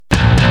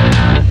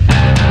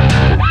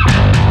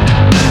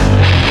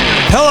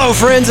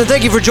Hello, friends, and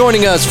thank you for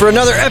joining us for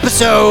another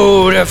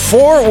episode of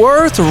Fort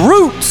Worth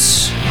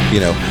Roots.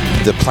 You know,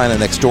 the planet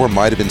next door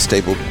might have been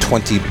stable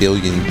 20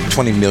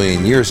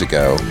 million years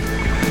ago,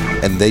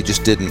 and they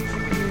just didn't.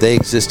 They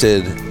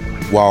existed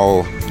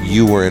while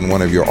you were in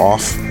one of your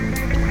off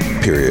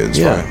periods,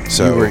 Yeah, right?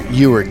 So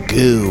you were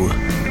goo.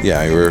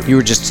 yeah, You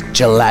were just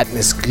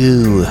gelatinous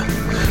goo.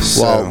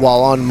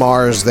 While on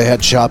Mars they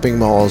had shopping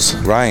malls.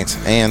 right,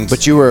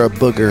 But you were a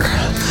booger.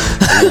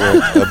 you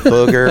were a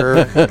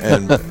booger,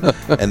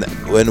 and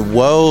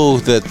woe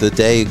that the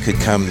day could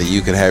come that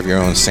you could have your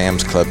own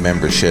Sam's Club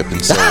membership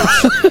and save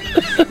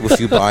if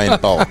you buy in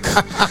bulk.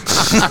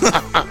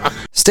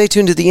 Stay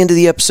tuned to the end of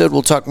the episode.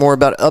 We'll talk more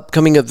about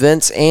upcoming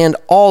events and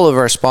all of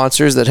our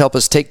sponsors that help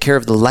us take care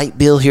of the light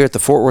bill here at the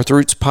Fort Worth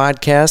Roots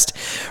podcast.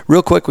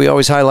 Real quick, we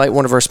always highlight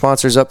one of our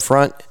sponsors up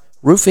front.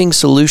 Roofing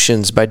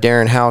Solutions by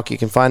Darren Houck. You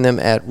can find them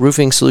at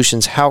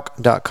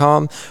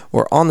roofingsolutionsHouck.com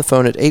or on the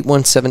phone at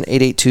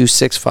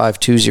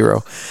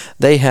 817-882-6520.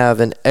 They have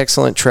an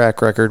excellent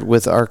track record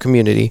with our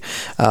community.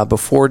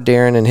 Before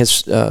Darren and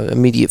his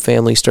immediate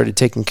family started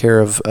taking care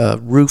of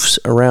roofs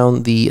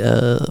around the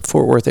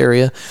Fort Worth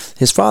area,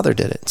 his father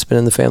did it. It's been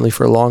in the family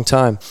for a long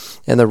time.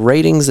 And the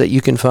ratings that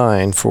you can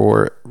find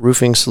for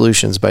Roofing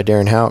Solutions by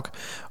Darren Houck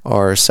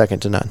are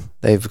second to none.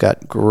 They've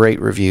got great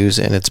reviews,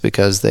 and it's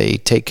because they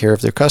take care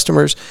of their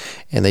customers,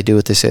 and they do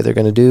what they say they're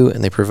going to do,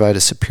 and they provide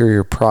a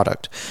superior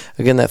product.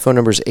 Again, that phone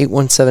number is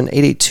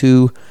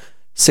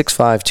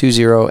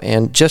 817-882-6520,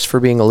 and just for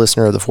being a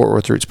listener of the Fort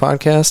Worth Roots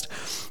podcast,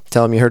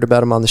 tell them you heard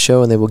about them on the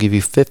show, and they will give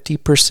you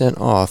 50%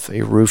 off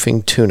a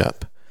roofing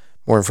tune-up.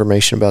 More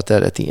information about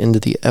that at the end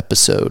of the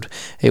episode.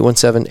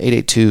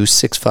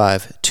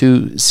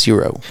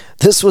 817-882-6520.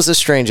 This was a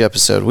strange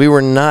episode. We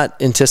were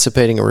not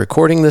anticipating a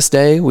recording this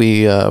day.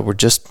 We were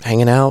just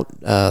hanging out.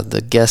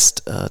 The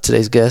guest,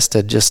 today's guest,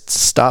 had just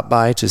stopped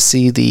by to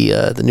see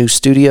the new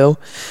studio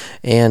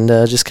and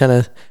just kind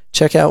of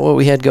check out what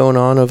we had going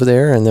on over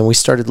there. And then we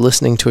started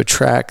listening to a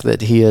track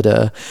that he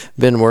had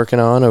been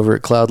working on over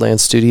at Cloudland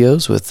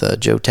Studios with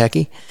Joe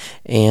Tacky.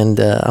 And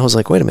I was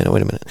like, wait a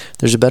minute.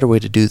 There's a better way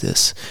to do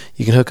this.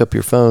 You can hook up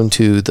your phone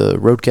to the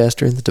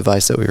Rodecaster, the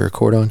device that we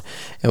record on,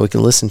 and we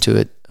can listen to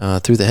it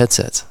through the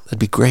headsets. That'd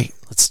be great.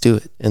 Let's do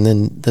it. And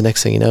then the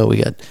next thing you know,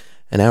 we got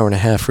an hour and a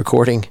half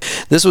recording.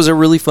 This was a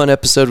really fun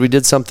episode. We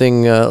did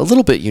something a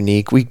little bit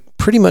unique. We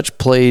pretty much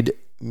played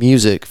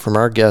music from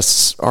our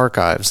guests'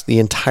 archives the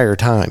entire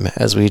time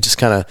as we just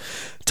kind of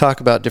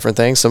talk about different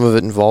things. Some of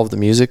it involved the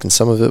music, and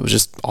some of it was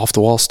just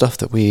off-the-wall stuff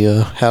that we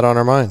had on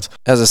our minds.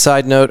 As a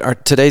side note,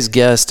 today's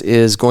guest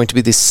is going to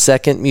be the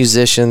second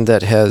musician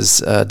that has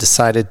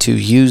decided to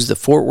use the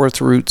Fort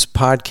Worth Roots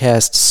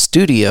podcast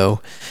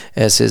studio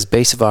as his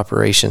base of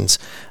operations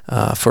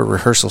for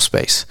rehearsal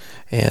space.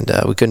 And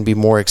we couldn't be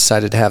more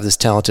excited to have this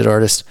talented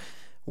artist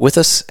with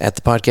us at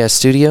the podcast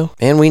studio.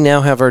 And we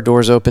now have our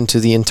doors open to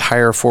the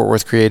entire Fort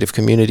Worth creative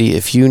community.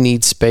 If you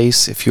need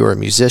space, if you're a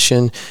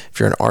musician, if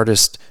you're an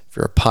artist, if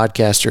you're a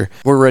podcaster,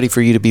 we're ready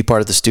for you to be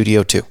part of the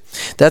studio too.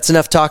 That's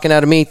enough talking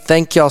out of me.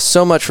 Thank y'all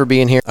so much for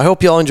being here. I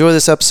hope y'all enjoy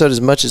this episode as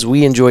much as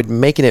we enjoyed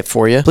making it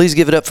for you. Please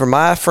give it up for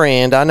my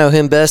friend. I know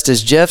him best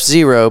as Jeff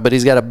Zero, but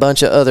he's got a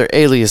bunch of other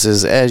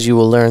aliases, as you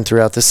will learn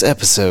throughout this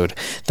episode.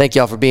 Thank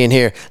y'all for being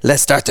here.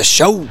 Let's start the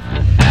show.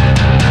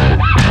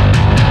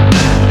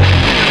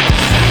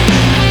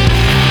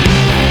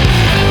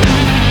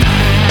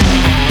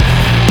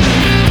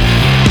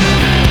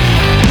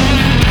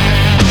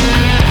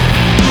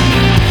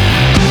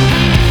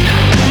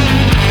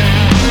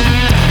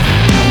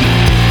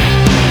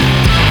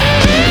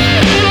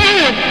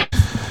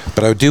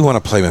 But I do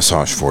want to play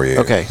Massage for you.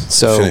 Okay,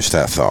 so finish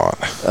that thought.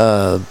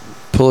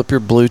 Pull up your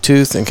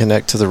Bluetooth and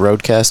connect to the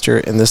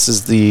Rodecaster, and this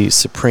is the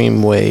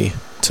supreme way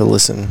to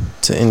listen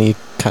to any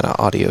kind of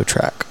audio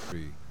track.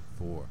 3,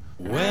 4.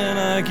 When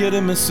I get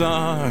a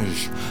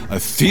massage, I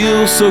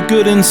feel so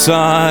good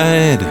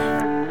inside,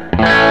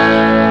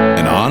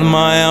 and on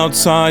my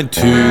outside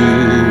too.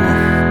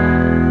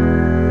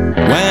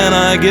 When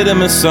I get a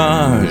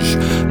massage,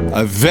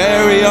 I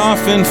very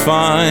often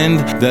find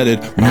that it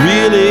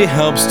really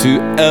helps to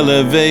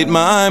elevate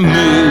my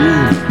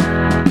mood.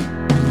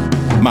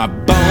 My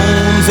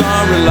bones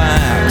are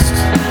relaxed,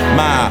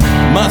 my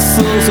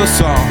muscles are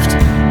soft,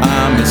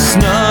 I'm as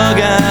snug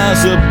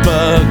as a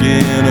bug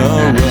in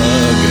a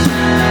rug.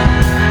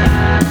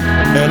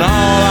 And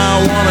all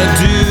I wanna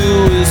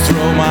do is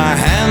throw my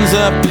hands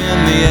up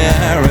in the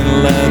air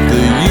and let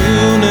the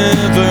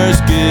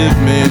universe give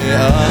me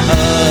a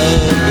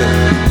hug.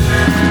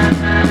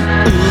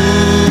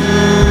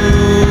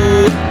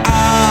 Ooh,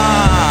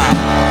 ah,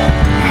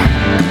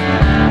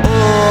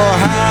 oh,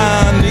 I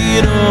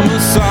need a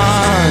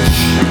massage.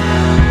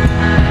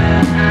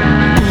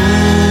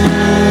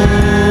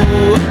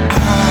 Ooh,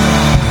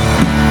 ah,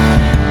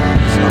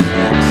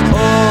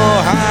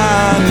 oh, I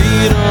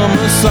need a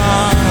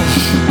massage.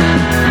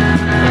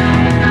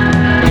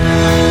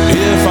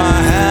 If I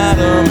had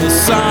a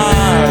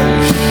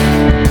massage,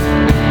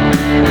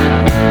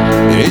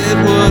 it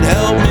would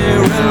help me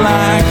relax.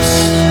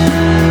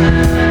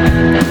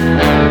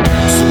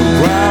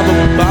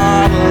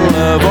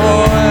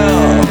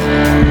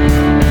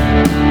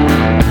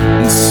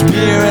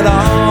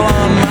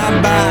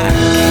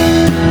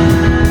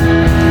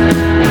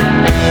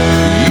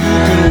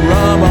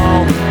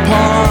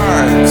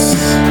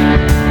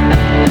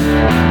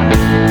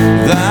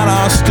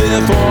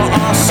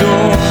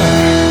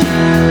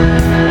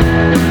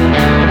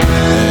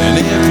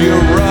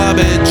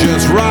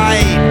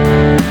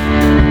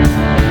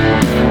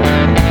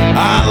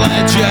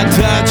 let you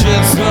touch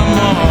it some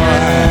more.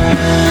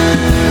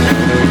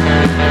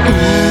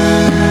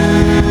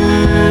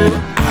 Ooh,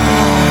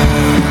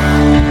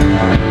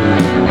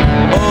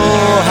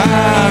 oh, I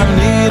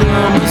need a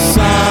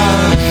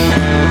massage.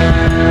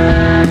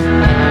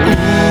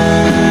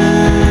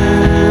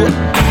 Ooh,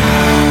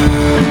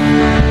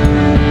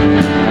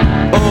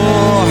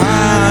 oh,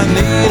 I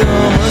need a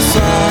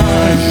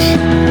massage.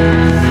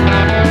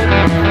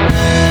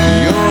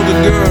 You're the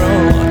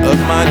girl of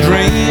my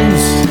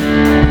dreams,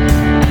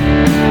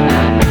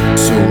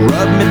 so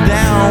rub me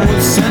down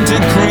with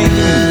scented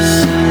creams.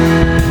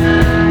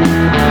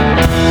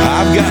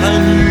 I've got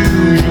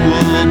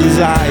unusual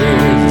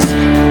desires,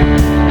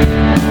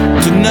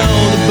 to know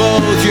that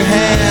both your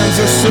hands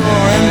are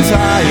sore and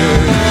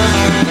tired.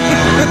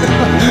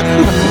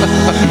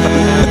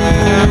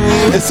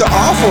 It's an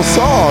awful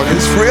song.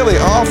 It's really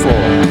awful.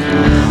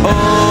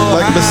 Oh,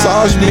 Like,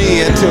 massage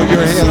me until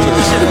your hands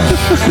are sore.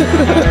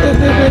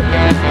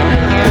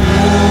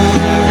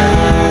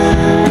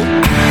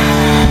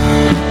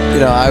 You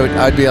know,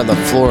 I'd be on the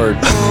floor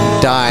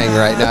dying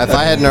right now if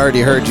I hadn't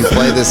already heard you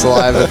play this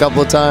live a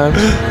couple of times.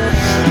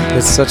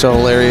 It's such a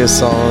hilarious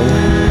song.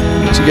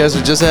 But you guys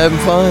are just having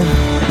fun.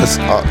 It's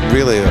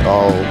really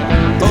all.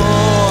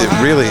 It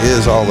really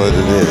is all that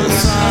it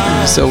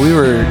is. So we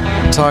were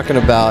talking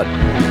about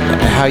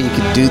how you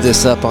could do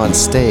this up on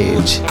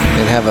stage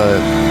and have a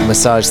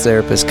massage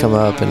therapist come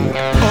up and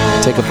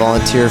take a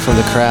volunteer from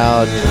the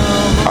crowd.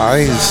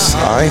 I'm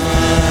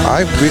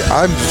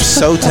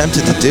so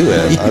tempted to do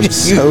it.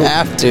 You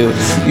have to.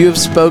 You have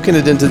spoken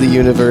it into the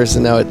universe,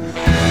 and now it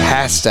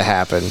has to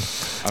happen.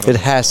 It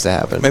has to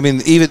happen. I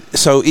mean, even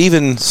so,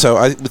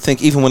 I would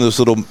think even one of those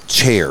little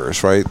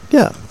chairs, right?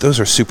 Yeah. Those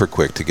are super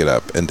quick to get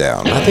up and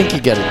down. I think you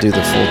got to do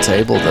the full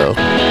table, though.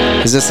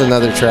 Is this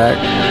another track?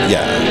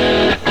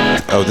 Yeah.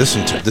 Oh, this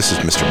is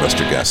Mr.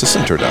 Mustard Gas. This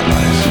one turned out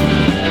nice.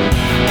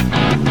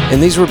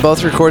 And these were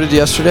both recorded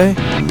yesterday?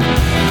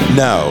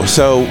 No.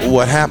 So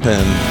what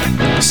happened?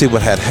 See,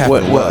 what had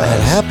happened What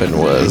had happened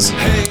was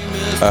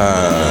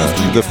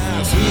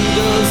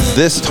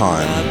this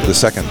time, the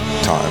second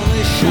time,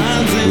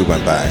 we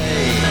went back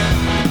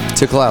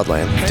to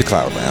Cloudland. to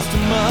Cloudland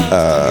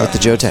With the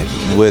Joe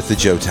Tacky. with the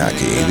Joe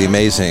Tacky, the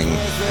amazing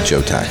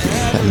Joe Tacky.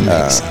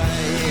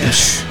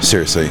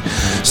 Seriously.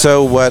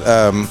 So what?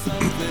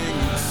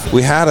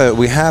 We had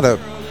a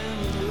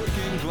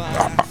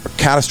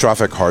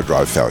catastrophic hard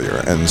drive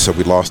failure, and so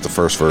we lost the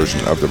first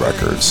version of the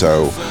record.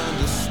 So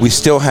we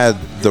still had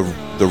the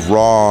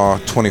raw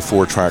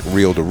 24-track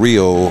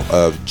reel-to-reel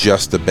of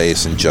just the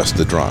bass and just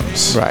the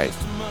drums. Right.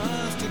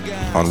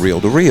 On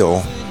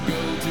reel-to-reel.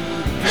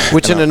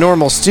 Which in a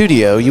normal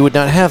studio, you would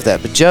not have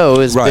that. But Joe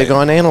is Right. big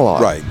on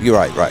analog. Right. You're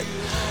right.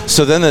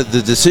 So then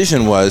the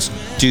decision was,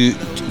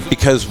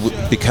 because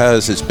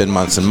it's been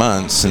months and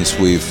months since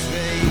we've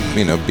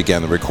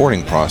began the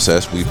recording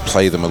process, we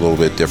play them a little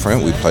bit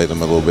different. We play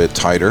them a little bit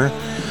tighter.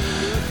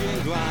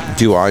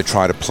 Do I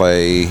try to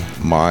play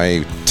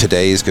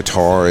today's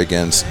guitar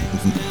against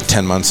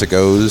 10 months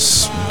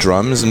ago's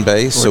drums and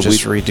bass? Or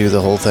just redo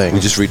the whole thing. We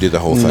just redo the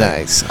whole thing.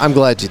 Nice. I'm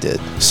glad you did.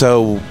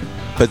 So,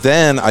 but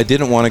then I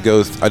didn't want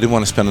to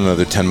spend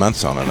another 10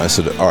 months on it. And I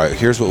said, all right,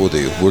 here's what we'll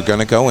do. We're going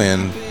to go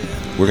in.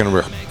 We're going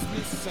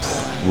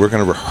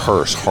to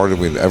rehearse harder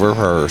than we've ever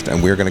rehearsed,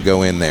 and we're going to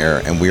go in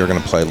there and we are going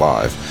to play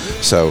live.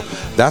 So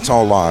that's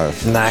all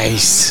live.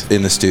 Nice.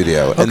 In the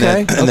studio.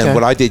 Okay. And then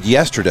what I did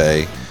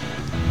yesterday.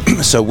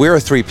 So we're a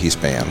three-piece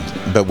band,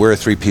 but we're a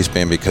three-piece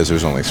band because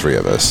there's only three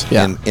of us.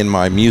 Yeah. In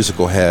my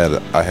musical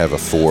head, I have a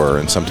 4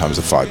 and sometimes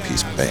a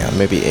 5-piece band.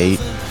 Maybe 8.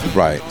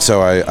 Right.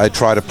 So I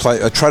try to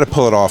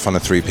pull it off on a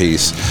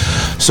 3-piece.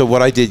 So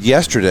what I did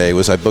yesterday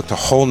was I booked a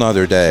whole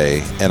nother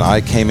day, and I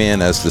came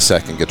in as the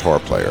second guitar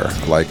player.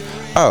 Like,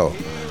 oh,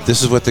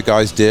 this is what the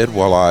guys did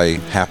while I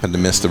happened to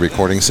miss the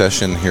recording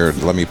session. Here,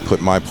 let me put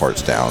my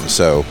parts down.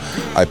 So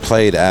I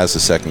played as the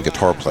second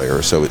guitar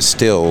player. So it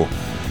still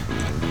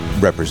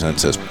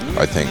represents us,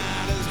 I think,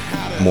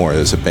 more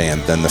as a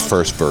band than the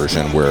first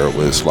version where it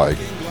was like.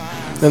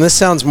 And this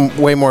sounds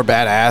way more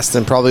badass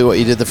than probably what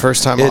you did the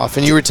first time off.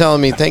 And you were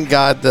telling me, thank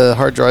God the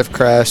hard drive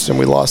crashed and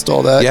we lost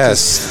all that.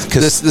 Yes,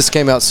 because this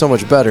came out so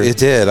much better. It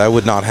did. I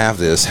would not have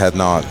this had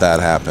not that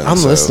happened.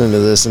 I'm listening to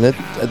this, and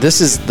this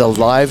is the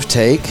live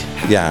take.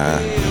 Yeah,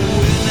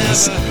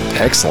 that's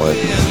excellent.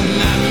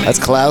 That's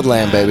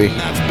Cloudland, baby.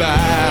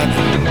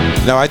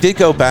 Now I did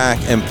go back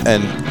and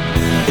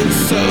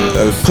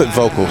put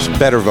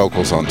better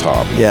vocals on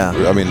top. Yeah.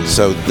 I mean,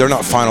 so they're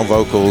not final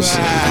vocals,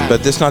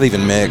 but it's not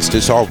even mixed.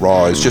 It's all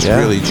raw. It's just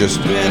really just,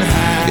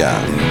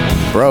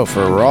 yeah. Bro,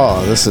 for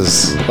raw, this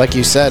is, like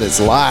you said, it's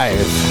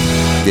live.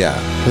 Yeah.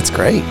 It's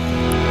great.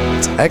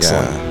 It's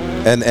excellent.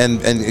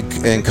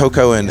 Yeah. And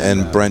Coco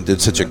and Brent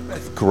did such a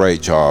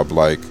great job,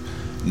 like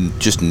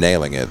just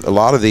nailing it. A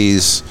lot of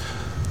these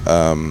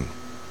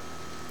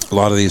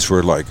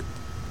were like,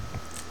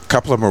 a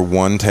couple of them are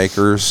one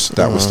takers.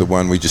 That was the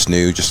one we just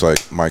knew, just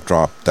like mic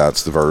drop,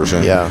 that's the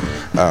version. Yeah.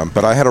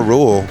 But I had a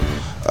rule.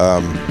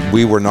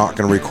 We were not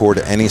going to record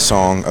any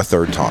song a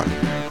third time.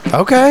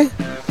 Okay.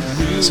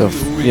 So,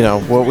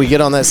 what we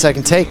get on that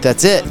second take,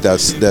 that's it.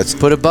 That's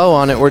Put a bow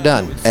on it, we're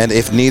done. And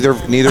if neither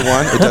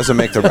one, it doesn't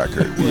make the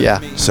record. Yeah.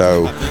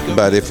 So,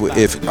 but if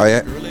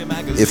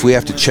we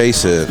have to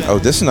chase it,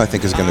 this one I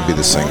think is going to be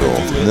the single.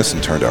 And this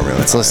one turned out really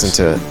Let's nice.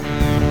 listen to it.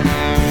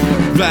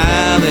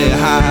 Valley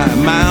high,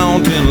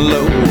 mountain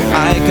low,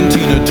 I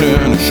continue to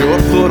turn,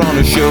 short put on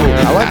a show.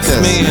 I like Ask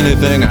this. me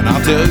anything and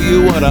I'll tell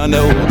you what I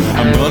know.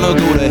 I'm gonna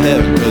go to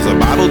heaven cause the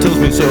Bible tells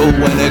me so.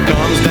 When it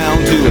comes down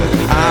to it,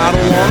 I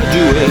don't wanna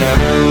do it.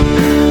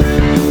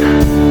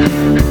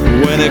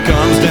 When it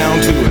comes down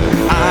to it,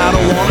 I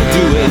don't wanna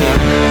do it.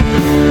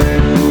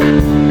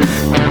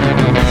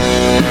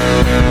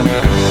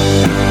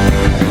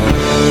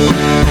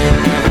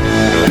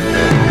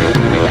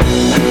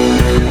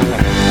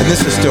 And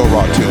this is still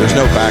raw too. There's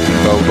no backing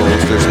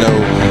vocals. There's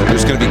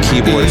going to be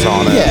keyboards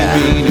on it. Yeah.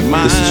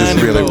 This is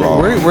just really raw.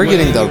 We're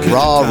getting the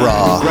raw,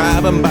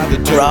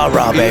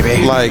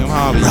 baby. Like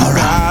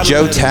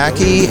Joe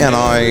Tacky and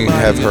I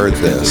have heard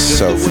this.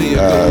 So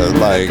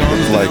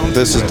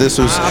this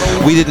was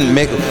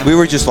we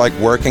were just like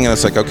working and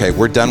it's like, okay,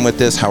 we're done with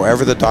this.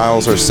 However the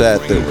dials are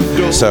set.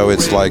 So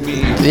it's like,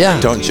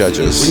 don't judge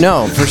us.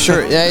 No, for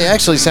sure. Yeah, it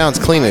actually sounds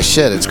clean as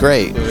shit. It's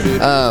great.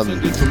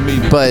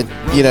 But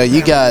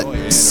you got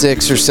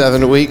 6 or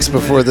 7 weeks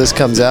before this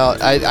comes out.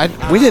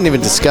 We didn't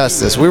even discuss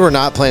this. We were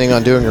not planning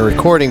on doing a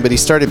recording, but he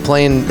started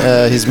playing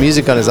his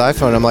music on his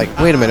iPhone. I'm like,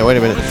 wait a minute.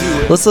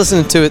 Let's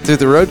listen to it through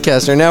the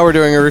Roadcaster. Now we're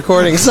doing a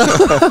recording. So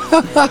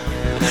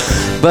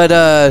but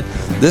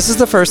this is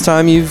the first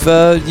time you've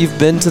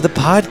been to the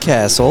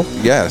Podcastle.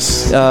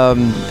 Yes.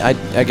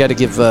 I got to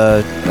give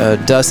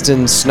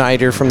Dustin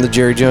Snyder from the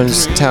Jerry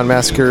Jones Town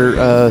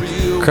Massacre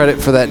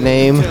credit for that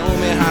name.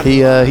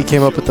 He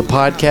came up with the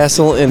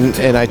Podcastle,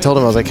 and I told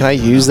him, I was like, can I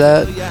use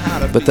that?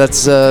 But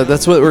that's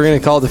what we're going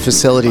to call the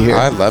facility here.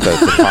 I love it,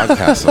 the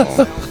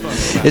Podcastle.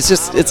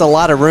 It's a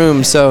lot of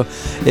room, so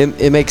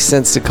it makes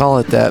sense to call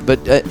it that.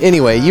 But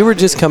anyway, you were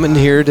just coming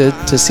here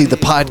to see the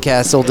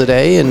Podcastle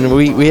today, and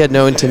we had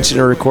no intention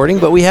of recording,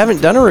 but we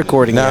haven't done a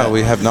recording yet. No,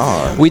 we have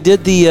not. We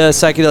did the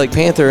Psychedelic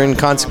Panther, and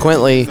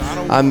consequently,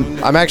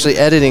 I'm actually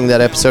editing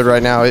that episode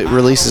right now. It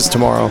releases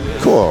tomorrow.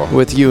 Cool.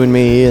 With you and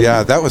me. And,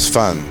 Yeah, that was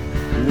fun.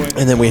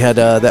 And then we had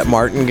that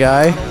Martin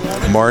guy.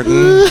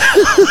 Martin,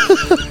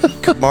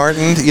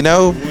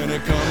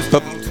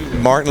 but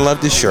Martin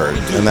loved his shirt,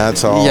 and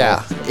that's all.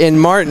 Yeah, and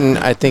Martin,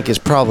 I think, is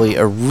probably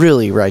a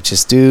really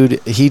righteous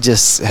dude. He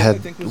just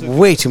had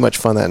way too much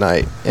fun that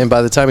night, and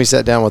by the time he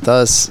sat down with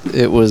us,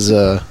 it was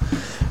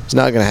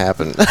not going to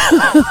happen.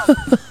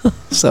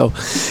 So,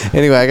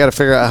 anyway, I got to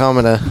figure out how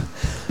I'm going to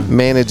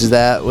manage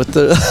that with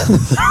the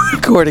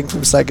recording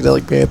from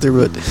Psychedelic Panther.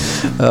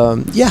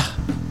 But yeah,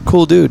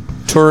 cool dude,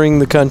 touring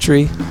the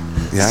country.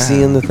 Yeah.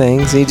 Seeing the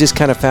things. He just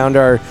kind of found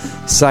our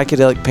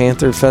Psychedelic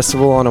Panther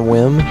festival on a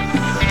whim.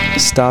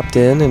 Stopped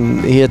in,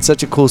 and he had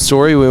such a cool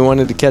story. We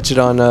wanted to catch it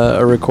on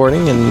a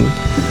recording, and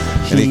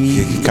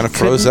he kind of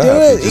froze couldn't up.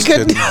 do it. He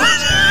couldn't do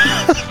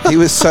it. He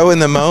was so in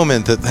the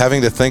moment that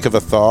having to think of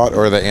a thought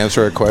or to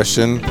answer a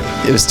question,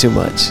 It was too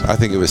much. I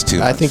think it was too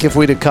much. I think if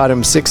we'd have caught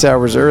him 6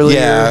 hours earlier.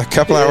 Yeah, a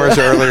couple hours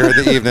earlier in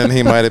the evening,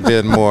 he might have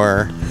been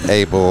more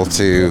able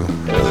to.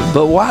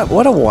 But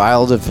what a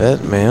wild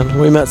event, man.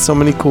 We met so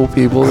many cool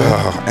people.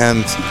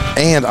 And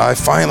I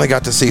finally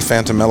got to see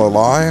Phantomella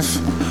live.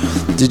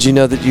 Did you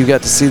know that you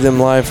got to see them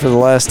live for the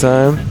last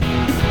time?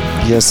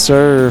 Yes,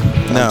 sir.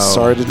 No. I'm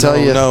sorry to tell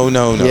you. No.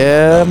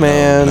 Yeah,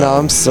 man.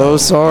 I'm so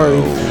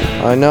sorry.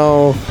 I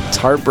know. It's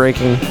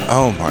heartbreaking.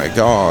 Oh my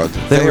God.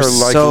 They were are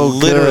like so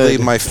literally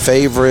good. my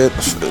favorite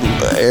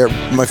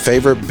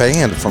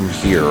band from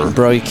here.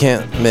 Bro, you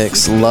can't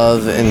mix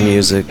love and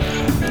music.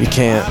 You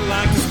can't.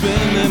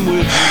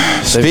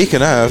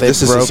 Speaking of,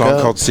 this is a broke song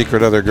up. called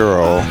Secret Other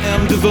Girl.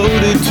 I'm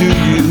devoted to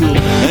you,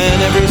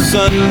 and every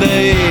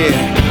Sunday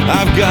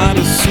I've got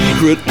a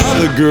secret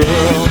other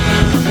girl.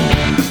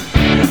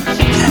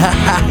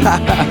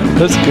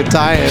 That's a good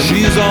tie-in.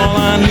 She's all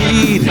I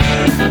need.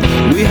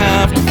 We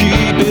have to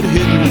keep it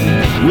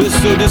hidden. We're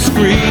so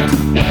discreet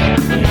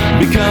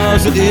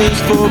because it is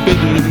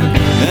forbidden.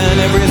 And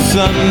every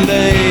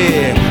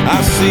Sunday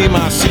I see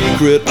my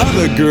secret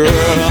other girl.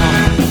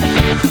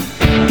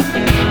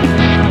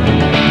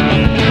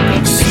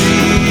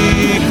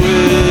 Secret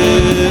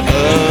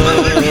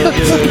other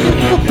girl.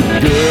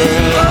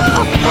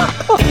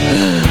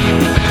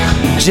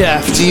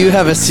 Jeff, do you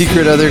have a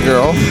secret other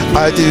girl?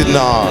 I do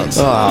not.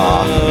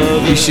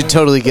 Aw, you should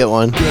totally get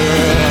one.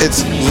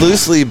 It's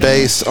loosely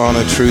based on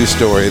a true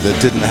story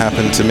that didn't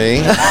happen to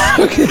me.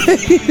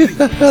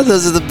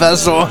 Those are the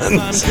best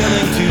ones.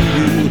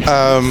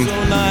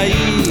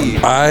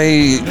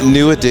 I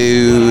knew a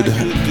dude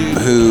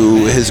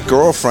who his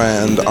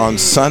girlfriend on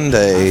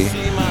Sunday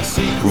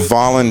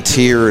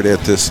volunteered at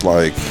this,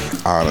 like,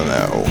 I don't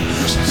know,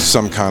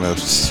 some kind of,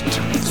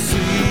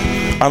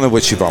 I don't know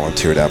what she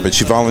volunteered at, but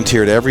she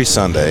volunteered every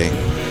Sunday.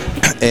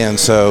 And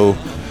so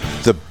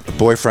the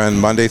boyfriend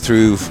Monday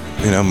through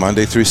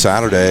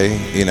Saturday,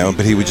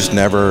 but he would just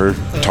never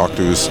talk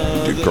to his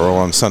girl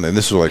on Sunday. And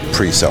this was like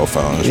pre-cell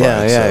phones,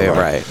 right? Yeah,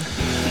 right.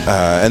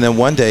 And then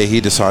one day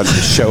he decided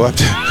to show up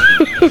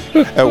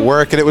at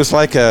work, and it was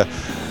like a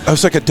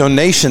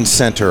donation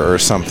center or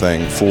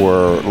something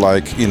for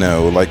like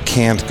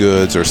canned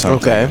goods or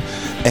something. Okay.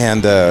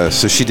 And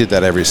so she did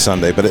that every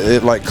Sunday, but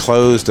it like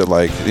closed at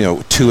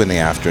 2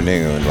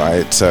 p.m,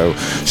 right? So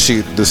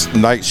this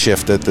night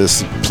shift at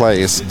this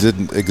place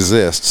didn't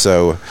exist.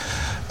 So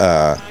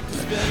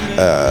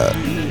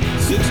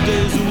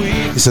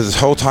he said this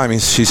whole time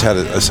she's had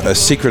a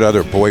secret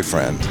other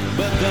boyfriend,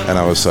 and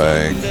I was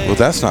like, well,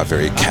 that's not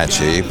very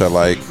catchy, but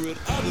like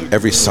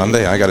every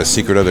Sunday I got a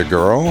secret other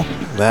girl.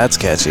 That's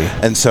catchy.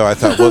 And so I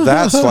thought, well,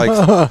 that's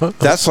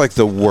like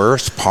the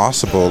worst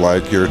possible.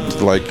 Like you're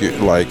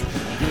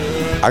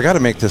I got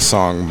to make this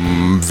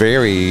song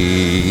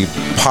very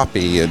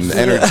poppy and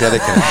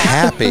energetic and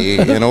happy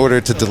in order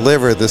to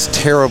deliver this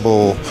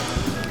terrible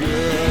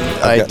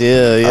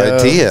idea.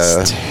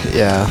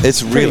 Yeah.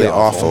 It's really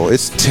awful.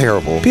 It's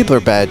terrible. People are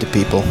bad to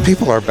people.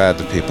 People are bad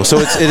to people. So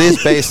it is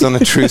based on a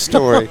true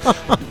story.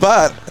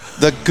 But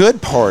the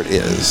good part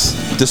is,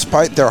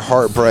 despite their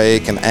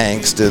heartbreak and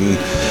angst and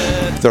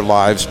their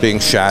lives being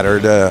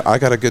shattered, I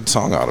got a good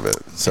song out of it.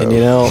 So. And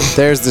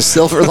there's the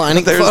silver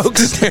lining,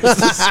 folks. There's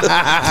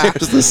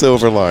the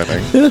silver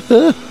lining.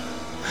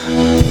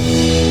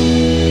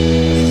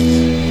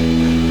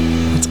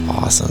 That's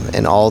awesome.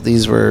 And all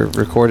these were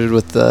recorded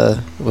with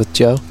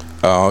Joe?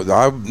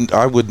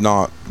 I would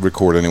not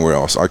record anywhere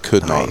else. I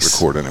could not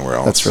record anywhere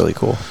else. That's really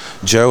cool.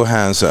 Joe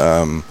has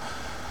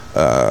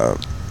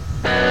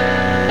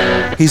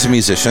he's a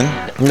musician.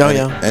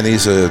 And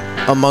he's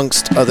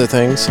amongst other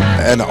things,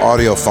 an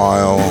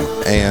audiophile,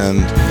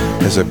 and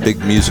has a big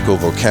musical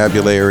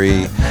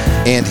vocabulary,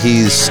 and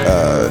he's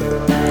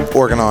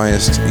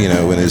organized, in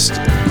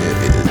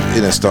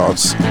his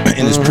thoughts.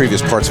 In his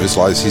previous parts of his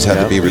life, he's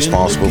had to be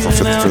responsible for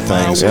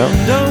things,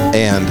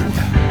 and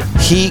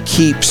he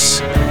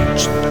keeps.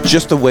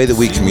 Just the way that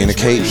we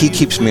communicate, he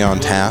keeps me on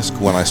task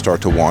when I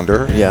start to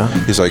wander. Yeah.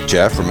 He's like,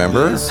 Jeff,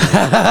 remember?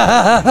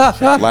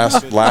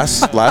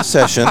 last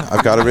session,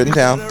 I've got it written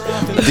down.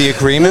 The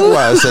agreement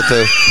was that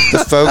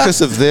the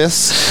focus of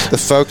this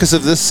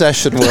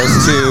session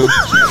was to.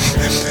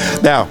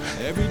 Now,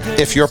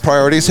 if your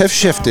priorities have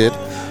shifted,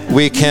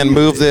 we can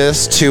move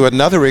this to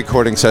another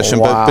recording session,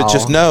 but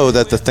just know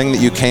that the thing that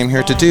you came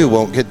here to do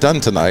won't get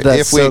done tonight.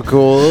 That's so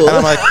cool. And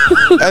I'm like,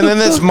 and then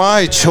it's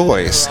my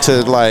choice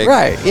to like.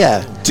 Right.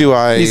 Yeah. Do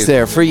I? He's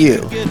there for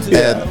you.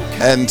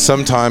 And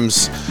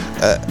sometimes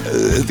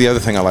the other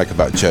thing I like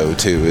about Joe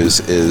too is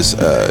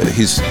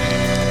he's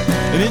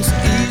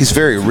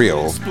very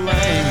real.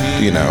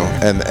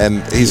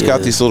 And he's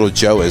got these little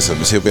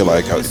Joe-isms. He'll be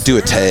like, do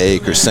a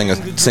take or sing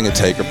a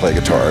take or play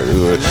guitar.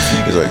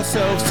 He's like,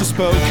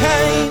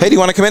 hey, do you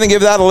want to come in and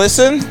give that a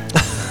listen?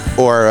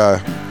 Or,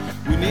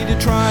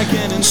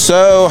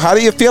 so how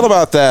do you feel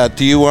about that?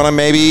 Do you want to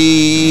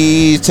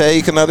maybe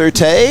take another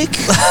take?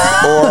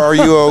 Or are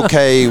you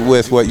okay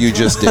with what you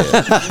just did?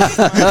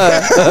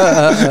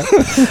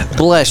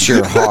 Bless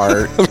your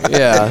heart.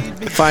 Yeah.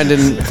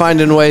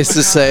 Finding ways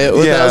to say it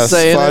without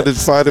saying it.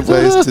 Finding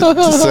ways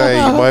to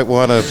say you might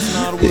want to.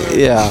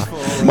 Yeah.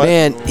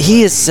 Man,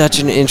 he is such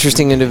an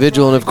interesting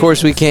individual. And, of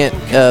course, we can't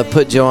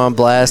put Joe on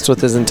blast with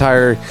his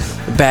entire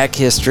back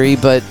history.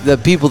 But the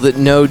people that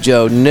know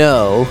Joe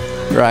know,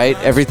 right,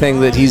 everything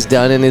that he's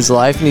done in his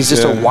life. And he's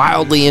just a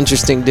wildly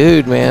interesting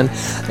dude, man.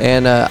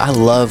 And I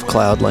love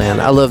Cloudland.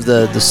 I love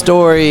the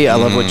story. I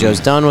love what Joe's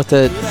done with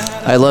it.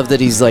 I love that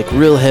he's, like,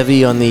 real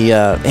heavy on the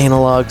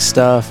analog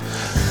stuff.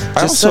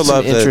 Just I also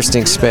love an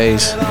interesting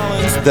space.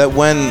 That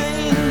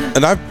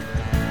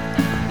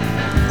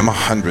I'm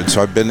 100,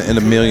 so I've been in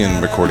a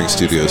million recording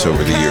studios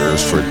over the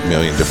years for a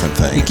million different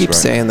things. You keep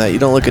saying that. You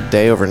don't look a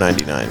day over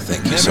 99.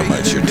 Thank you so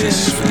much. You're too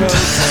sweet.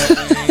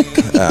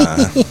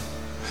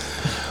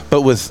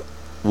 But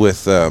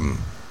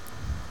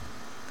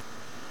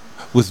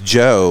with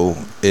Joe,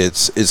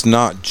 it's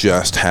not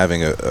just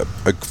having a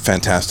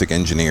fantastic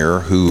engineer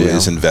who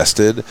is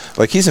invested.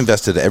 Like, he's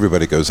invested.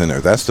 Everybody goes in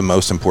there. That's the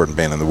most important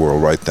band in the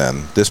world right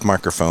then. This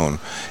microphone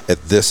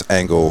at this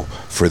angle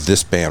for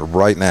this band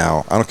right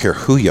now. I don't care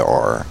who you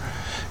are,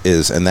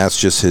 and that's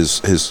just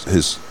his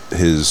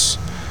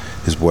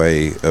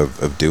way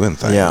of doing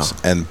things. Yeah.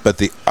 But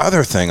the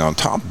other thing on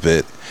top of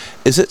it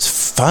is it's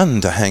fun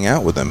to hang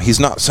out with him. He's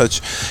not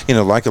such,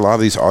 like a lot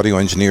of these audio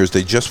engineers,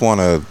 they just want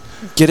to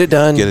get it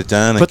done,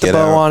 put the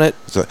bow on it.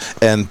 So,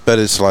 but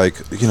it's like,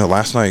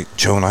 last night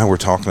Joe and I were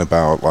talking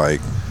about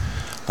like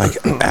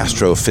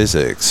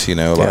astrophysics,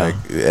 like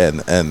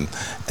and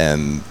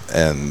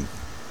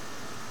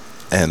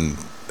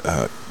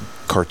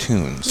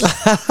cartoons.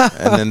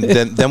 And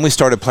then we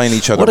started playing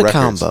each other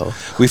records. What a combo.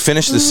 We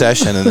finished the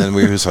session, and then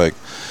we was like,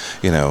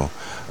 oh,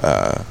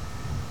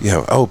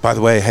 by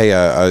the way, hey,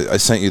 I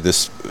sent you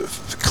this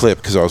clip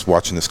because I was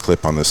watching this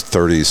clip on this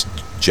 30s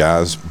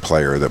jazz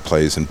player that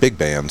plays in big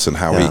bands, and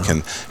how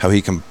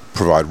he can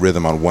provide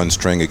rhythm on one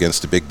string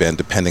against a big band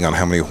depending on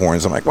how many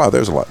horns. I'm like, wow,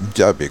 there's a lot.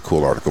 That'd be a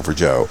cool article for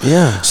Joe.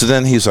 Yeah. So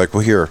then he's like,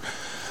 well,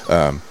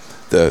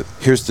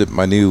 here's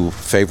my new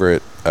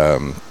favorite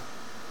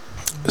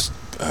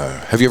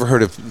have you ever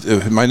heard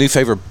of my new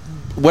favorite?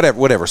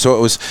 Whatever. So it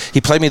was, he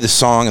played me the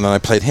song, and then I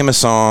played him a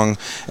song,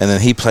 and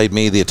then he played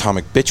me the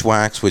Atomic Bitch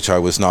Wax, which I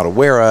was not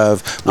aware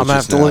of. I'm gonna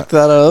have to look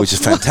that up. Which is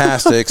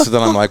fantastic. So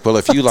then I'm like, well,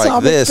 if you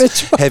like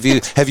this,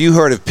 have you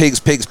heard of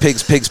Pigs?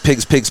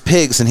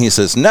 And he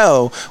says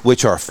no,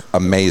 which are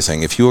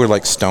amazing. If you were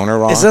like stoner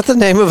rock, is that the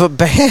name of a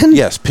band?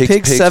 Yes,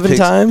 Pigs seven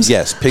times.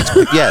 Yes, Pigs.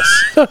 Yes.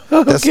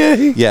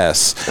 Okay.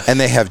 Yes, and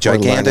they have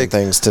gigantic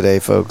things today,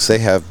 folks.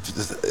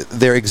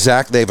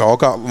 They've all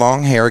got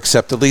long hair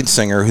except the lead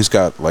singer, who's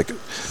got like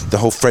the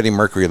whole Freddie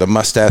Mercury, the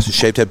mustache, the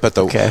shaved head, but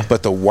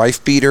the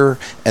wife beater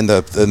and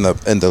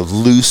the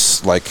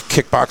loose like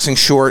kickboxing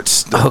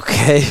shorts.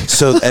 Okay.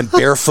 So and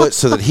barefoot,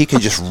 so that he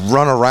can just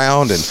run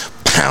around and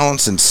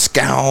pounce and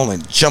scowl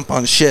and jump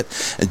on shit,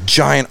 and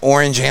giant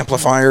orange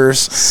amplifiers.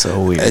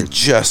 So weird. And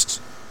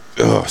just.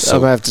 I'm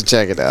gonna have to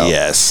check it out.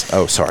 Yes.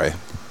 Oh, sorry.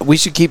 We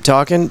should keep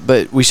talking,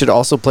 but we should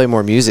also play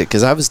more music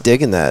because I was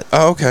digging that.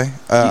 Oh, okay.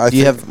 Do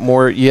you have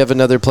more? You have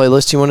another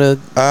playlist you want to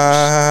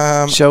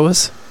show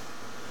us?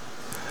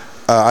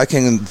 I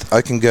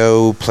can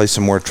go play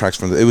some more tracks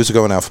from it was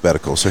going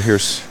alphabetical. So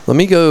here's. Let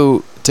me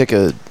go take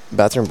a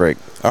bathroom break.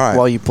 All right.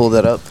 While you pull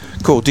that up.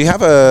 Cool. Do you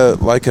have a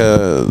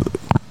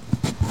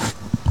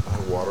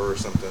water or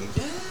something?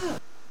 Yeah.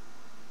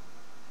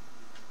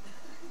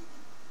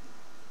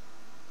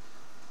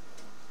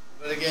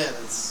 But again,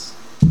 it's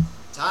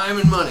time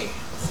and money.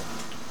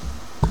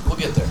 We'll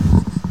get there.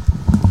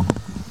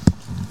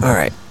 All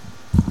right.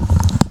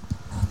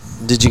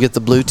 Did you get the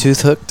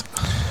Bluetooth hooked?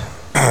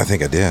 I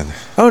think I did.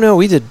 Oh, no,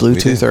 we did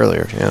Bluetooth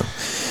earlier. Yeah.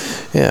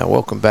 Yeah,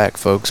 welcome back,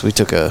 folks. We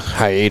took a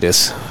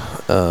hiatus.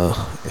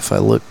 If I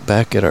look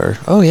back at our...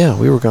 Oh, yeah,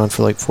 we were gone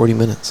for like 40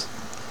 minutes.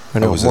 I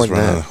know, more than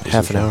that.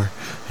 Half an hour.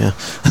 Yeah.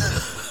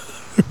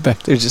 We're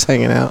back there just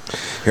hanging out.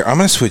 Here, I'm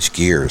going to switch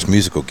gears,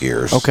 musical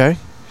gears. Okay.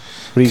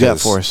 What do you got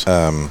for us?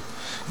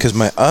 Because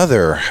one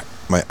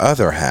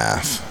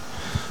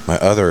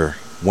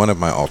of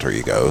my alter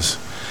egos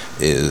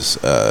is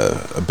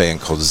a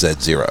band called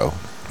Z0.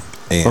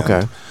 And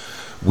okay.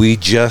 We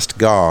just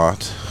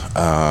got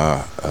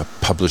a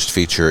published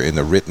feature in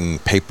the written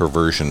paper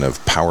version of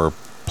Power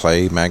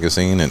Play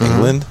magazine in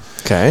England.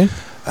 Okay.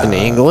 In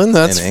England?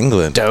 That's in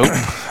England. Dope.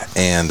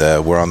 And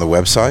we're on the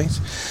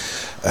website.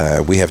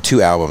 We have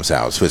 2 albums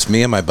out. So it's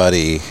me and my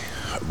buddy,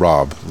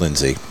 Rob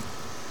Lindsay.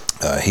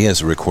 He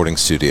has a recording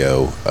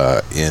studio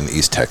in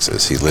East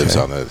Texas. He lives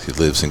he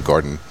lives in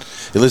Garden.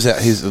 He lives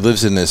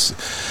in this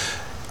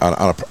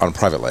on a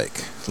private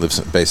lake.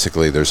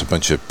 Basically, there's a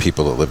bunch of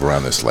people that live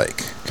around this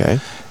lake. Okay.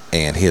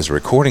 And he has a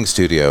recording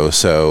studio,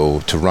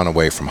 so to run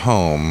away from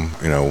home,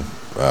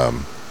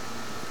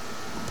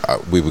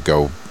 we would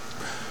go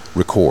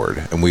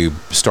record. And we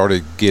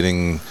started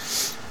getting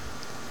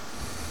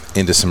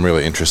into some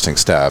really interesting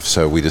stuff,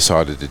 so we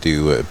decided to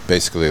do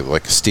basically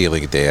like a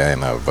Steely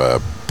Dan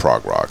of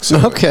prog rock. So,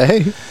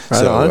 okay.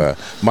 Right on.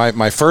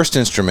 My first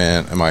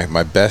instrument and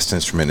my best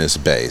instrument is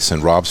bass,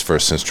 and Rob's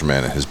first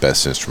instrument and his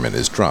best instrument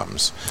is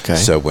drums. Okay.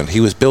 So when he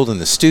was building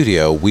the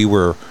studio,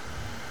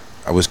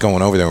 I was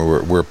going over there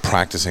and we're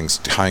practicing,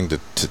 trying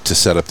to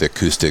set up the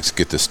acoustics,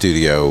 get the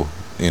studio,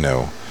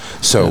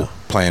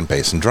 playing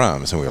bass and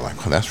drums, and we were like,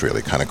 well, that's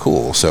really kind of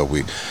cool. So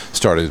we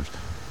started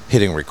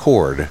hitting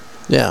record.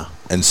 Yeah.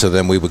 And so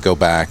then we would go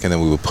back and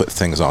then we would put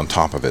things on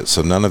top of it.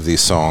 So none of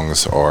these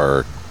songs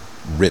are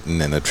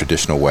written in a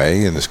traditional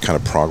way, and it's kind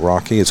of prog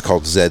rocky. It's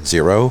called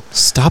Z0.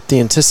 Stop the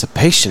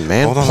anticipation,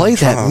 man. Hold on, play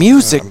that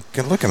music.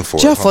 I'm looking for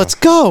Jeff, it. let's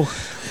go.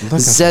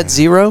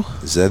 Z0?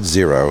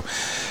 Z0.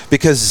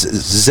 Because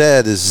Z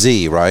is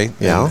Z, right?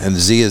 Yeah. And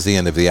Z is the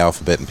end of the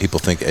alphabet, and people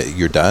think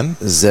you're done.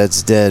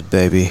 Z's dead,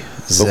 baby.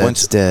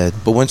 Z's dead.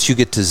 But once you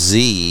get to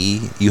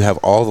Z, you have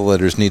all the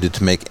letters needed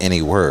to make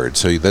any word.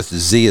 So that's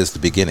Z is the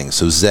beginning.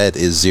 So Z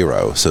is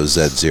 0. So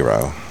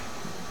Z0.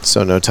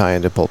 So no tie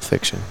into Pulp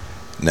Fiction.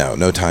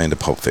 No tie into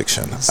Pulp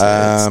Fiction. Z's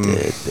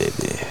dead,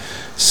 baby.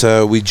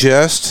 So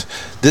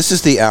this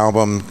is the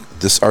album.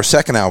 Our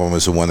second album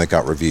is the one that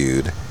got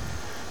reviewed.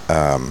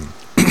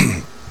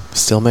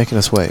 Still making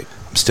us wait.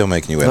 I'm still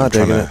making you wait. Not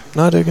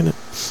digging it.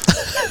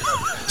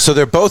 So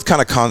they're both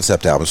kind of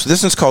concept albums. So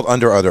this one's called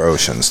Under Other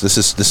Oceans. This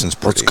is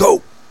pretty. Let's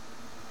go.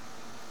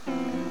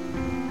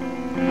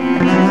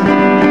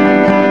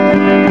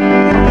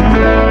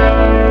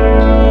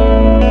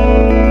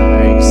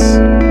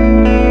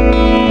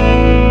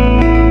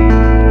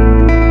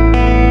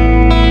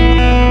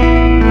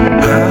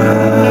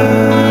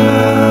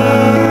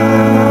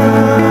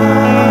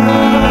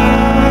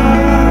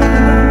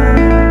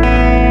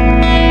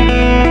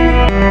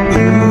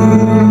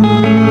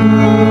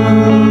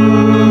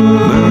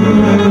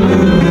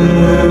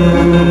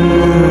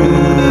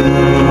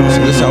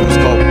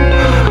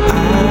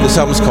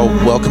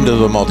 Welcome to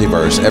the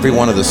Multiverse. Every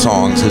one of the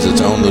songs is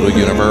its own little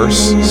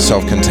universe,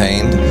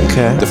 self-contained.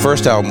 Okay. The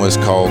first album was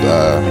called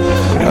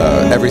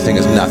Everything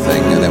Is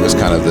Nothing, and that was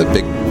kind of the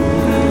big...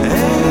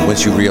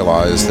 once you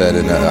realize that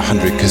in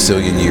 100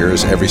 gazillion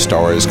years, every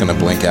star is going to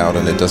blink out,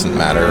 and it doesn't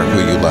matter who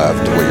you loved,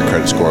 what your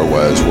credit score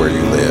was, where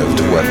you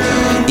lived,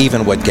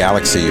 even what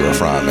galaxy you were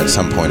from, at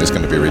some point is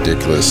going to be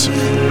ridiculous,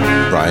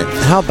 right?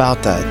 How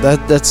about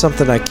that? That's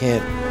something I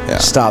can't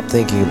stop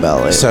thinking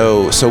about lately.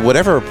 So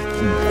whatever,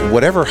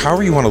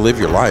 however you want to live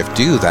your life,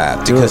 do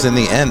that, because in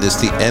the end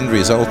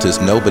result is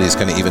nobody's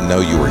going to even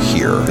know you were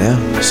here.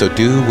 Yeah. So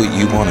do what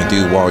you want to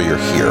do while you're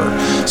here.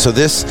 So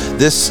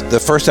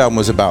the first album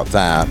was about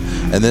that,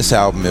 and this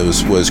album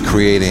was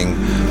creating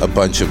a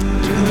bunch of,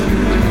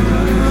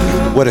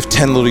 what if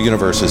 10 little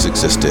universes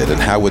existed,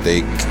 and how would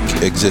they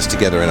exist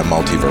together in a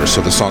multiverse?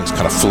 So the songs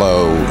kind of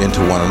flow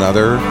into one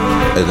another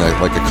in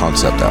like a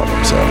concept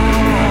album. So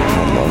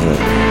I love it.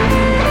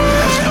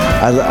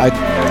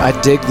 I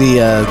dig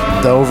the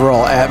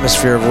overall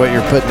atmosphere of what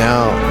you're putting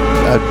out.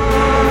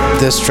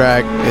 This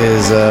track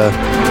is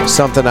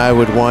something I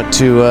would want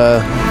to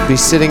be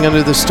sitting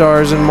under the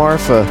stars in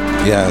Marfa.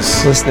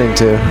 Yes. Listening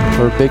to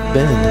for Big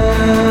Ben.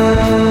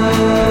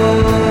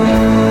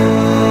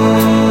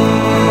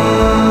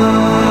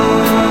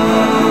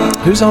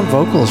 Who's on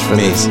vocals for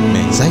this?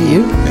 Me. Is that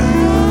you? Yeah.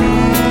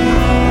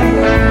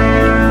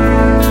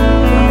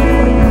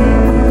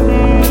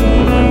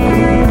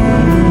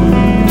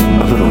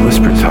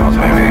 Talk,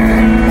 baby.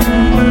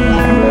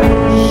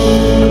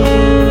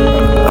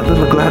 A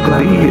little glad to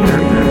be here.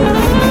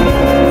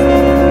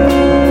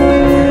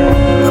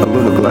 A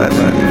little glad to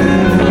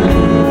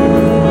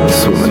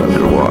swimming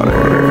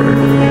underwater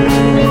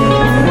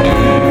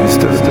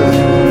instead of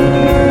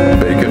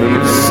baking in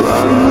the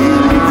sun.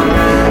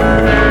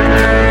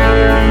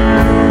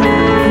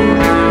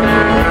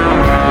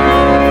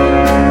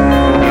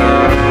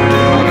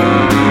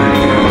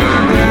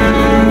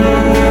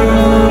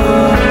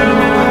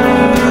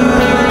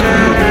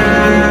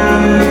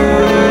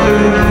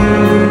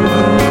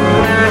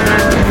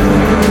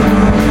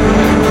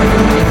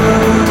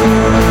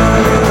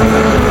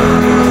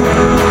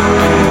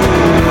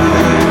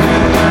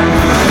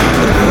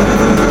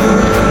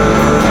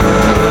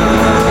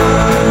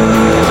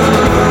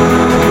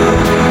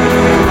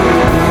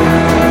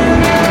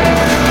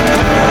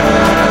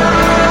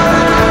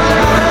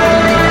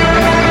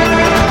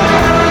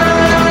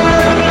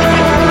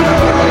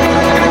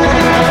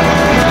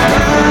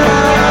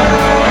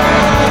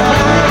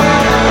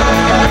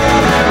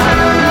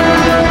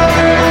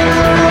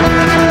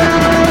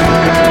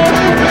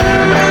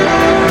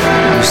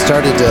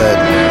 Started to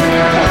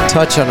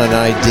touch on an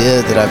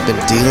idea that I've been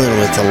dealing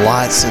with a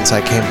lot since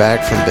I came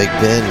back from Big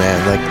Ben,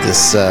 man. Like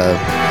this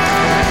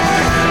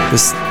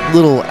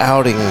little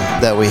outing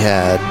that we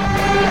had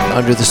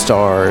under the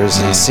stars,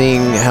 and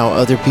seeing how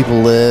other people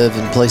live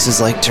in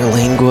places like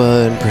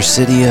Terlingua and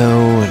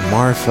Presidio and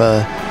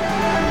Marfa,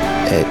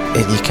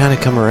 and you kind of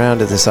come around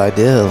to this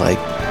idea, like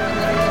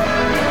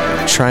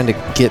trying to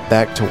get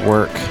back to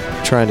work,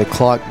 trying to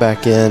clock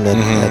back in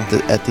and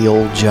at the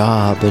old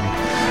job. And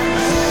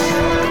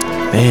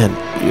man,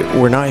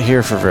 we're not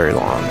here for very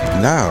long.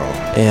 No.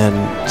 And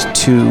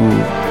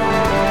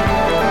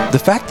the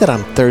fact that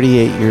I'm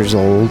 38 years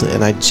old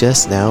and I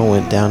just now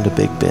went down to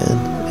Big Ben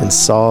and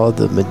saw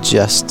the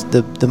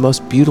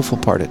most beautiful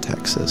part of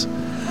Texas.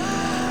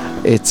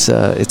 It's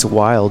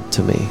wild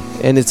to me.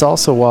 And it's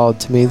also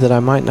wild to me that I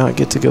might not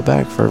get to go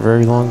back for a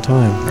very long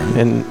time.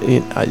 And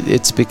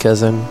it's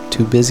because I'm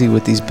too busy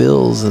with these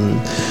bills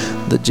and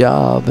the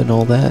job and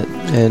all that.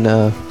 And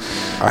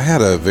I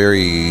had a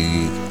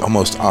very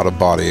almost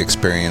out-of-body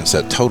experience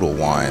at Total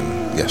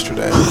Wine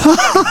yesterday.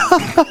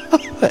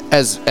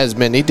 as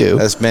many do.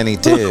 As many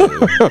do.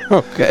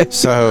 Okay.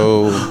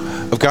 So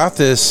I've got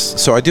this.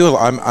 So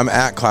I'm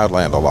at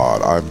Cloudland a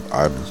lot. I'm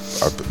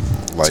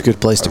like, it's a good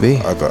place to be.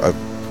 I've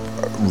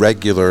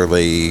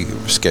regularly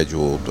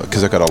scheduled,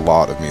 because I've got a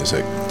lot of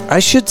music. I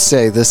should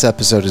say this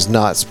episode is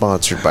not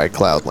sponsored by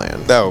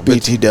Cloudland. No,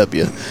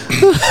 BTW.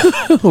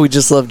 We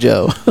just love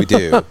Joe. We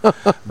do,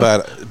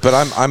 but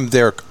I'm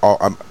there.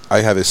 I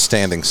have his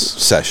standing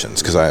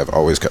sessions because I have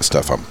always got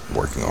stuff I'm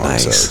working on.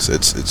 Nice. So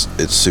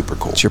it's super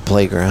cool. It's your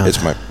playground.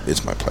 It's my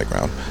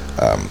playground.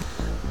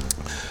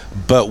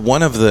 But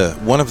one of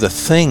the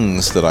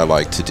things that I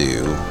like to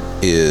do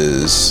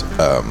is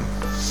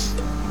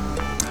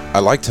I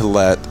like to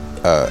let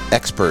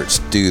experts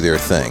do their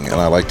thing, and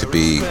I like to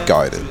be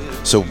guided.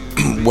 So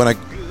when I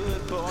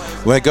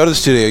go to the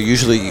studio, I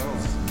usually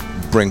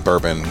bring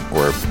bourbon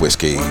or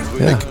whiskey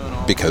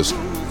because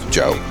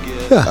Joe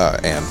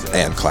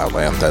and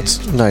Cloudland. That's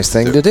a nice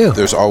thing to do.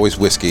 There's always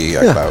whiskey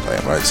at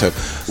Cloudland, right? So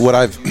what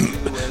I've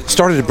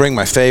started to bring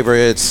my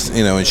favorites,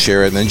 and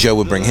share it. And then Joe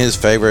would bring his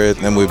favorite,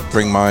 and then we'd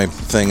bring my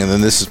thing, and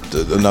then this is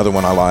another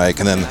one I like,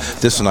 and then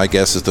this one I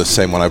guess is the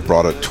same one I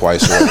brought it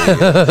twice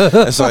already.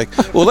 It's like,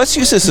 well, let's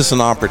use this as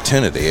an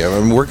opportunity. I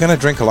mean, we're gonna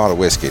drink a lot of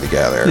whiskey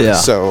together. Yeah.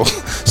 So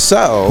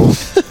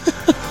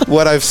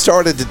what I've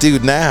started to do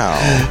now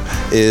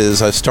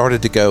is I've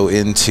started to go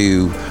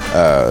into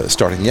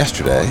starting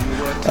yesterday.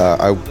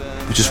 I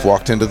just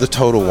walked into the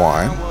Total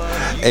Wine,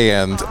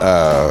 and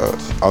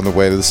on the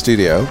way to the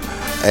studio,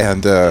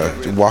 and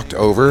walked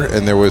over,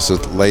 and there was a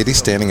lady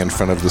standing in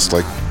front of this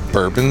like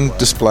bourbon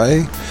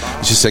display.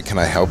 She said, "Can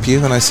I help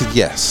you?" And I said,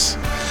 "Yes."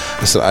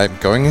 I said, "I'm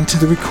going into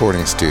the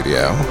recording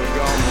studio,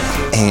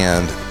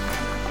 and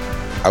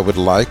I would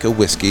like a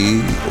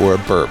whiskey or a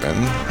bourbon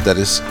that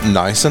is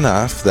nice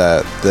enough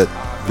that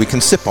we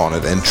can sip on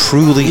it and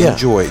truly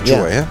enjoy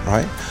it,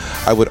 right?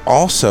 I would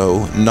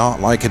also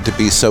not like it to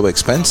be so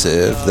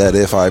expensive that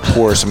if I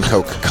pour some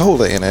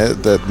Coca-Cola in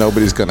it, that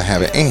nobody's going to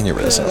have an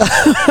aneurysm."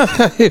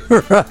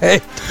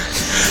 Right.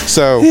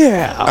 So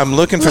I'm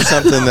looking for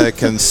something that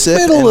can sip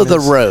middle of the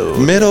road.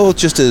 Middle,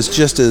 just as.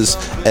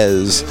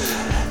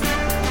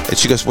 And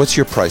she goes, "What's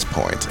your price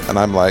point?" And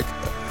I'm like,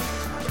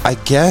 I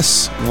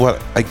guess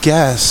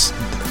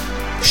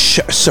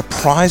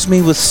surprise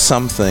me with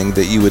something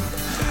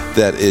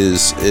that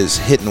is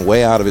hitting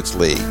way out of its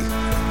league.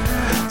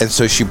 And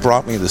so she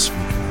brought me this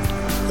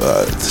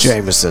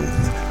Jameson.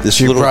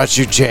 She brought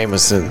you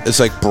Jameson. It's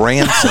like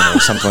Branson or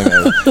something like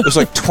that. It was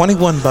like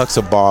 $21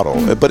 a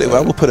bottle, but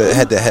I will put it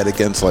head to head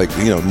against like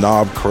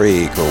Knob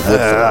Creek or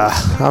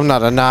Woodford. I'm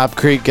not a Knob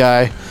Creek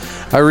guy.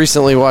 I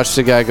recently watched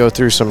a guy go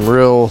through some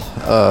real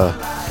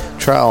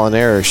trial and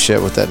error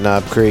shit with that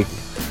Knob Creek.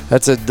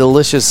 That's a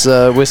delicious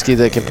whiskey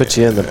that can put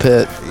you in the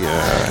pit.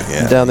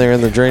 Yeah. Down there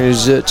in the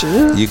drainage ditch.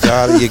 You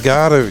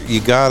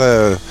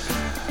gotta.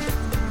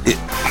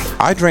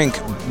 I drink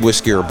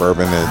whiskey or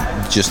bourbon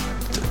just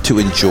to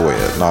enjoy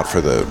it, not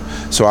for the.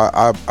 So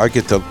I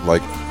get the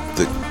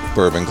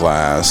bourbon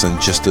glass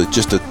and just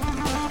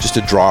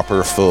a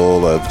dropper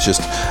full of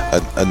just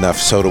enough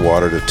soda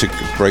water to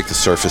break the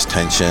surface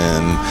tension,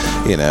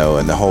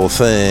 and the whole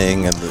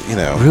thing, and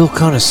Real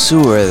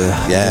connoisseur,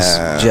 this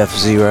Jeff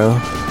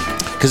Zero.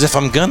 Because if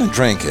I'm gonna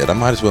drink it, I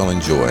might as well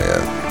enjoy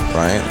it,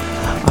 right?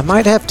 I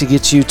might have to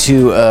get you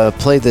to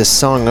play this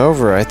song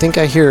over. I think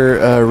I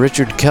hear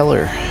Richard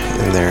Keller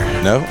in there.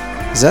 No.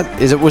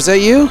 Was that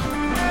you?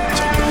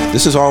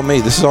 This is all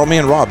me. This is all me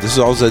and Rob. This is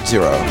all Z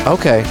Zero.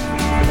 Okay.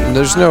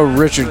 There's no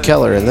Richard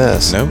Keller in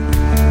this. No.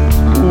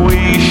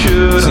 We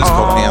should This is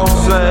called Anthem.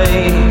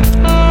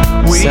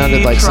 say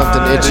Sounded like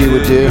something Itchy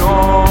would do.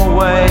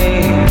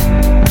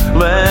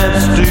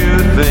 Let's do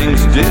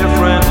things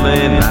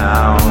differently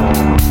now.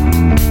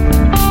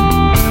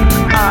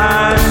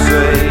 I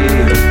say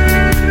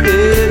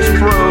it's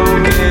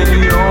broken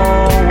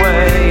your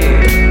way.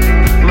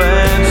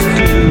 Let's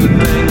do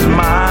things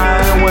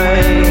my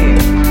way.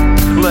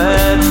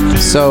 Let's do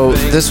So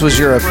this was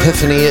your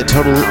epiphany at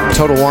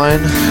Total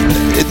Wine?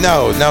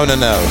 No.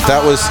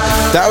 That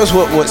was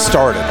what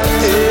started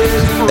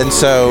it. And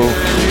so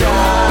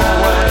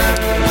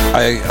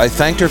I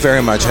thanked her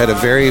very much. I had a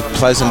very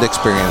pleasant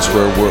experience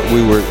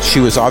where she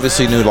was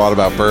obviously knew a lot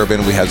about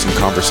bourbon. We had some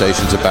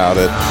conversations about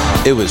it.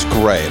 It was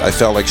great. I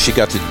felt like she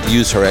got to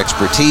use her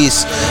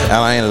expertise, and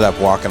I ended up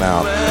walking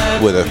out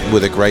with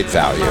a great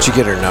value. Did you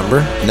get her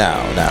number? No.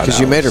 Because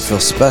you made her feel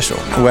special.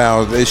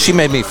 Well, she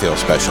made me feel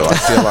special. I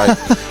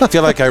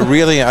feel like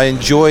I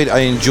enjoyed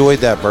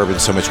that bourbon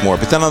so much more.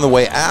 But then on the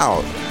way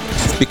out,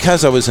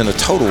 because I was in a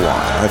Total Wine,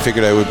 I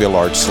figured I would be a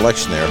large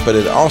selection there. But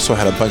it also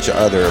had a bunch of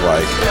other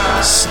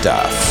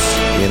stuff,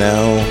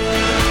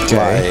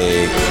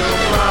 Okay.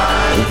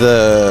 like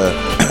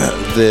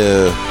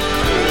the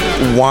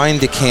wine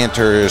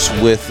decanters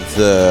with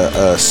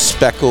the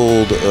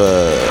speckled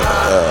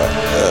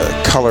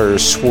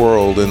colors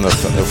swirled in the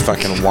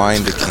fucking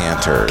wine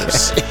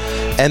decanters.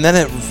 And then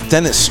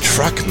it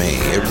struck me.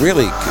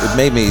 It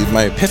made me.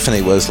 My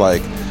epiphany was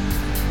like,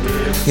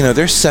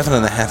 there's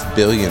 7.5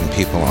 billion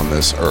people on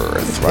this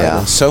earth, right? Yeah.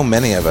 And so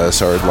many of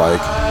us are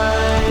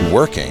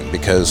working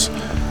because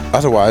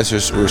otherwise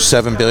we're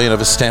 7 billion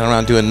of us standing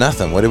around doing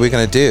nothing. What are we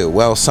going to do?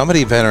 Well,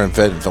 somebody better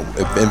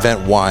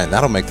invent wine.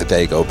 That'll make the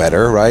day go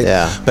better, right?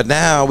 Yeah. But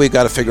now we've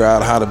got to figure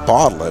out how to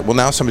bottle it. Well,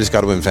 now somebody's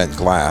got to invent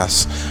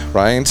glass,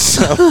 right?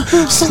 So and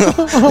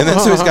then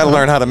somebody's got to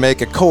learn how to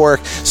make a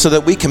cork so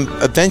that we can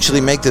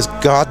eventually make this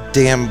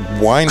goddamn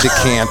wine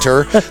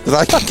decanter that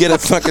I can get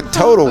at fucking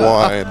Total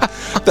Wine.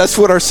 That's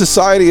what our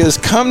society has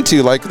come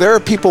to. Like, there are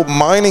people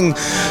mining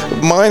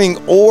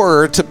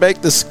ore to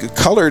make this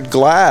colored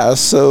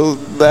glass so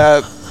that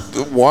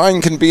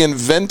wine can be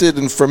invented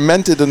and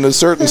fermented in a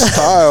certain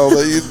style.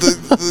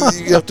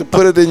 You have to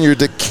put it in your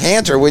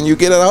decanter when you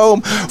get it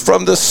home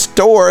from the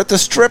store at the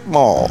strip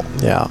mall.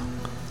 Yeah.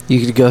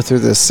 You could go through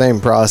the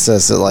same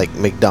process at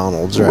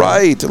McDonald's, right?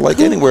 Right, like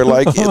anywhere,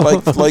 like our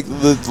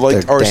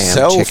damn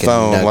cell chicken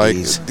phone,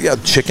 nuggies.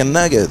 chicken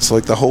nuggets,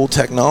 like the whole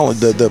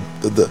technology.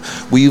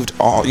 We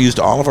used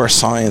all of our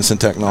science and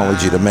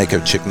technology to make a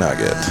chick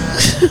nugget.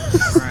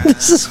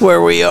 This is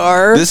where we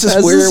are. This is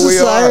as where a we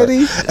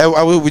society.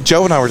 are.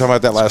 Joe and I were talking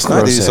about that last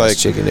night. He's like,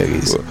 chicken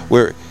nuggies.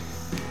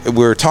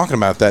 we're talking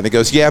about that, and he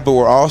goes, yeah, but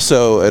we're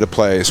also at a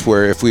place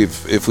where if we've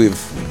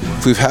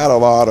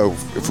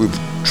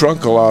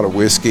drunk a lot of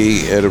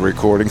whiskey at a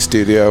recording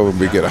studio and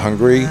we get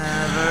hungry,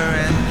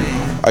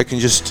 I can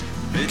just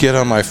get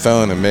on my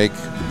phone and make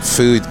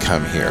food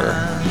come here.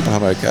 And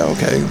I'm like,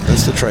 okay,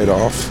 that's the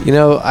trade-off. You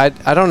know, I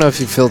don't know if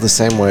you feel the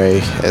same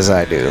way as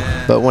I do,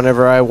 but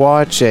whenever I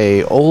watch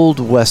a old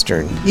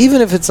Western,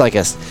 even if it's like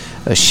a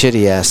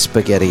shitty-ass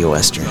spaghetti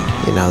Western,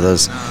 you know,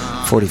 those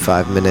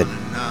 45-minute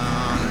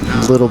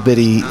little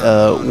bitty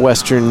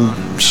Western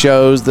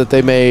shows that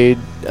they made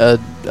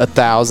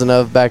 1,000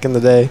 of back in the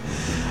day,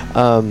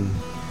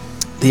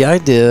 the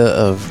idea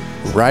of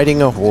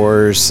riding a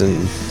horse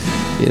and,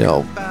 you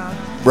know,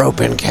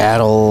 roping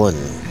cattle and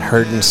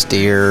herding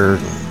steer,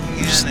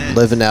 just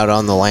living out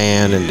on the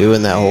land and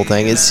doing that whole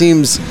thing. It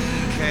seems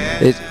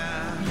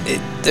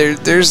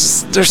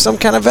there's some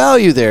kind of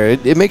value there.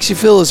 It makes you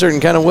feel a certain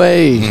kind of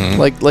way,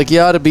 like you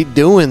ought to be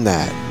doing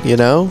that, you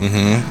know,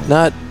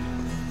 not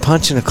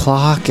punching a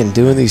clock and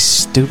doing these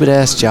stupid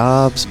ass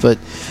jobs. But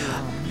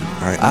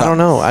I don't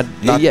know.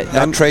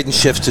 Not trading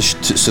shifts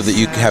so that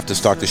you have to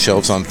stock the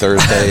shelves on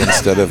Thursday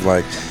instead of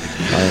like.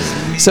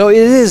 So it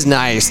is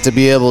nice to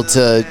be able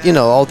to, you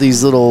know, all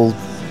these little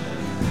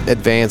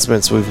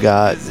advancements we've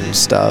got and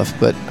stuff.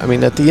 But I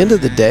mean, at the end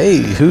of the day,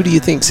 who do you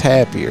think's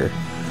happier?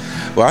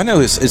 Well, I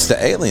know it's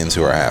the aliens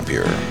who are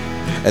happier.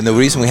 And the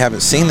reason we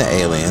haven't seen the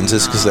aliens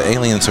is because the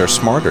aliens are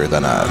smarter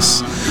than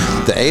us.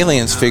 The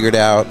aliens figured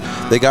out,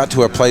 they got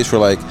to a place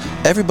where, like,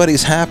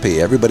 everybody's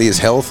happy, everybody is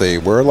healthy.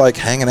 We're, like,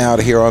 hanging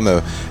out here on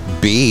the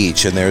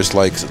beach, and there's,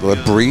 like, a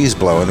breeze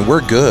blowing.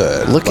 We're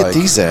good. Look at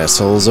these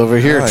assholes over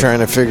here trying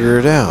to figure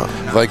it out.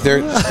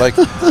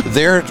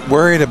 They're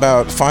worried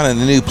about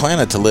finding a new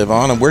planet to live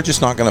on, and we're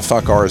just not going to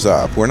fuck ours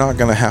up. We're not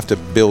going to have to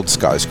build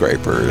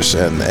skyscrapers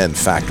and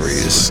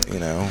factories, you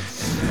know.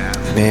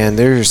 Man,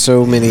 there are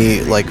so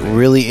many like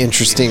really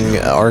interesting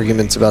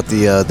arguments about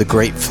the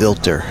Great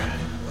Filter.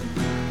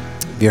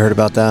 Have you heard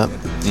about that?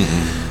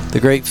 Mm-hmm. The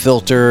Great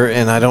Filter,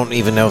 and I don't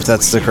even know if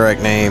that's the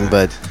correct name,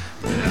 but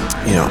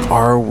you know,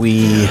 are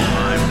we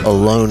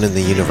alone in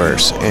the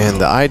universe?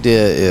 And the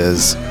idea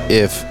is,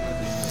 if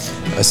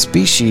a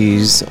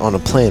species on a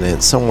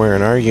planet somewhere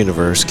in our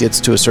universe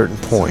gets to a certain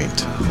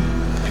point,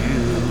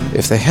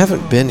 if they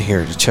haven't been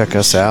here to check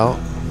us out,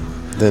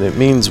 then it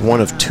means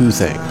one of two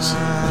things.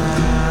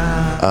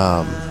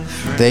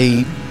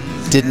 They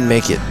didn't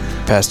make it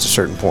past a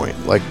certain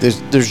point. Like,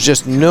 there's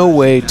just no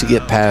way to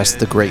get past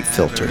the Great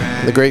Filter.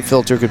 The Great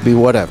Filter could be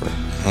whatever.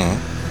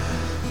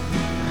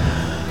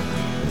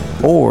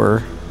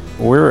 Or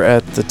we're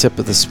at the tip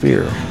of the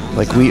spear.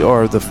 Like, we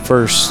are the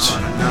first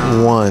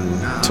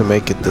one to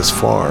make it this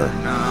far.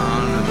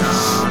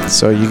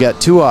 So you got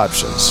two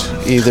options.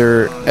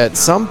 Either at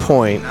some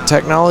point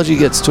technology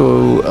gets to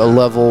a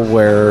level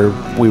where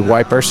we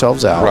wipe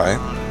ourselves out, right,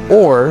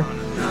 or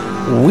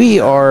we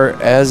are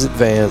as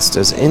advanced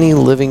as any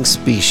living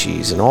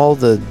species in all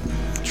the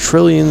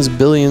trillions,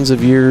 billions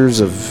of years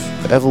of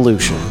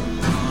evolution.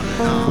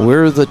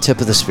 We're the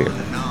tip of the spear.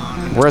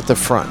 We're at the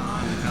front.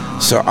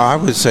 So I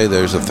would say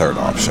there's a third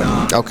option.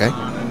 Okay.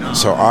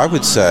 So I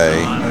would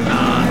say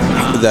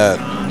that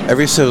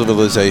every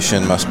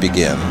civilization must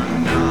begin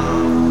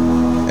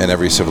and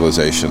every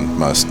civilization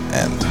must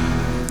end.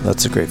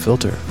 That's a Great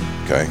Filter.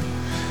 Okay.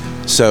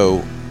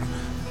 So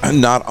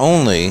not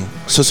only,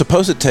 so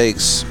suppose it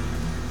takes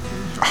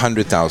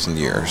 100,000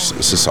 years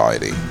of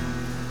society,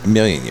 a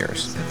million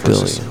years.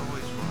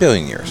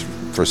 Billion years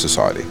for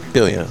society.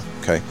 Billion. Yeah.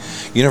 Okay.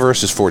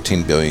 Universe is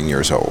 14 billion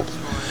years old.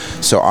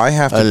 So I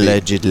have to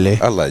allegedly,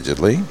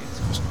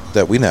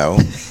 that we know.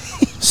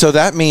 So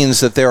that means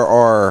that there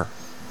are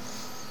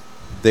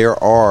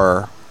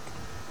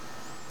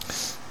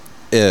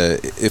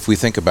if we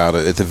think about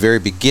it, at the very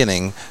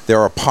beginning, there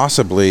are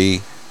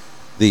possibly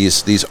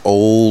these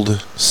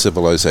old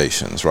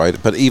civilizations, right?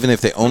 But even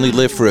if they only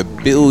live for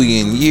 1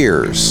 billion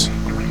years,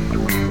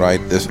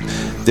 right?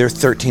 They're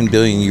 13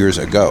 billion years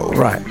ago.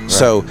 Right.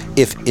 So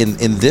if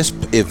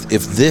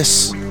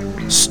this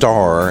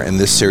star in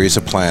this series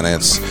of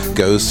planets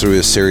goes through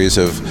a series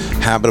of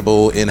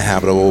habitable,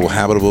 inhabitable,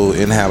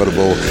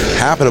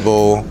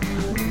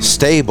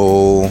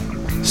 stable,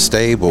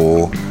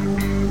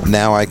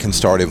 now I can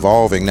start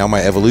evolving. Now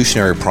my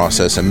evolutionary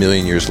process 1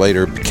 million years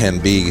later can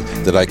be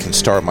that I can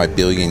start my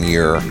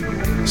billion-year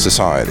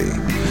society.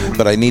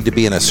 But I need to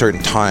be in a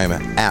certain time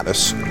at a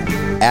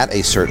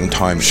certain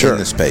time in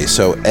the space.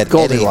 So at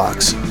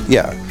Goldilocks.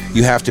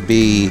 You have to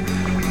be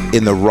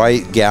in the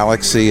right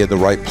galaxy, at the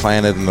right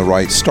planet, and the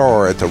right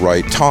star at the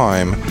right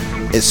time,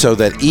 so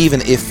that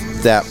even if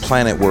that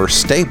planet were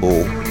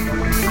stable,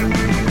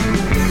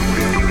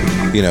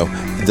 you know,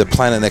 the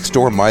planet next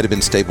door might have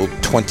been stable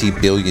 20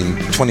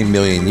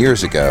 million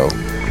years ago,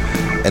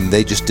 and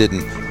they just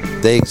didn't.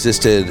 They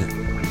existed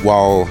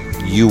while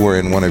you were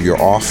in one of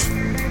your off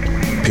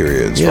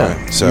periods,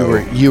 right? So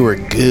you were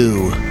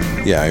goo.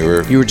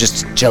 Yeah, you were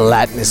just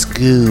gelatinous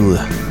goo.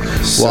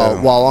 So,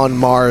 while on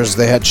Mars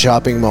they had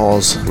shopping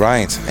malls,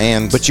 right?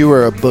 But you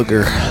were a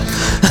booger.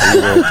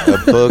 You were a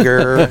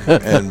booger,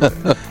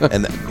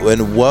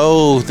 and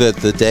woe that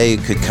the day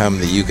could come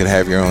that you could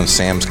have your own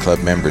Sam's Club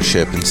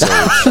membership and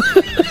save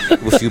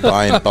if you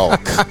buy in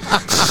bulk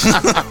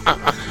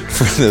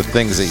for the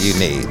things that you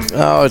need.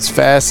 Oh, it's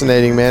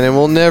fascinating, man, and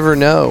we'll never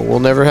know. We'll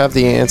never have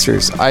the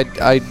answers.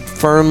 I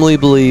firmly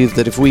believe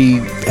that if we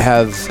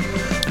have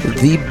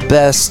the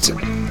best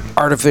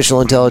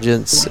artificial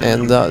intelligence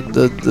and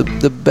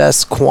the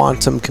best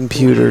quantum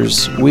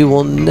computers, we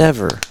will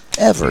never,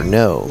 ever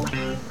know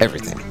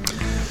everything.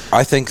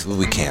 I think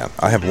we can.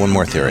 I have one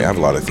more theory. I have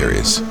a lot of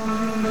theories.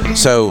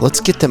 So Let's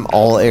get them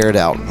all aired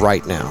out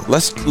right now.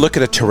 let's look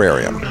at a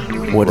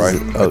terrarium. What is right?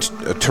 it? Oh.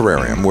 A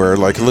terrarium where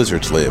like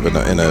lizards live in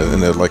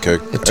a like a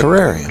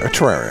terrarium. A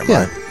terrarium,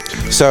 Yeah.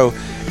 right? So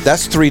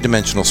that's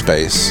three-dimensional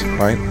space,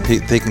 right?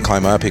 He can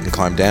climb up, he can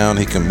climb down,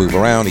 he can move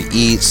around, he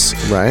eats,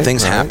 Right,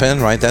 things right. happen,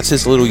 right? That's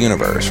his little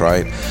universe,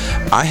 right?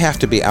 I have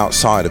to be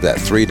outside of that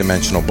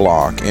three-dimensional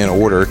block in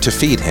order to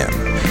feed him,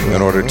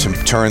 in order to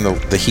turn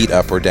the heat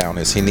up or down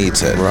as he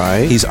needs it.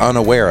 Right. He's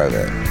unaware of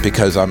it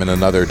because I'm in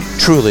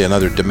truly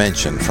another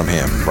dimension from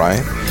him,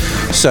 right?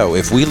 So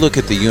if we look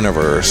at the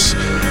universe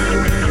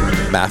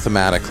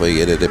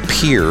mathematically, it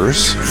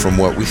appears from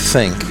what we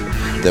think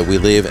that we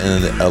live in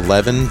an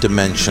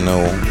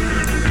 11-dimensional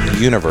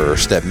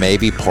universe that may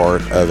be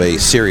part of a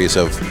series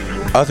of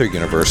other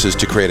universes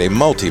to create a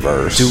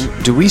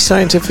multiverse. Do we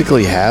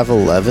scientifically have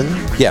 11?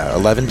 Yeah,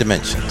 11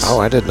 dimensions.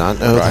 Oh, I did not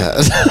know Right.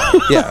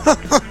 that.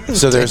 Yeah.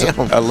 So there's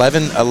Damn.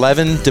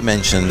 11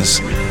 dimensions.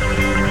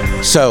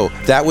 So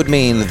that would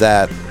mean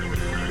that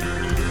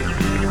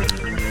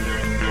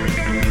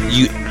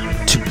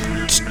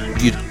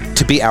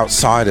to be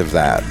outside of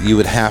that, you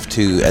would have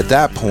to, at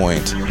that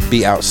point,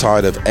 be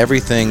outside of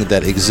everything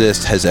that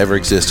has ever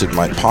existed,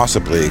 might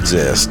possibly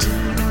exist.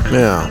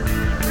 Yeah.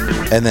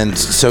 And then,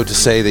 so to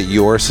say that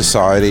your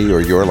society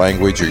or your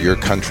language or your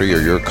country or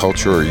your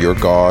culture or your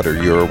God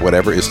or your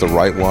whatever is the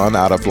right one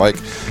out of like,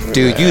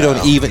 dude,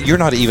 you're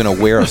not even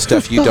aware of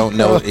stuff you don't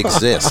know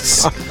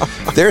exists.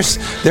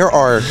 There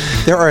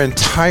are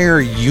entire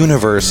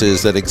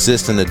universes that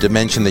exist in a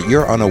dimension that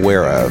you're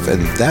unaware of,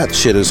 and that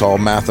shit is all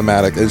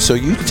mathematical. And so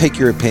you take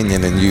your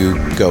opinion and you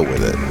go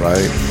with it,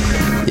 right?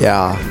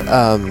 Yeah.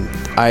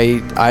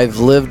 I've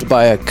lived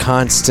by a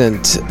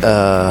constant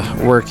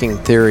working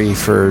theory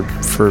for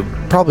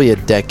probably a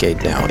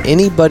decade now.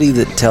 Anybody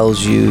that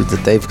tells you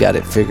that they've got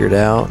it figured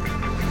out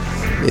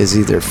is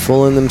either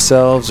fooling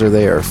themselves or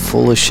they are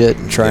full of shit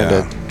and trying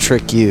to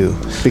trick you,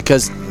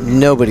 because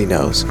nobody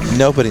knows.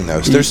 Nobody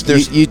knows.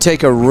 You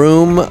take a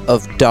room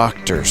of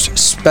doctors,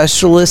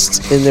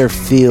 specialists in their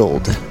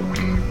field,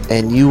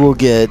 and you will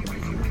get,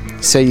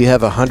 say you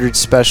have 100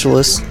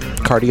 specialists,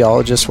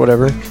 cardiologists,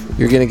 whatever,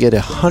 you're going to get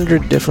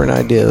 100 different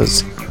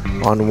ideas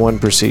on one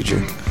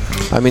procedure.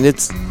 I mean,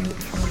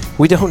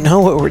 we don't know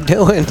what we're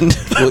doing.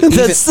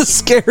 That's the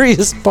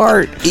scariest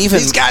part.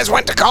 These guys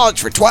went to college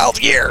for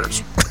 12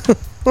 years.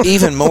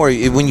 Even more,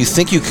 when you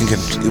think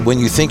when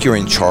you think you're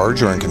in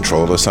charge or in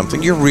control of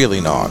something, you're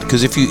really not.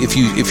 Because if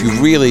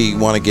you really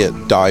want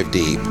to dive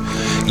deep,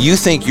 you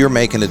think you're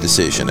making a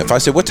decision. If I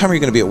say, what time are you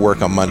going to be at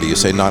work on Monday? You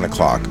say 9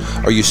 o'clock.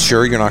 Are you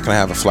sure you're not going to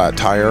have a flat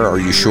tire? Are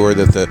you sure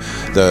that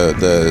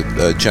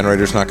the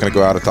generator's not going to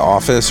go out at the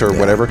office or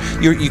whatever?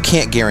 You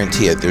can't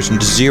guarantee it. There's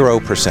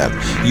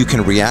 0%. You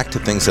can react to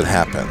things that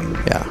happen.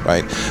 Yeah.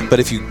 Right? But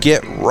if you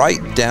get right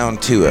down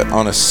to it,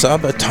 on a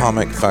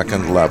subatomic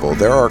fucking level,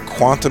 there are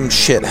quantum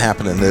shit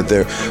happening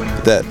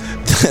that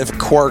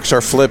quarks are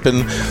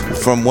flipping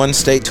from one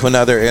state to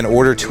another in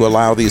order to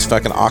allow these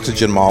fucking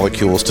oxygen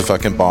molecules to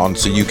fucking bond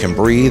so you can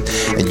breathe,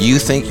 and you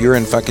think you're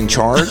in fucking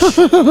charge?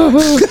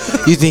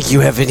 You think you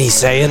have any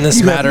say in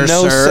this matter,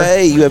 sir? sir?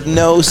 You have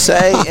no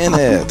say in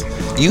it.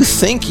 You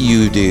think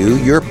you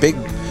do. Your big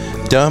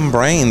dumb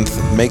brain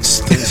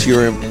thinks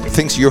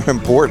you're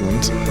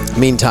important.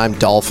 Meantime,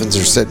 dolphins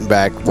are sitting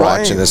back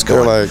watching this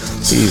going, they're like,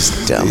 these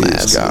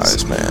dumbasses. These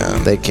guys,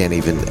 man. They can't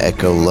even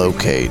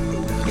echolocate.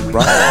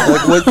 Right?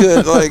 Like, what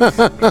good? Like,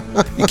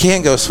 you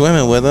can't go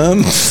swimming with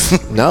them.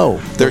 No.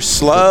 They're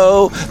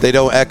slow. They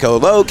don't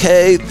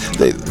echolocate.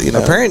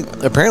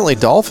 Apparently,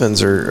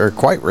 dolphins are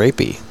quite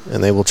rapey,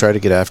 and they will try to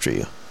get after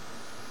you.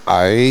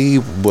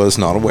 I was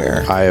not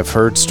aware. I have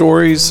heard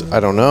stories. I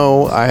don't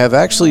know. I have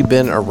actually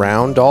been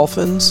around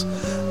dolphins,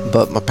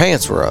 but my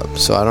pants were up,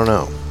 so I don't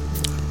know.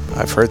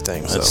 I've heard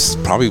things. That's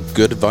probably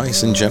good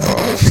advice in general.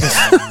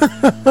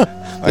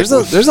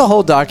 There's a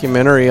whole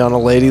documentary on a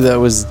lady that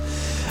was,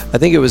 I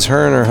think it was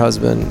her and her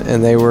husband,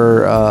 and they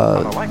were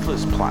on a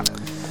lifeless planet.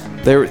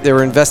 they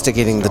were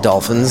investigating the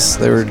dolphins.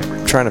 They were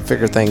trying to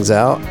figure things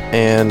out,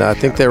 and I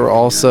think they were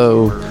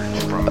also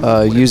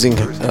using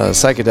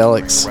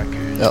psychedelics,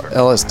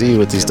 LSD,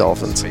 with these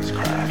dolphins.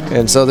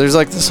 And so there's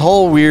like this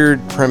whole weird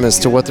premise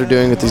to what they're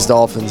doing with these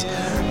dolphins,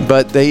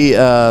 but they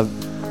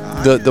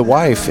the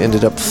wife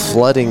ended up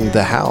flooding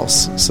the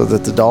house so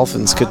that the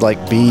dolphins could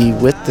like be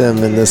with them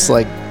in this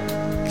like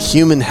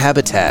human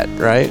habitat,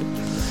 right?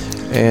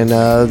 And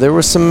there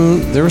was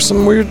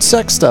some weird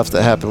sex stuff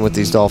that happened with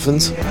these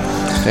dolphins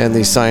and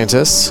these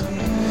scientists.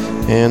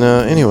 And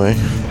anyway,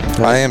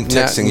 I am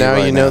texting you now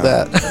right you know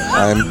now. that.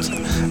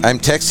 I'm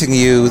texting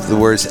you the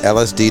words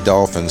LSD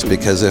Dolphins,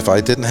 because if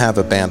I didn't have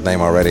a band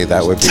name already,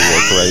 that would be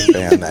a great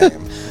band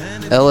name.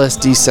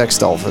 LSD sex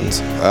dolphins.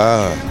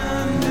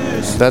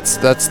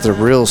 That's the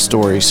real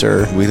story,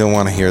 sir. We don't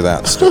want to hear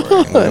that story.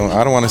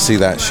 I don't want to see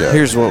that show.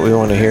 Here's what we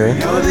want to hear.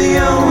 You're the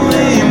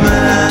only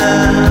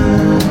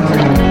man.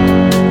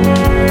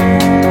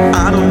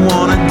 I don't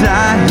wanna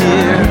die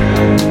here.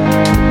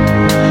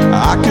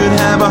 I could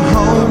have a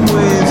home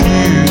with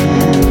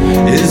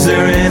you. Is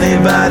there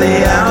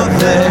anybody out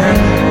there?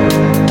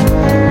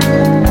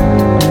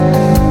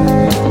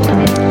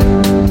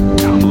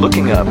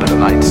 Looking up at a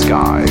night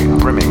sky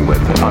brimming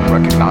with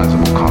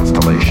unrecognizable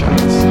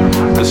constellations,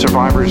 the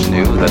survivors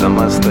knew that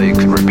unless they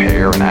could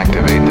repair and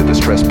activate the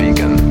distress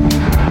beacon,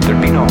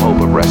 there'd be no hope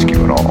of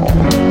rescue at all.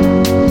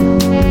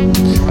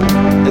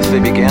 As they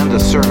began to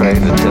survey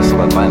the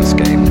desolate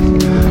landscape,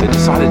 they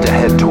decided to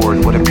head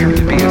toward what appeared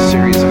to be a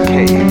series of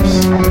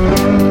caves.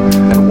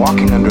 And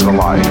walking under the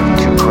light of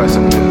 2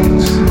 crescent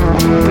moons,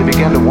 they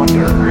began to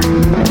wonder,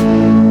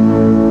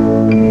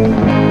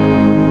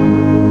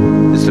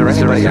 is there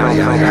anybody out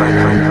there?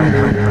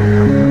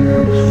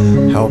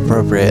 How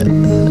appropriate.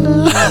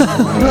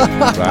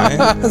 Right?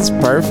 That's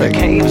perfect.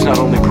 Caves not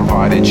only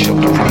provided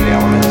shelter from the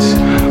elements,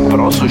 but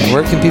also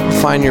Where can people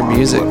find your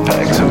music?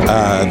 effects of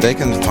They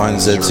can find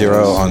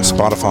Z0 on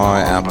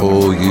Spotify,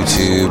 Apple,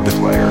 YouTube.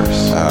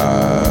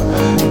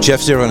 Jeff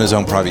Zero in his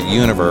own private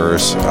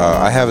universe.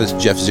 I have his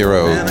Jeff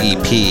Zero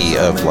EP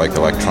of like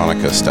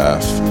electronica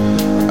stuff.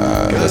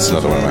 That's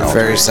another one of my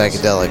Very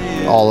psychedelic.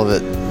 All of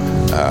it.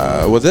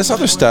 well, this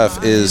other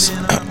stuff is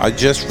I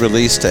just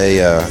released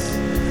a.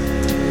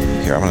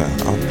 Here,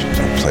 I'll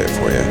play it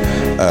for you.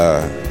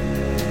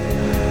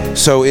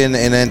 So in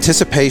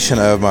anticipation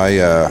of my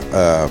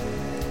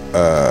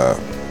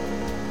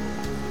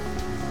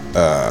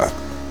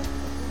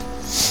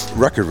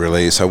record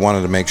release, I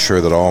wanted to make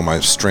sure that all my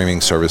streaming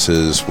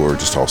services were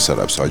just all set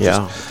up. So I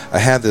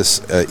had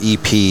this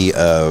EP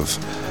of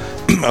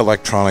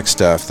electronic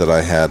stuff that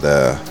I had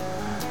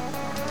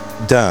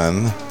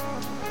done,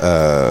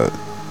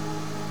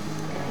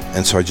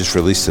 and so I just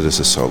released it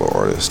as a solo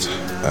artist.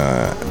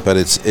 But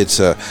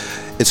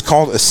it's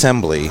called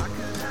Assembly,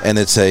 and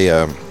it's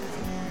a.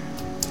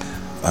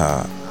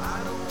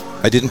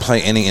 I didn't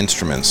play any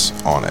instruments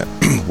on it.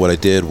 What I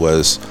did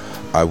was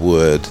I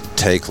would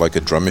take like a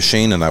drum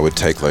machine and I would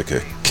take like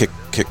a kick,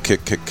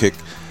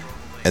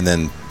 and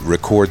then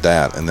record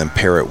that and then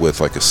pair it with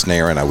like a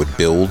snare, and I would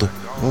build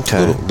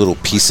little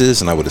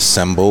pieces, and I would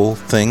assemble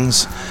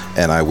things,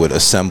 and I would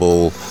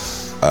assemble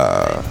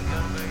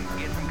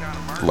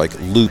like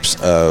loops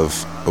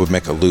of. I would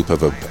make a loop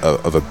of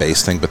a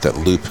bass thing, but that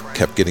loop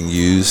kept getting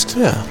used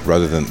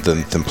rather than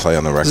play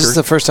on the record. Is this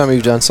the first time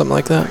you've done something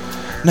like that?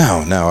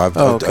 No, I've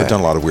done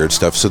a lot of weird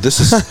stuff. So this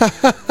is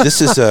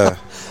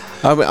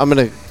I'm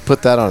gonna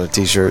put that on a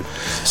T-shirt.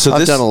 So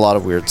I've done a lot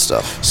of weird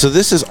stuff. So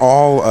this is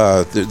all.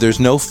 There's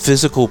no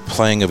physical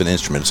playing of an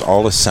instrument. It's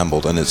all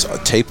assembled, and it's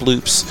tape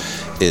loops.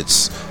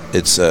 It's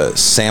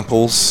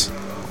samples.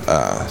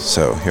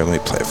 So here, let me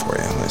play it for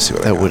you. Let me see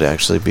what that would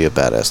actually be a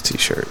badass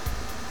T-shirt.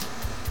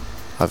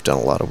 I've done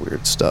a lot of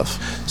weird stuff.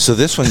 So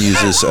this one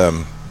uses.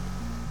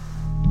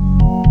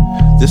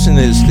 This one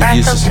uses the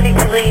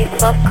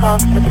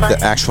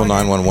actual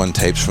 911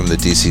 tapes from the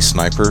DC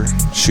sniper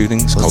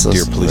shootings called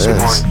Dear Police.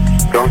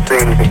 Don't say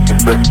anything,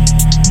 just listen.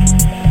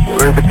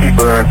 We're the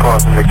people that are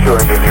causing the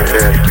killing in your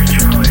area.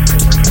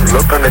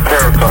 Look on the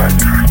terror card.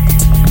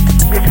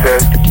 It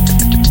says,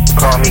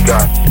 call me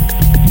God.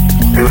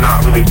 Do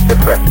not release the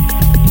threat.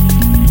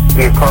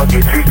 We have called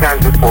you 3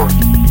 times before,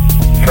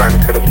 trying to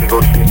set up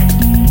negotiations.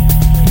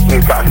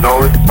 We've got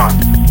no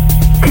response.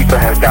 People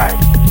have died.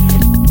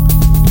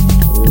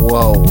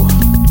 Whoa.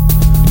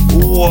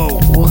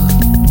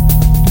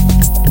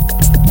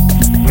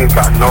 We've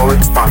got no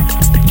response.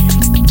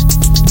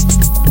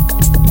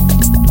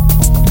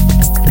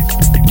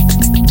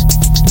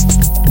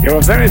 You're a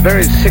very,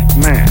 very sick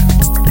man.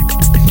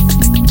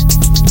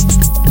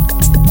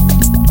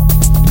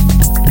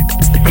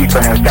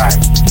 People have died.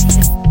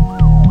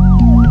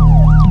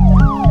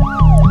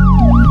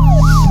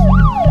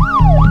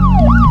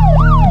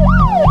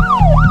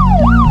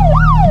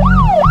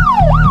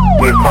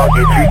 We have called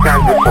you 3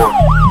 times before.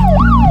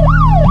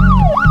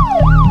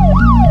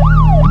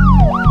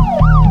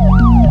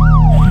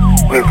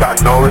 We've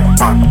got no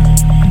response.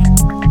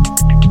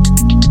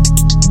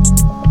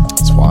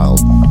 It's wild.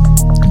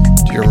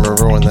 Do you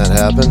remember when that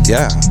happened?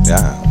 Yeah.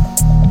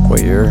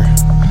 What year?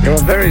 You're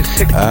a very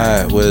sick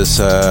man. It was.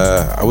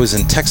 I was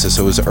in Texas.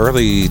 It was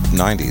early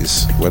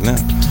 '90s, wasn't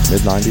it?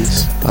 Mid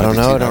 '90s. I don't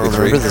know. I don't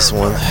remember this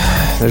one.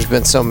 There's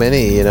been so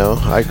many.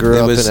 I grew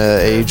up in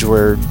an age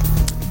where.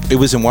 It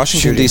was in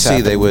Washington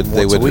D.C. They would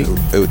once a week.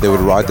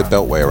 ride the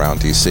Beltway around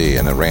D.C.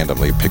 and then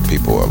randomly pick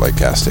people at like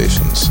gas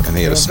stations. And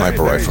he had a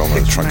sniper rifle in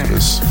the trunk of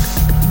his.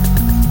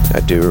 I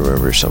do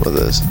remember some of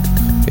this.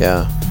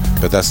 Yeah.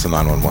 But that's the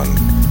 911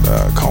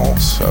 call.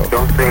 So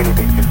Don't say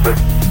anything, just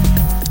listen.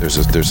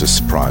 there's a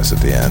surprise at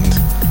the end.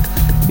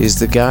 Is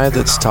the guy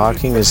that's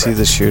talking? Is he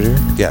the shooter?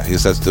 Yeah,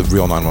 that's the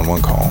real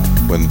 911 call.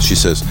 When she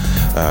says,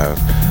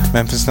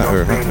 "Memphis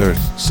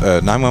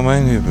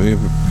 911,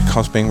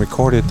 calls being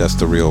recorded," that's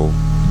the real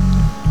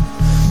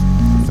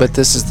thing. But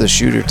this is the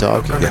shooter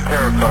talking.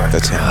 Yeah,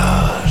 that's him.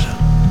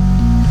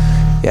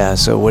 Yeah,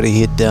 so what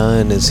he had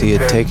done is he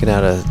had taken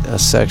out a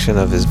section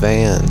of his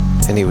van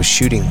and he was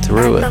shooting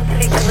through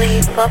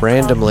it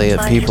randomly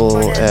at people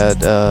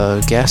at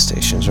gas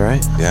stations,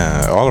 right?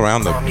 Yeah, all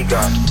around the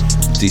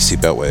DC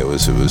Beltway. It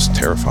was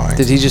terrifying.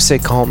 Did he just say,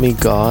 "Call me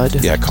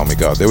God"? Yeah, call me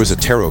God. There was a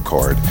tarot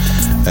card,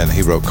 and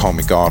he wrote "Call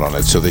me God" on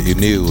it, so that you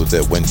knew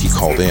that when he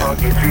called in,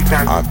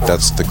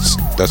 that's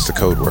the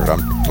code word.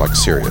 I'm like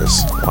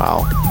serious.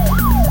 Wow.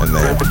 And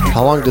then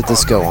How long did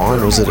this go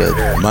on? Was it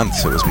a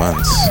months? It was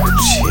months.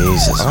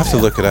 Jesus? I'll have to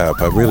look it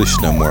up. I really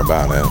should know more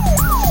about it.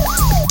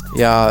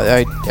 Yeah,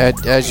 I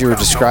as you were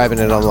describing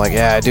it, I'm like,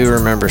 yeah, I do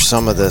remember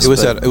some of this. It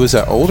was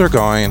that older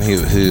guy, and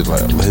his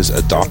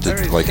adopted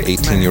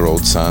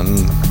 18-year-old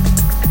son.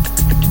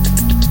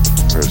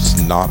 Or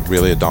it's not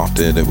really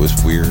adopted. It was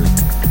weird.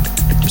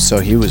 So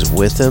he was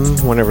with him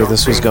whenever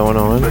this was going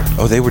on?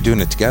 Oh, they were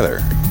doing it together.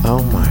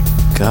 Oh my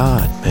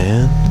God,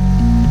 man.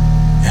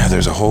 Yeah,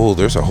 there's a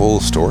whole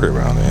story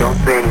around it. Don't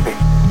say anything.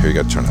 Here, you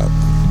got to turn up.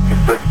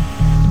 Just listen.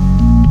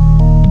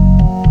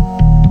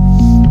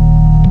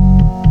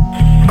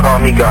 Call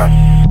me God.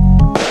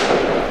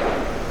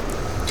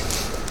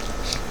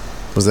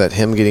 Was that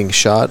him getting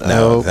shot?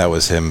 No, that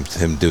was him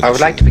doing. I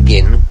would like to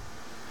begin.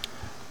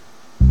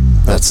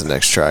 That's the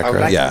next track, I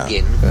would right? like Yeah. to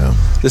begin. Yeah.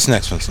 This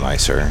next one's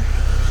nicer.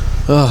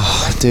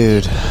 Oh,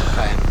 dude.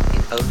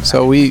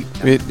 So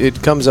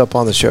it comes up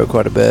on the show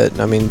quite a bit.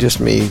 I mean,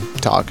 just me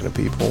talking to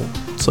people.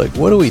 It's like,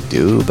 what do we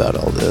do about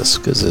all this?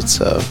 Because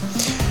it's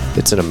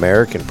an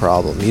American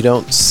problem. You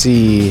don't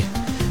see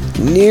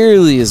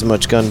nearly as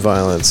much gun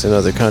violence in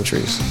other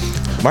countries.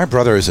 My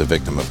brother is a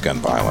victim of gun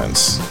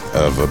violence,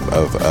 of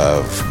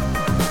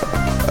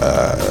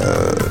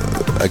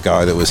a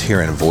guy that was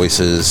hearing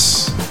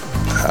voices.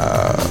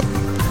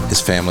 His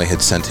family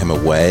had sent him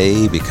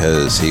away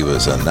because he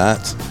was a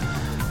nut,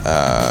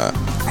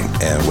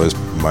 and was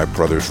my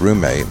brother's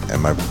roommate.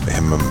 And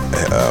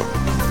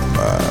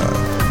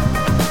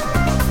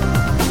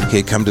he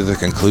had come to the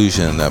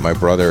conclusion that my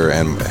brother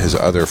and his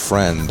other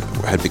friend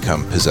had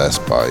become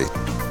possessed by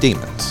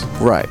demons.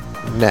 Right.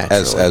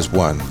 Naturally. As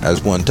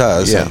one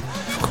does. Yeah, And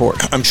of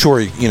course. I'm sure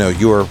I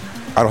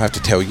don't have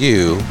to tell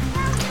you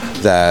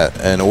that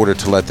in order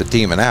to let the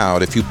demon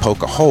out, if you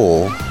poke a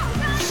hole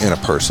in a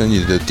person,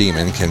 the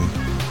demon can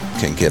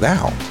get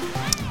out.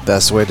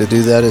 Best way to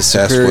do that is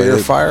superior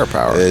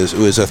firepower. It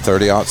was a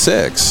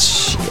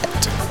 30-06. Shit.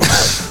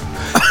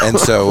 And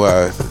so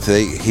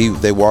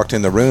they walked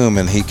in the room,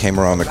 and he came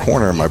around the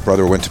corner, and my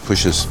brother went to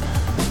push his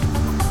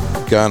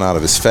gun out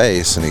of his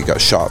face, and he got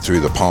shot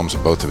through the palms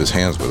of both of his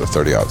hands with a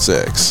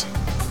 30-06.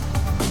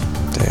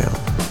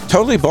 Damn.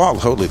 Totally bought,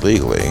 totally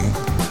legally.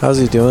 How's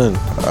he doing?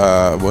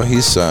 Well,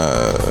 he's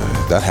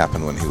that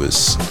happened when he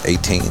was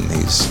 18.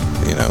 He's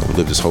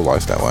lived his whole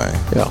life that way.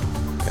 Yeah.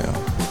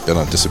 Been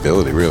on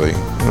disability, really.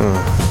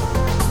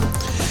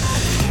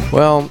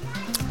 Well,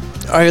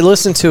 I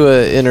listened to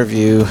an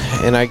interview,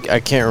 and I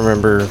can't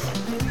remember.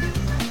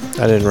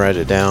 I didn't write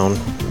it down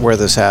where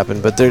this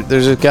happened, but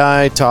there's a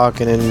guy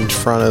talking in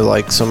front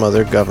of some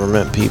other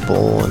government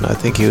people, and I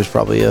think he was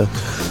probably a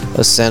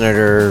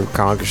senator,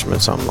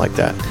 congressman, something like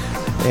that.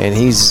 And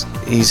he's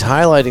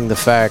highlighting the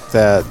fact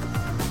that,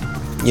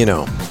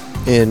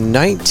 in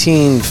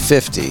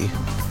 1950,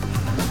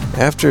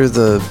 after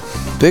the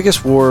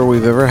biggest war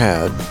we've ever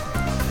had,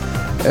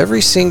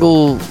 every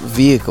single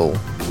vehicle,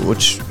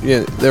 which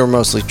they were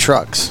mostly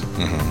trucks,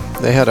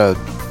 they had a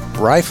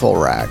rifle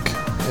rack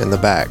in the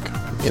back,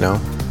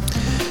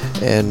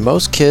 and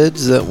most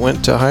kids that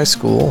went to high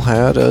school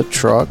had a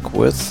truck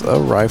with a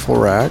rifle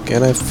rack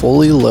and a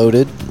fully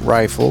loaded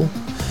rifle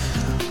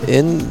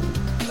in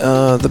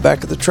the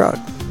back of the truck.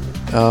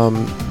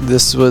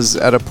 This was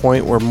at a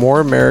point where more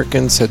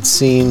Americans had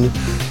seen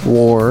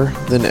war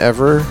than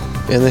ever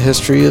in the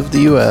history of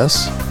the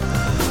U.S.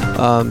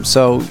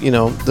 So,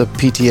 the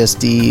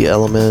PTSD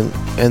element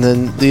and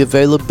then the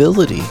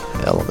availability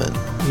element.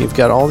 You've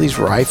got all these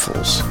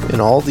rifles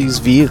in all these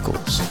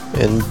vehicles,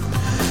 and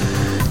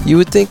you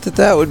would think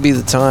that would be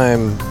the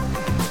time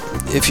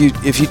if you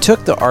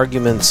took the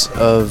arguments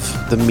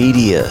of the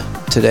media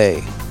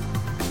today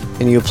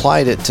and you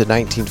applied it to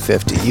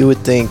 1950, you would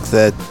think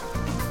that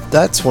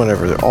that's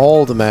whenever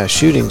all the mass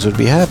shootings would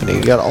be happening.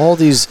 You got all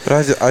these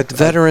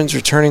veterans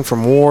returning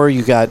from war.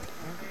 You got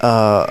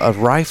a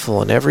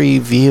rifle in every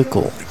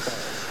vehicle,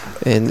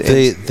 and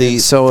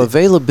so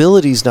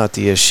availability is not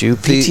the issue.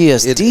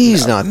 PTSD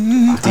is not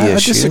the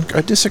issue.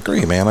 I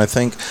disagree, man. I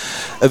think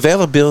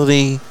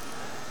availability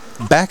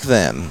back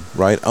then,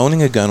 right?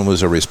 Owning a gun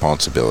was a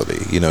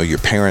responsibility. Your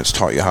parents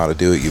taught you how to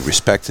do it. You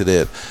respected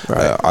it.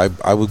 Right.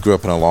 I grew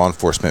up in a law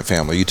enforcement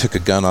family. You took a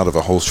gun out of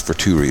a holster for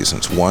two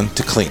reasons: one,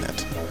 to clean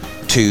it;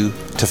 two,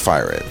 to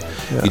fire it.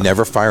 Yeah. You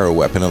never fire a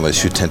weapon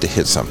unless you intend to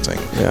hit something.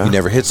 Yeah. You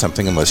never hit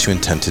something unless you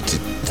intend to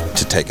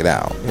take it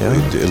out,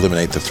 to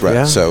eliminate the threat.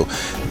 Yeah. So,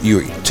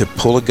 to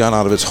pull a gun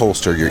out of its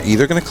holster, you're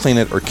either going to clean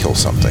it or kill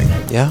something.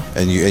 Yeah.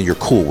 And you're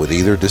cool with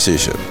either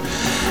decision.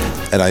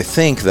 And I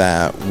think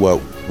that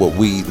what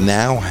we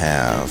now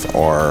have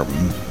are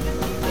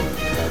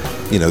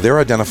they're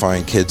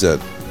identifying kids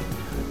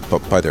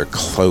by their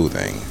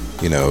clothing,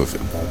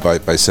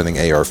 by sending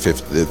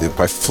AR-15,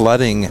 by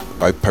flooding,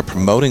 by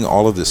promoting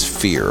all of this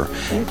fear,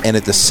 and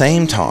at the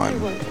same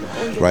time,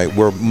 right,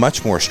 we're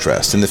much more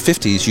stressed. In the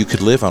 50s, you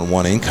could live on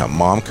one income.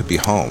 Mom could be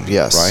home,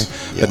 yes, right?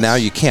 Yes. But now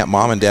you can't.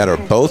 Mom and dad are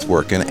both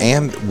working,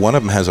 and one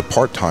of them has a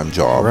part-time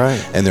job,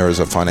 right. And there is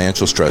a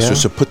financial stressor. Yeah.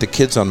 So put the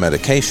kids on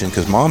medication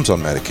because mom's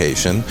on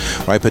medication,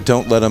 right? But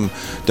don't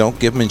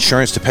give them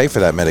insurance to pay for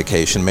that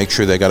medication. Make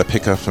sure they got to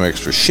pick up some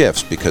extra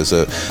shifts because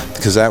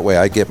that way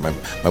I get my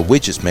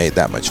widgets made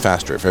that much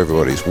faster if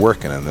everybody's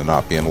working and they're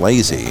not being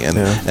lazy. And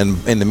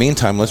in the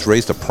meantime, let's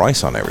raise the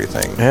price on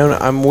everything. Man,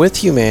 I'm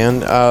with you,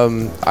 man.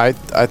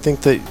 I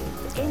think that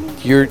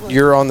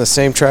you're on the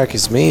same track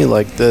as me.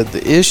 Like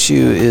the issue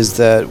is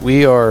that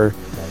we're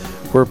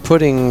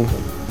putting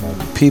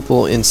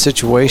people in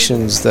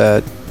situations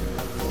that,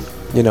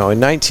 in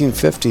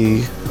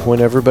 1950, when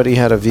everybody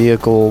had a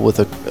vehicle with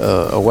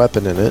a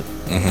weapon in it,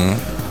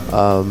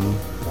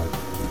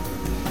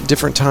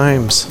 different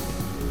times.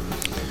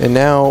 And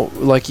now,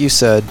 like you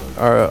said,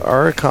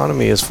 our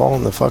economy is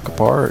falling the fuck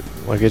apart.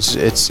 Like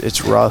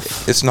it's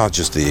rough. It's not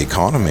just the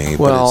economy.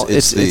 Well, but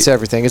it's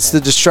everything. It's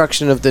the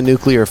destruction of the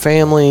nuclear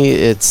family.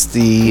 It's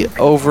the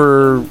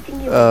over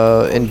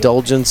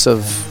indulgence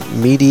of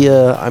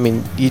media. I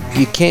mean,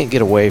 you can't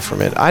get away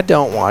from it. I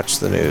don't watch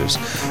the news,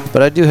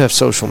 but I do have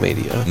social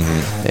media,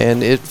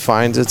 and it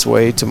finds its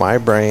way to my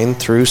brain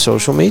through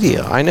social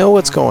media. I know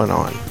what's going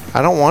on.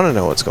 I don't want to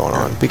know what's going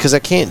on because I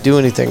can't do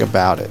anything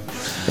about it.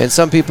 And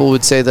some people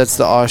would say that's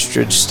the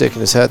ostrich sticking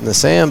his head in the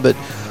sand, but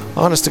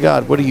honest to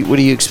God, what do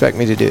you expect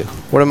me to do?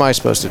 What am I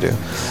supposed to do?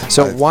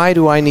 So why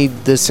do I need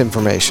this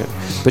information?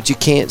 But you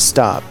can't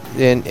stop.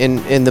 And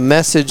the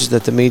message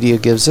that the media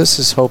gives us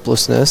is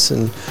hopelessness,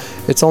 and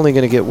it's only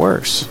going to get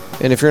worse.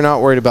 And if you're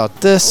not worried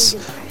about this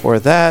or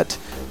that,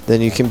 then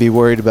you can be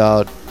worried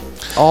about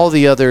all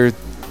the other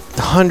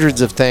hundreds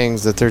of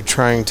things that they're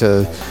trying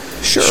to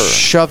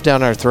shove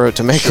down our throat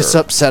to make us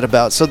upset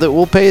about so that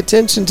we'll pay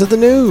attention to the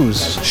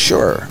news.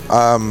 Sure.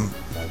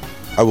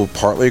 I will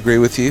partly agree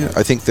with you.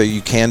 I think that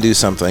you can do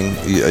something.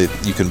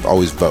 You can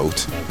always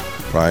vote,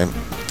 right,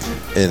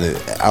 and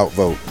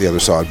outvote the other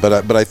side.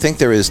 But I think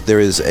there is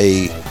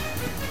a,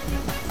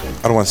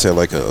 I don't want to say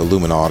like a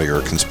Illuminati or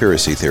a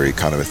conspiracy theory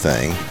kind of a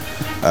thing,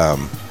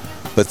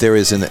 but there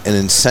is an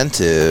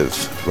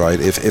incentive, right?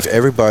 If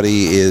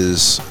everybody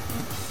is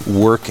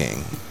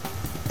working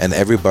and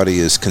everybody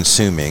is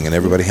consuming and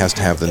everybody has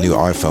to have the new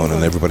iPhone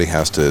and everybody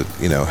has to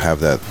have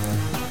that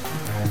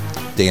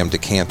damn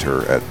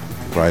decanter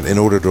right, in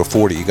order to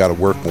afford it, you got to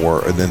work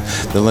more. And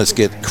then let's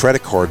get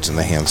credit cards in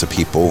the hands of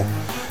people,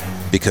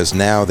 because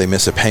now they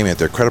miss a payment,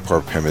 their credit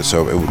card payment.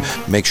 So it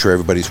would make sure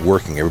everybody's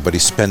working,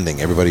 everybody's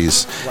spending, everybody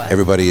is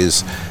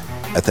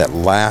at that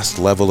last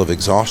level of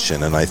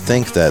exhaustion. And I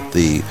think that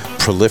the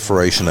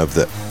proliferation of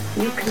the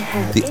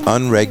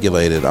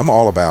unregulated, I'm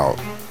all about.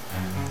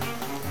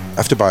 I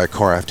have to buy a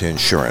car, I have to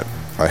insure it.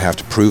 I have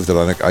to prove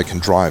that I can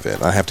drive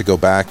it. I have to go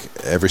back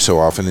every so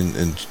often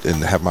and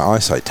have my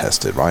eyesight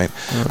tested, right?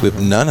 We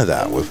have none of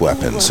that with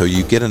weapons. So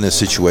you get in a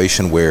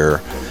situation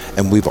where,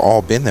 and we've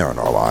all been there in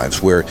our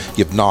lives, where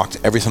you've knocked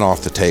everything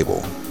off the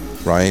table,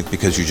 right?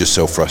 Because you're just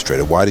so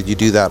frustrated. Why did you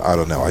do that? I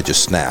don't know. I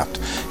just snapped.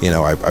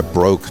 I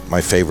broke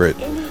my favorite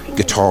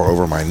guitar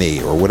over my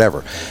knee or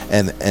whatever.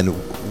 And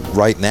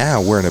right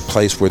now we're in a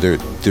place where there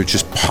are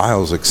just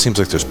piles. It seems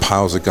like there's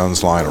piles of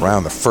guns lying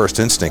around. The first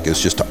instinct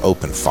is just to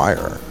open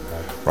fire.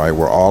 Right,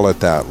 we're all at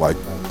that like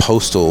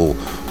postal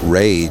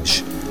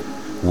rage,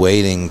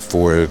 waiting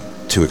for it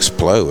to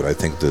explode. I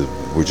think that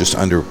we're just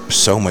under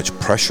so much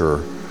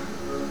pressure,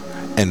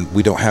 and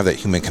we don't have that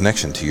human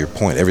connection. To your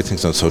point,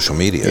 everything's on social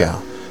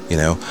media.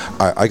 Yeah.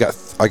 I got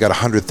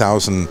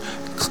 100,000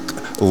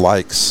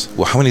 likes.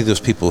 Well, how many of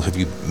those people have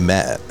you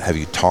met? Have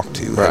you talked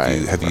to?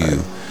 Right.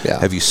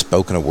 Have you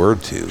spoken a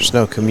word to? There's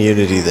no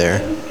community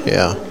there.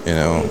 Yeah.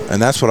 And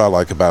that's what I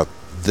like about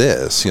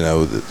this.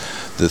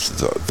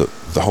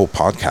 The whole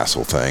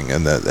podcastle thing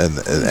and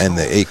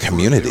the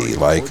community.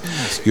 Like,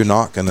 you're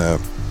not gonna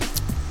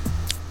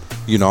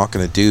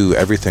do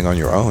everything on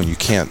your own. You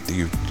can't.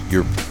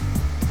 You're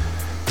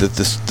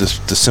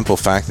the simple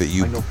fact that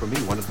you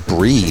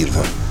breathe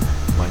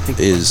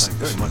is,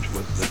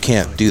 you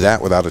can't do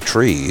that without a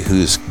tree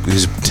who's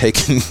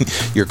taking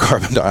your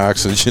carbon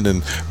dioxide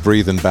and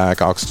breathing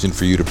back oxygen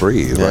for you to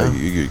breathe. Yeah.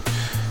 Right?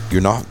 You're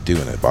not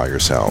doing it by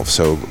yourself.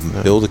 So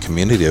build a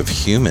community of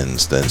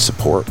humans, then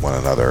support one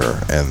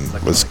another, and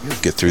let's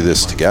get through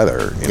this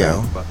together, you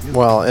know?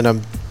 Well, and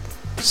I'm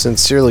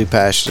sincerely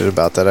passionate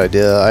about that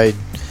idea.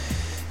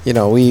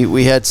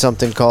 We had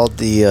something called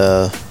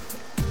the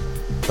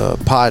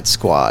Pod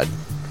Squad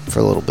for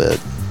a little bit,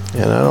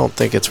 and I don't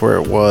think it's where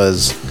it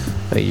was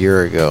a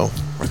year ago.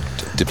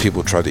 Did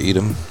people try to eat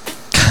them?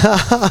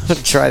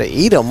 Try to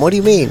eat them? What do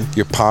you mean?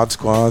 Your pod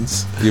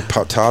squads?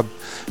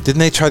 Didn't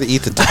they try to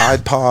eat the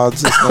Tide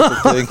Pods? Isn't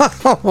that the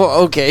thing?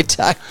 Well, okay,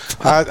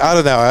 I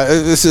don't know.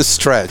 This is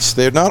stretch.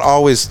 They're not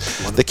always.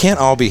 They can't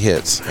all be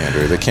hits,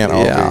 Andrew. They can't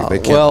all be.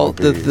 They can't all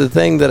be. The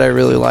thing that I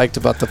really liked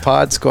about the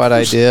Pod Squad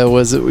idea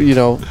was that,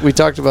 we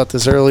talked about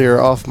this earlier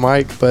off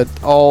mic, but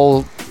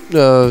all.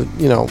 A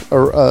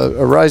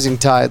rising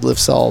tide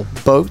lifts all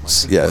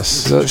boats. Yes,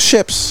 So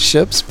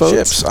ships, boats.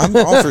 ships. I'm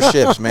all for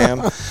ships,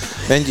 man.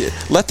 And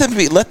let them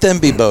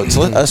be boats.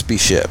 Let us be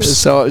ships.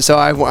 So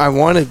I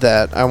wanted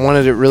that. I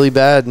wanted it really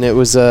bad, and it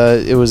was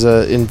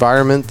a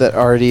environment that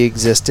already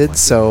existed.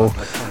 So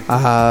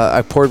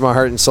I poured my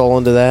heart and soul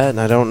into that,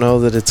 and I don't know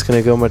that it's going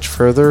to go much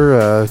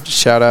further.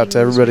 Shout out to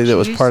everybody that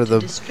was part of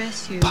the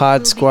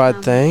Pod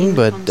Squad thing,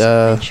 but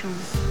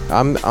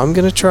I'm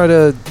going to try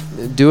to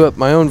do up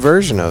my own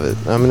version of it.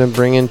 I'm going to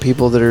bring in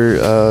people that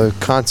are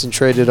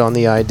concentrated on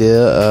the idea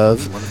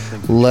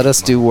of let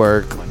us do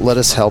work, let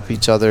us help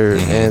each other,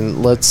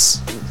 and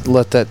let's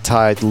let that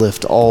tide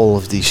lift all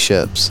of these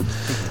ships.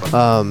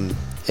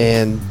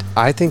 And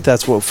I think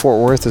that's what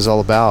Fort Worth is all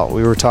about.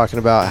 We were talking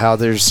about how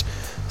there's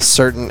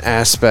certain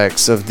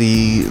aspects of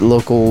the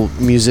local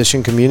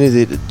musician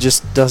community that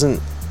just doesn't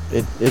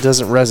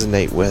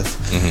resonate with.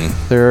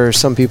 There are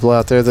some people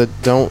out there that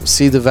don't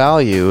see the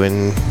value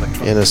in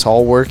us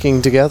all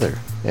working together,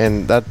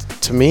 and that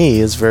to me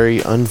is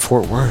very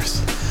un-Fort Worth.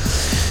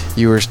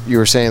 You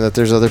were saying that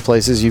there's other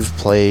places you've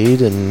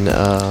played and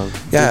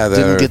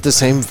didn't get the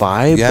same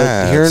vibe.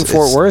 Yeah, but here in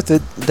Fort Worth,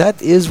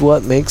 that is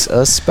what makes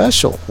us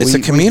special. It's a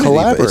community.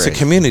 It's a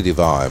community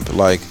vibe.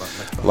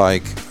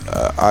 Like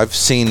I've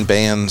seen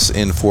bands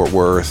in Fort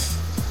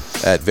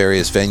Worth at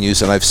various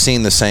venues, and I've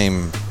seen the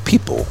same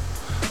people.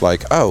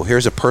 Like, oh,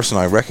 here's a person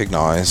I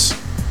recognize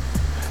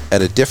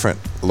at a different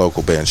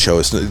local band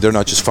show. They're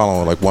not just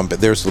following like one,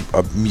 but there's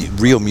a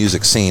real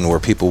music scene where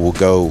people will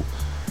go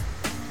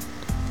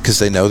because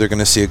they know they're going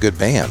to see a good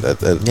band.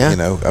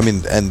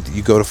 And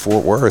you go to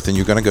Fort Worth and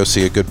you're going to go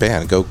see a good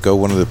band. Go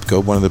one of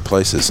the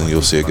places and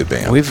you'll see a good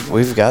band.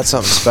 We've got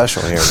something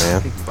special here,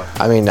 man.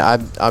 I mean,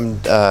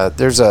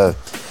 there's a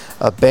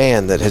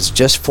band that has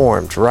just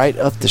formed right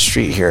up the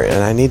street here,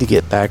 and I need to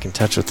get back in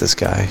touch with this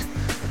guy.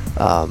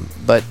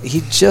 But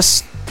he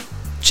just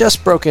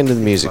broke into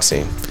the music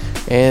scene,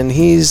 and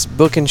he's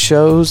booking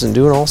shows and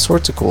doing all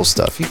sorts of cool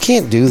stuff. You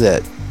can't do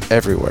that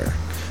everywhere,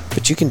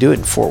 but you can do it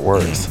in Fort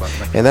Worth,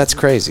 and that's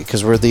crazy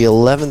because we're the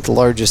 11th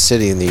largest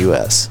city in the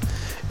U.S.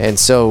 And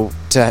so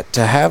to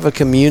have a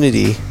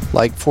community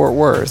like Fort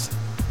Worth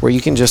where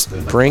you can just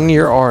bring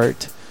your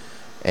art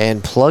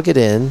and plug it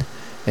in,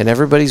 and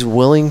everybody's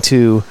willing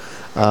to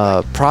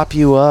prop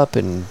you up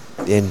and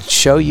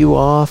show you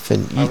off,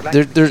 and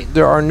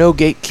there are no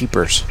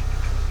gatekeepers.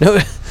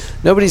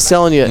 Nobody's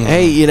telling you,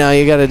 hey, you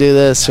got to do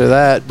this or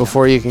that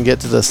before you can get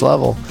to this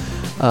level.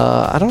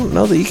 I don't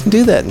know that you can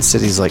do that in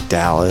cities like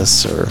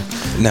Dallas or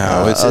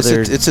it's a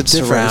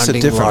different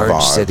large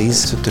vibe.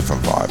 Cities. It's a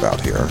different vibe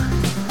out here.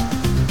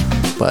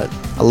 But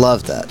I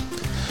love that.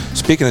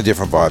 Speaking of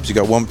different vibes, you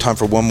got time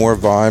for one more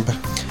vibe?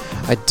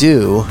 I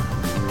do.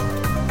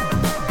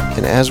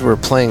 And as we're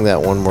playing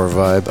that one more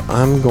vibe,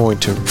 I'm going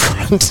to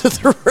run to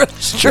the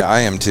restroom. Yeah,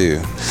 I am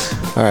too.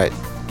 All right.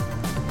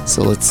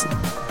 So let's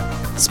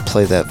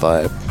play that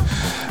vibe.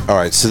 All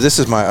right. So this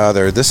is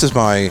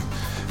my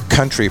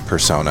country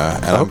persona.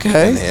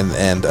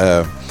 And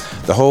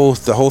the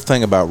whole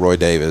thing about Roy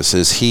Davis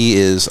is he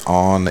is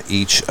on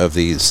each of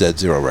the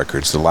Z0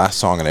 records. The last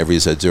song on every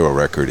Z0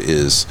 record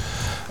is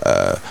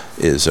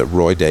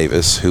Roy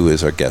Davis, who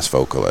is our guest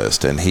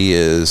vocalist, and he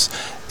is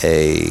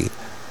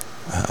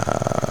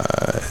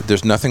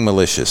there's nothing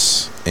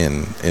malicious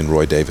in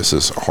Roy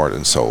Davis's heart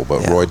and soul,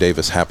 but Roy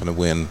Davis happened to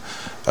win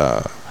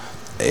a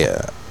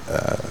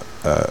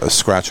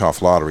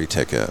scratch-off lottery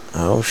ticket.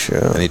 Oh,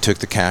 sure. And he took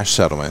the cash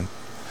settlement,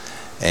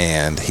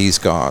 and he's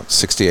got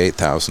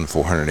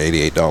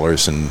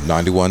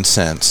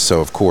 $68,488.91.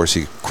 So, of course,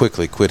 he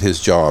quickly quit his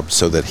job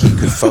so that he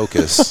could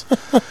focus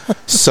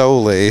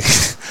solely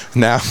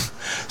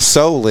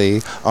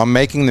on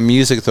making the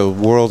music the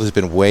world has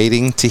been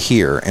waiting to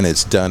hear, and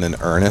it's done in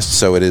earnest.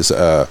 So it is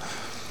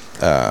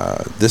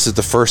this is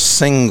the first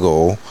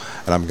single,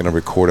 and I'm going to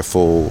record a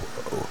full,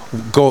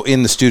 go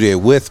in the studio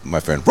with my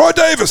friend Roy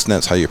Davis, and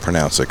that's how you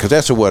pronounce it, because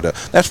that's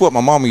what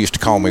my mama used to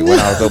call me when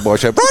I was a little boy.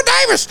 She said, Roy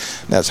Davis,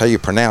 and that's how you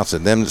pronounce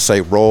it. Them that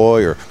say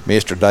Roy or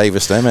Mr.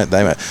 Davis, they meant.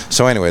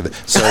 So anyway,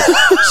 so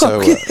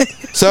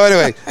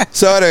anyway,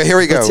 here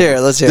we go. Let's hear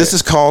it. This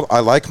is called "I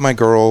Like My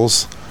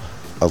Girls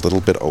a Little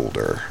Bit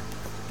Older."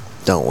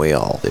 Don't we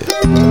all do?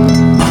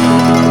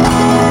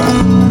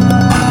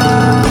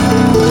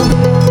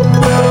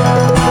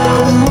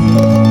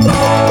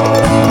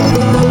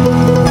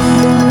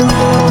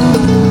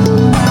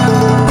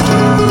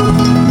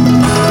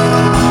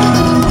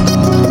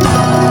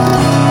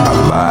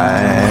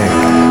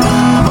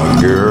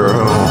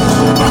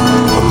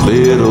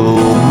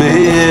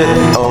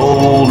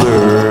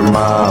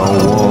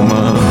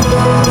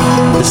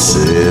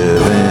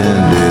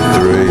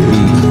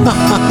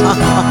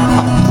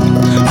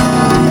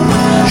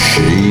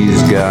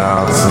 She's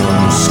got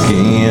some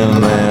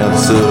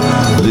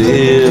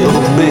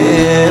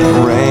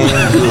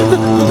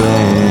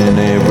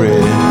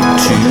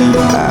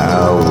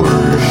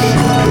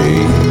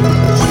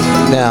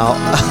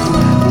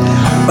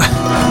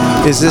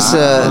Is this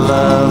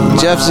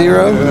Jeff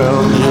Zero?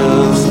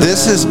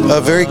 This is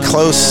a very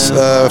close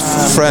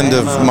friend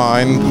of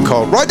mine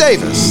called Roy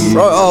Davis.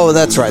 Oh,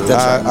 that's right.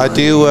 That's right.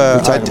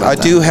 I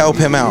do help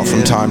him out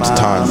from time to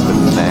time.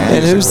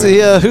 And who's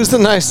the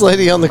nice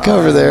lady on the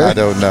cover there? I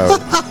don't know.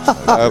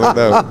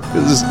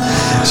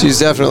 She's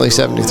definitely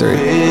 73.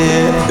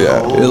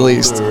 Yeah, at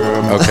least.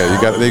 Okay,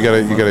 you got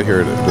to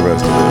hear the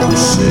rest of it.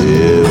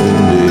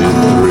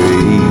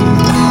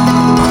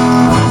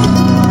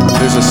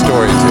 There's a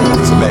story to it.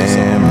 It's a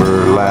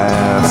Remember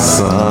last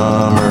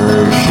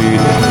summer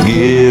she'd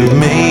give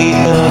me a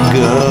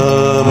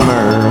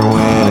gummer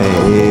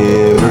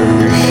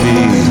whenever she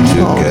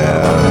took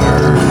out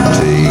her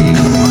teeth.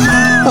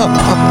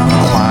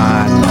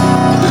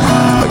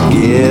 I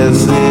guess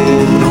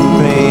it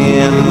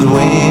depends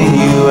when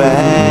you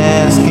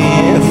ask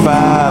if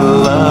I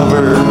love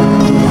her.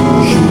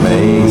 She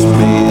makes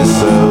me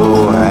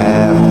so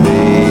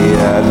happy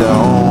I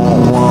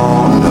don't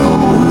want no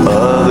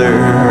other.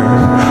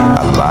 I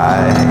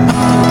like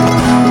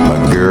my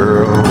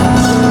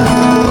girls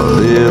a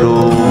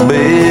little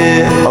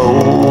bit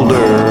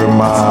older.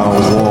 My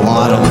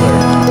woman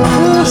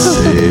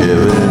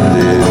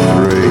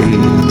 73.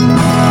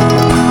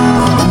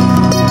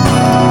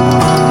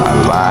 I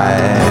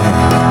like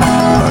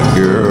my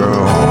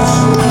girls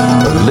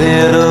a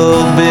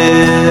little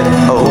bit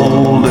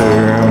older.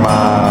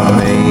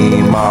 My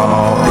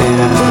Meemaw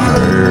is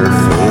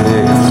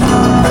perfect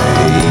for me.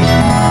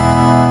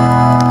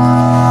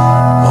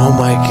 Oh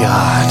my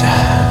God.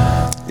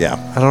 Yeah.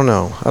 I don't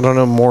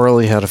know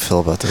morally how to feel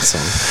about this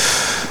song.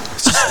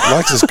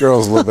 Likes his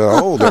girls a little bit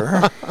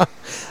older.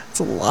 It's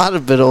a lot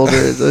of bit older,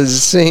 it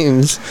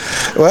seems.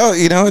 Well,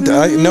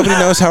 nobody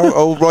knows how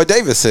old Roy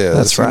Davis is.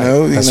 That's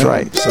right. That's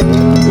right. So,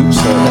 oops,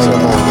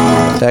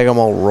 Daggum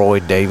old Roy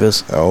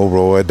Davis. oh,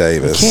 Roy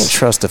Davis. Can't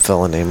trust a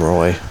fella named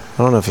Roy. I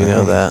don't know if you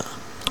know that.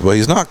 Well,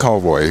 he's not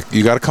called Roy.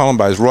 You got to call him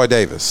by his Roy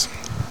Davis.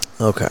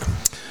 Okay.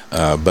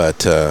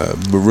 But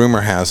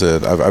rumor has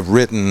it.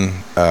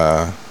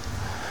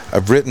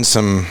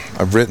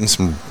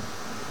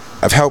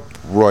 I've helped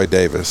Roy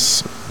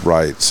Davis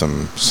write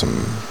some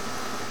songs,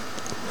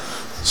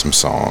 Some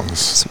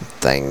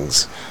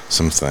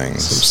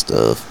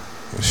stuff.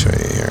 I'll show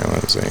you here.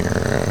 Let's see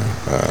here.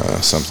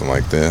 Something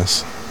like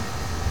this.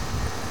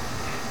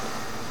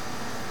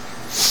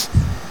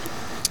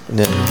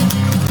 No.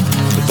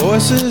 The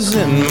voices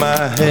in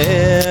my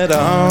head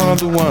are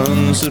the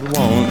ones that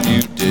want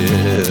you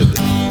dead.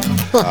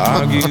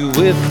 Argue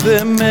with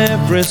them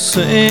every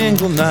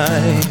single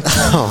night.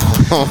 Oh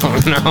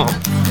no.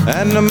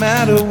 And no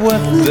matter what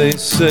they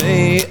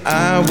say,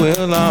 I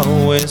will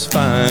always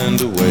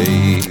find a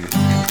way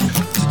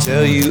to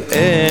tell you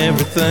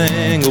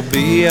everything will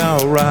be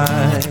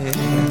alright.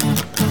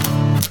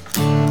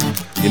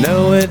 You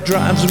know it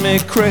drives me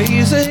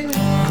crazy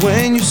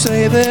when you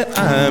say that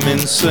I'm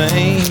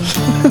insane.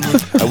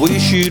 I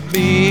wish you'd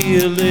be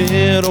a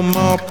little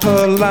more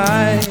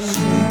polite.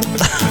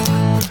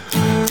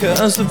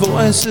 'Cause the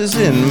voices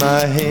in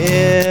my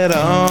head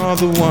are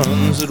the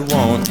ones that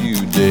want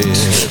you dead.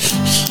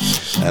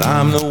 And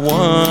I'm the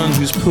one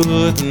who's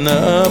putting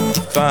up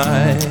the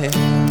fight.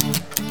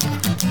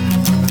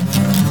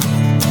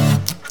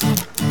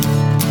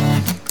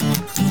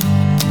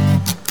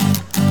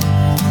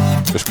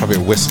 There's probably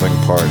a whistling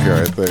part here,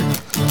 I think.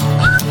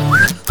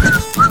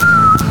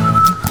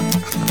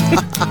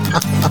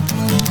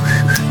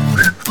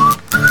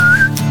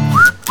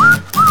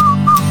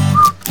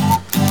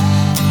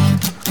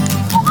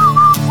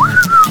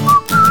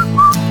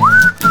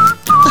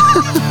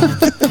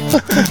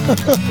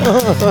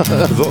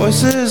 The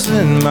voices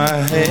in my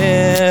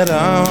head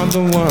are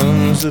the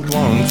ones that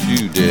want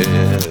you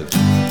dead.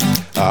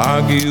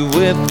 Argue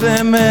with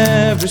them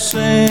every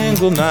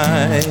single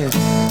night.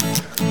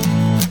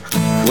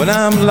 When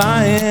I'm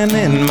lying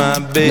in my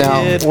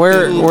bed. Now,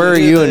 where are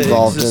you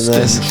involved in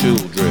this?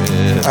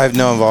 I have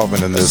no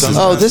involvement in this.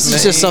 Oh, this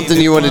is just something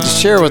you wanted to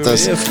share with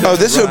us. Oh,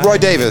 this is Roy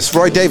Davis.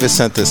 Roy Davis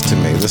sent this to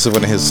me. This is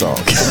one of his songs.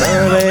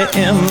 Early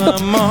in the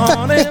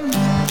morning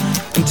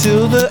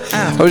until the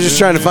I was just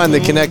trying to find the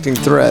connecting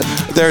thread.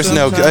 There's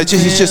no. I'm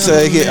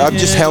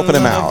just helping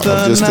him out.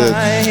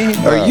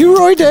 Are you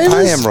Roy Davis?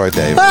 I am Roy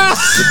Davis.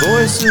 The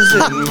voices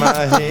in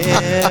my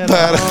head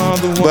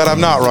but I'm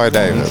not Roy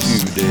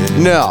Davis.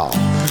 No.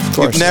 Of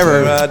course. You've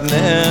never. I'd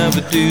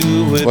never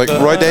do it. Like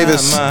Roy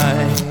Davis.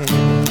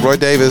 Roy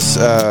Davis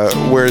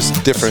wears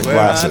different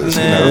glasses.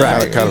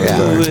 Right. Kind of Yeah.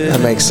 thing.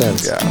 That makes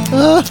sense. Yeah.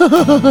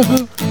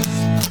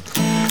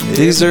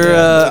 These are,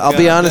 I'll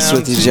be honest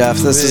with you, Jeff,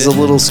 this is a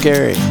little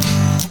scary.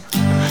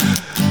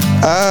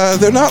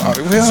 They're not.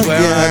 Well,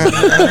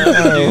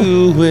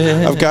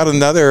 yeah. I've got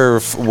another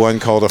one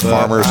called A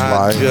Farmer's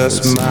Life.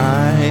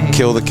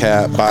 Kill the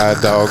cat, buy a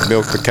dog,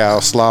 milk the cow,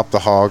 slop the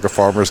hog. A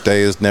farmer's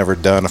day is never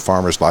done. A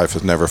farmer's life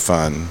is never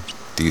fun.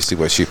 Do you see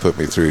what she put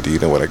me through? Do you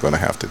know what I'm going to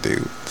have to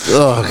do?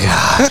 Oh,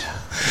 God.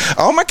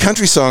 All my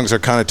country songs are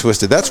kind of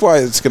twisted. That's why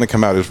it's going to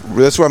come out.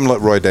 That's why I'm going to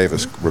let Roy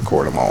Davis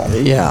record them all.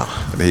 Yeah,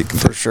 And he can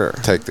for sure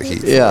take the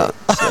heat. Yeah,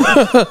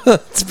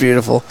 it's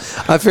beautiful.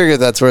 I figured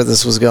that's where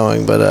this was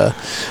going, but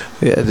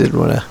yeah, I didn't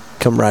want to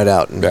come right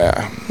out and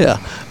yeah.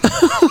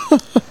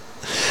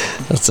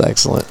 That's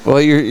excellent.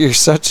 Well, you're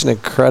such an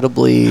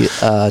incredibly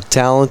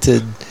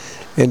talented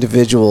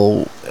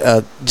individual.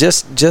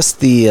 Just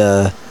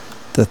the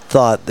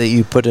thought that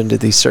you put into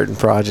these certain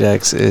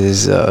projects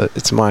is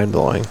it's mind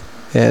blowing,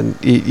 and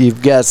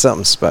you've got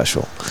something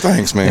special.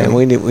 Thanks, man. And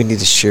we need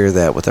to share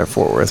that with our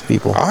Fort Worth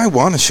people. I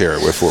want to share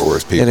it with Fort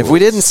Worth people. And if we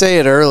didn't say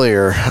it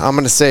earlier, I'm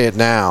going to say it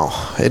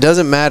now. It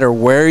doesn't matter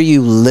where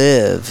you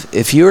live.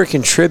 If you are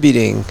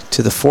contributing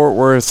to the Fort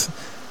Worth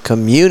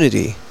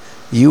community,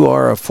 you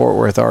are a Fort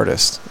Worth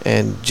artist.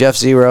 And Jeff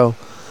Zero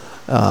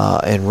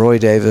and Roy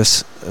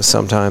Davis,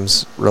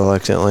 sometimes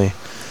reluctantly,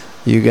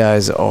 you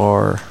guys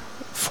are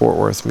Fort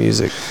Worth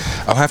music.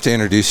 I'll have to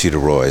introduce you to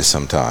Roy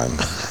sometime.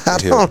 I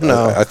don't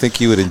know. I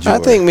think you would enjoy it. I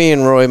think me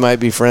and Roy might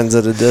be friends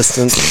at a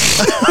distance.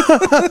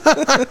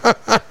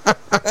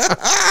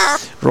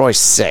 Roy's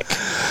sick.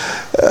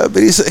 But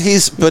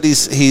he's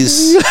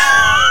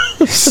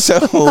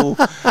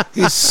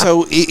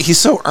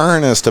so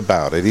earnest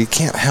about it. He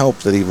can't help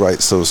that he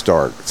writes those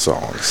dark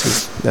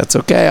songs. That's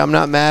okay. I'm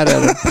not mad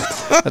at him.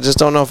 I just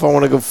don't know if I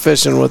want to go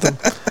fishing with him.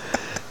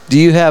 Do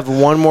you have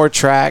one more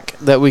track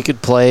that we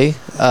could play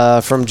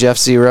from Jeff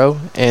Zero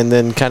and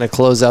then kind of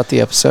close out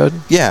the episode?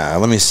 Yeah,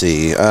 let me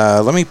see.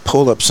 Let me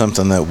pull up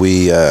something that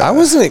we... I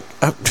was not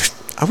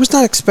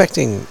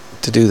expecting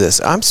to do this.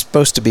 I'm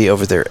supposed to be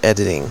over there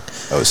editing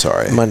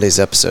Monday's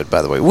episode,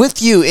 by the way,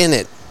 with you in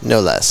it,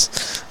 no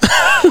less.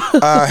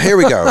 Here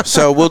we go.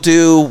 So we'll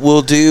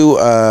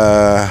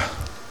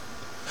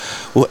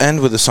end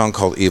with a song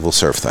called Evil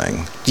Surf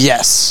Thing.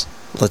 Yes,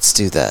 let's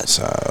do that.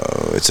 So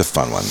it's a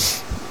fun one.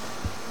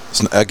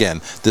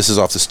 Again, this is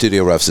off the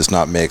Studio Roughs. It's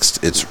not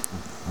mixed. It's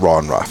raw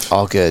and rough.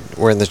 All good.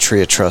 We're in the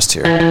tree of trust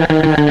here.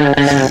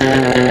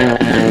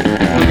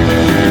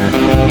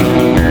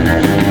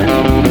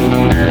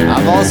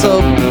 I've also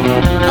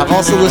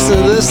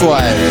listened to this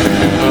live.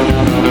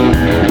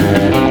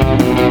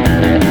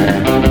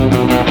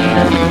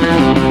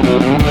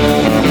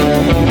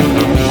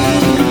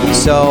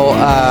 So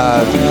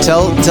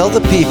tell the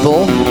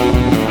people,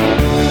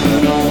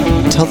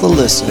 tell the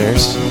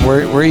listeners,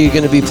 where are you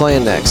going to be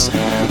playing next?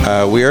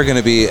 We are going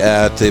to be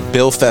at the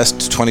Bill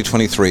Fest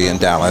 2023 in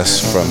Dallas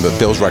from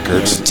Bill's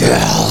Records.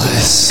 Dallas.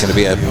 It's going to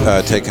be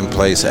taking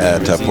place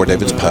at Port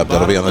David's Pub.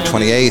 That'll be on the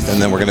 28th,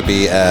 and then we're going to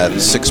be at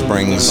Six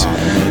Springs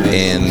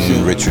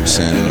in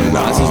Richardson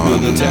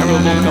on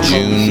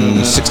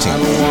June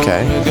 16th.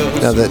 Okay.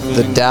 Now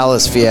the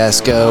Dallas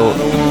fiasco,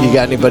 you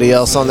got anybody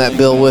else on that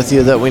bill with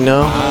you that we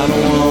know?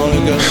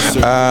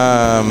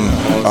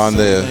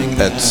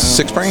 At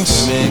Six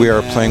Springs, we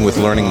are playing with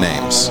Learning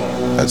Names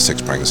at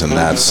Six Springs, and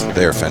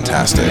they're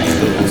fantastic.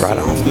 Right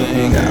on.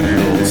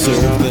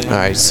 Yeah. All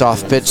right,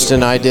 soft pitched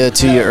an idea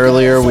to you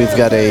earlier. We've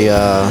got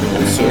a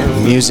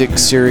music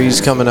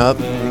series coming up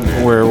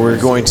where we're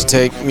going to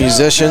take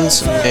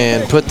musicians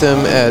and put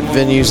them at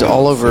venues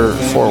all over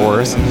Fort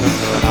Worth,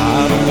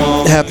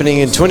 happening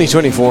in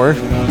 2024.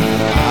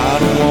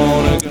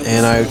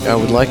 And I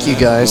would like you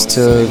guys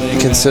to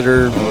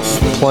consider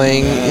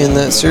playing in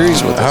that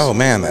series with us. Oh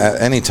man,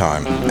 at any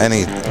time.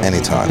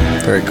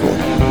 Very cool.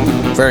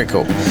 Very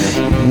cool.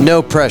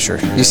 No pressure.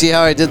 You see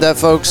how I did that,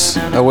 folks?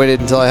 I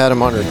waited until I had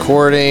them on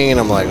recording, and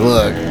I'm like,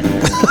 look,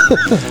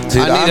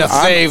 dude, I need a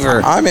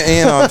favor. I'm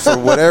in on for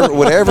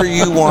whatever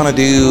you want to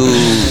do.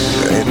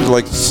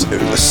 Like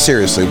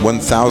seriously,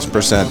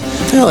 1,000%.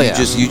 Hell yeah.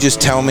 You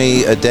just tell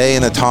me a day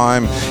and a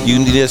time. You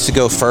need us to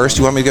go first.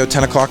 You want me to go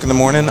 10 o'clock in the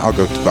morning?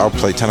 I'll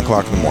play 10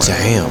 o'clock in the morning.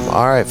 Damn.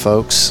 All right,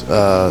 folks.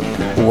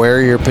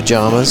 Wear your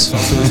pajamas.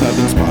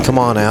 Come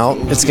on out.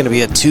 It's going to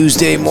be a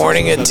Tuesday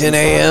morning at 10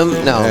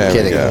 a.m. No, I'm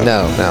kidding.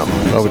 No.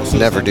 I would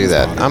never do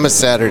that. I'm a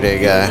Saturday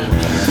guy.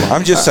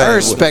 I'm just saying. I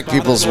respect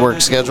people's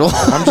work schedule.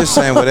 I'm just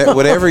saying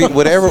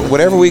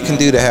whatever we can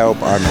do to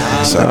help. I'm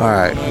in. So. All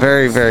right.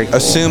 Very, very cool.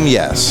 Assume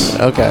yes.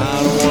 Okay.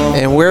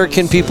 And where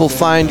can people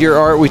find your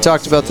art? We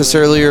talked about this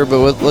earlier,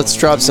 but let's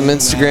drop some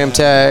Instagram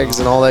tags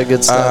and all that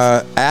good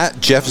stuff.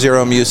 At Jeff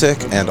Zero Music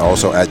and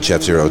also at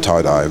Jeff Zero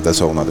Tie Dye. That's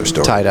a whole other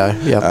story. Tie Dye,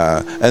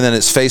 yeah. And then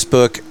it's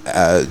Facebook,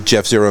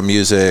 Jeff Zero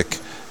Music.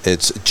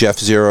 It's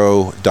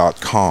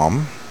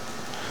jeffzero.com.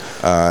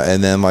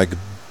 And then like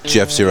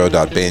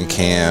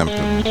jeffzero.bandcamp,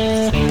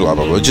 blah,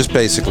 blah, blah. Just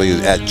basically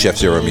at Jeff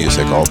Zero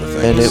Music, all the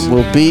things. And it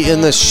will be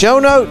in the show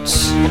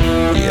notes.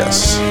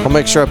 Yes. I'll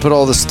make sure I put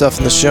all this stuff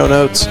in the show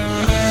notes.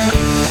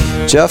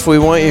 Jeff, we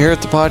want you here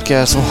at the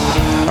podcast.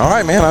 All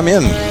right, man, I'm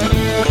in.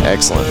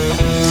 Excellent.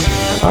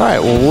 All right,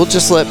 well, we'll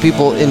just let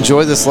people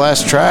enjoy this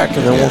last track,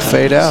 and then we'll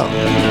fade out.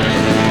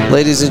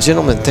 Ladies and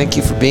gentlemen, thank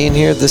you for being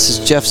here. This is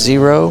Jeff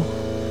Zero.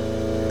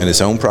 In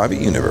his own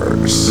private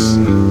universe.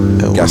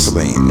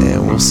 Gasoline.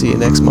 And we'll see you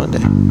next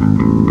Monday.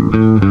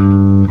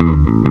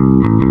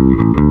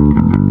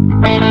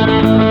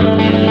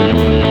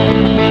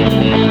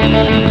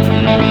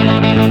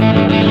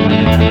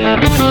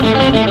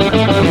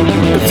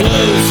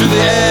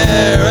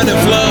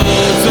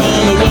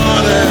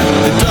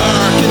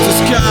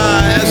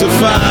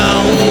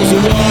 fouls the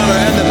water,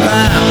 and the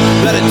path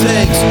that it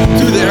takes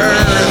through the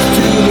earth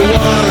to the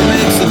water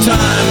makes the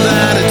time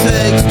that it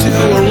takes to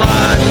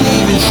arrive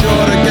even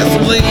shorter.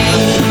 Gasoline,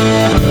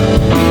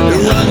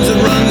 it runs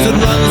and runs and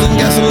runs in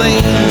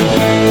gasoline.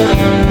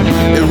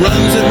 It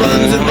runs and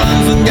runs and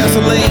runs in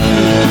gasoline.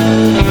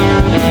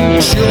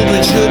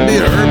 Children should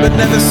be heard but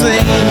never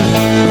seen.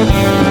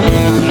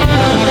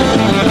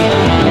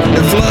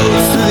 It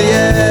flows through the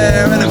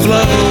air and it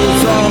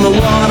flows on the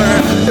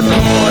water. It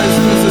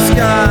poisons the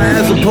sky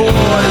as it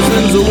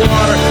poisons the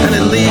water, and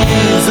it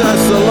leads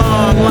us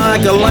along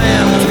like a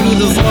lamb to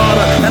the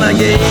slaughter. And I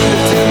gave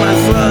it to my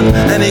son,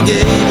 and he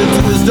gave it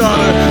to his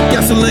daughter.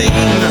 Gasoline,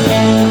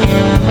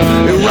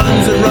 it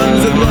runs and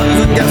runs and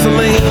runs in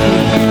gasoline.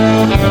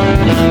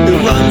 It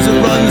runs and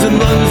runs and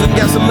runs in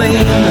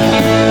gasoline.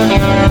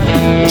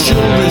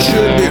 Children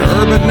should be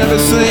heard but never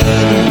seen.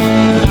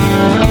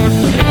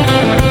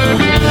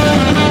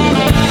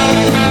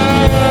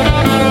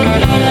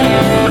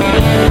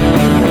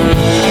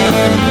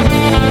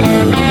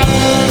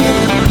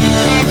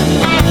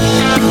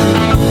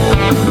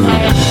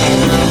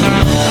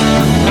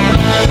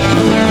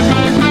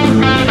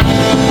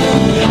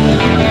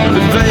 The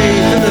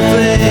faith in the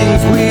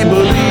things we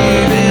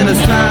believe in is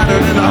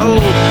tattered, and the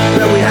hope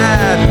that we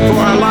had for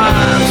our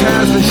lives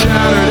has been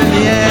shattered. In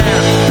the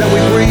air that we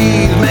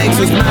breathe makes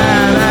us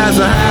mad as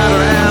a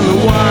hatter, and the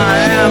why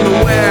and the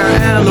where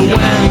and the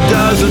when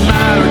doesn't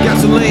matter.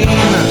 Gasoline,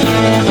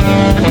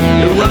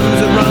 it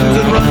runs and runs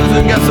and runs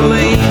in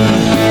gasoline.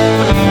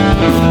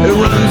 It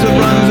runs and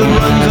runs and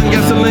runs in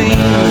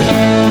gasoline.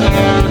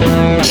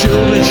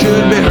 Children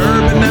should be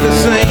heard but never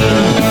seen.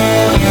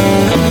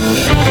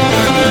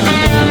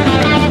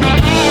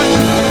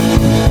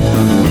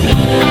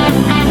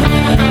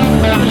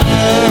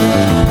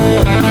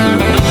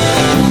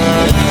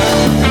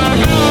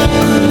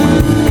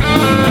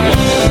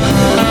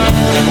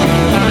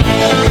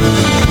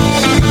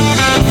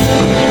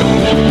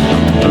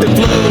 It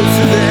flows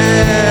through the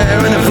air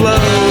and it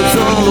flows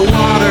on the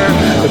water.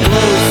 It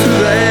flows through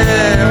the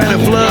air and it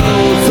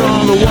flows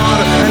on the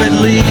water, and it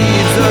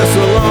leads us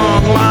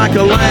along like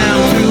a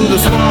lamb to the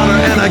slaughter.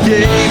 And I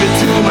gave it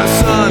to my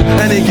son,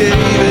 and he gave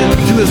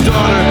it to his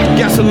daughter.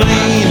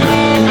 Gasoline,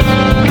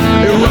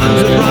 it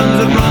runs and runs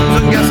and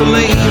runs in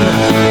gasoline.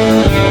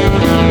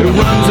 It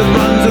runs and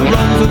runs and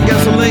runs in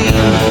gasoline.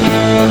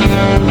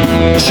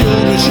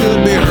 Children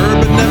should be heard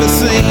but never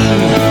seen.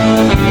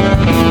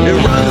 It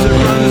runs and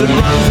runs and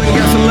runs in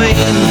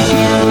gasoline.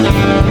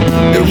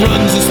 It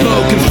runs in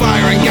smoke and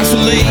fire and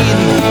gasoline.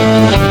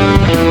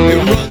 It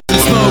runs in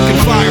smoke and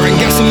fire and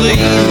gasoline.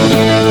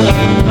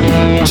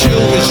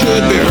 Children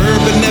should be heard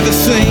but never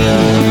seen.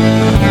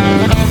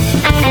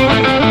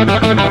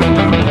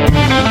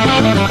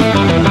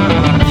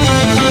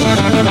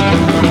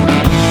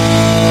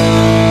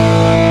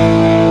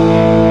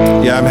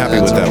 Yeah, I'm happy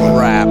with that one.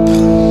 Rap.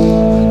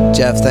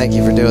 Jeff, thank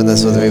you for doing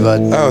this with me,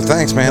 bud. Oh,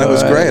 thanks, man. It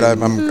was great.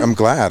 I'm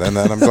glad, and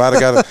I'm glad I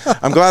got.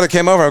 I'm glad I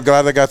came over. I'm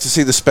glad I got to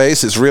see the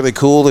space. It's really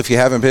cool. If you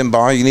haven't been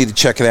by, you need to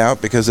check it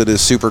out because it is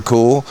super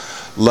cool.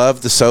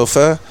 Love the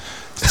sofa.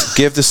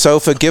 Give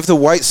the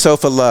white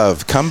sofa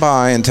love. Come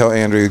by and tell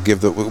Andrew to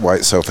give the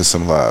white sofa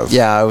some love.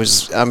 Yeah,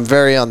 I'm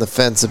very on the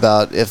fence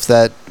about if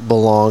that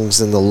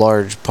belongs in the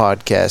large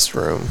podcast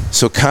room.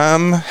 So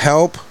come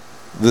help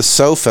the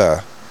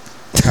sofa.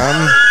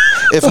 Come.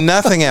 If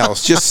nothing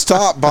else, just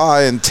stop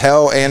by and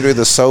tell Andrew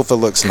the sofa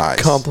looks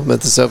nice.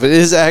 Compliment the sofa. It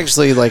is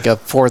actually like a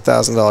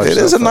 $4,000 sofa. It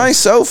is a nice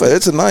sofa.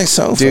 It's a nice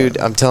sofa. Dude,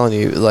 I'm telling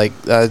you, like,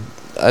 I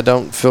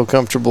don't feel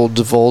comfortable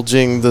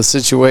divulging the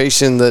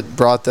situation that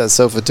brought that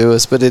sofa to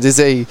us, but it is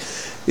a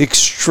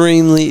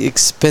extremely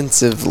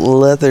expensive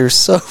leather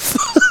sofa.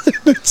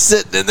 It's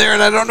sitting in there,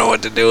 and I don't know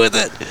what to do with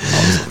it.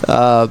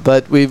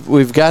 But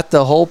we've got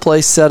the whole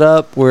place set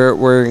up.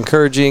 We're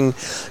encouraging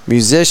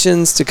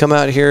musicians to come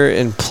out here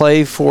and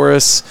play for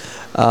us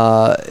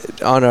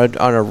on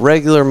a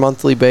regular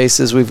monthly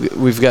basis.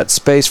 We've got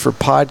space for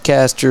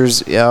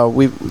podcasters.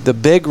 The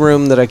big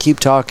room that I keep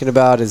talking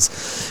about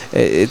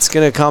it's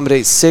going to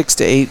accommodate 6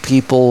 to 8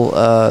 people.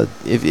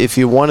 If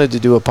you wanted to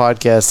do a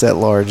podcast that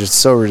large, it's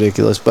so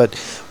ridiculous, but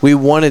we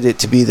wanted it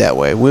to be that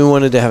way. We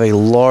wanted to have a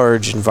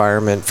large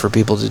environment for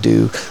people to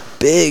do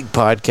big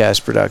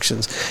podcast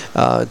productions.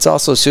 It's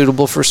also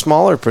suitable for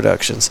smaller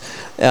productions.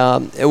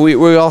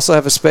 We also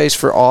have a space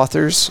for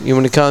authors. You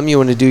want to come, you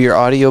want to do your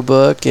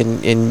audiobook,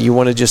 and you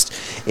want to just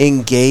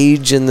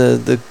engage in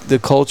the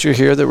culture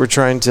here that we're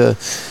trying to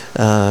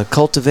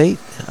cultivate.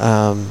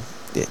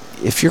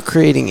 If you're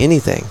creating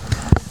anything,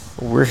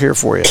 we're here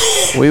for you.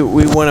 We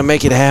want to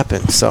make it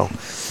happen. So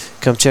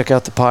come check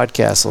out the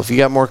podcast. If you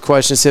got more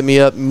questions, hit me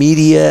up,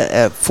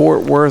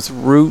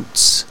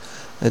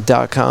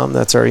 media@fortworthroots.com.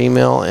 That's our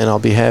email, and I'll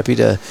be happy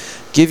to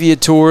give you a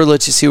tour,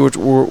 let you see what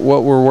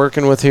we're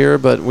working with here.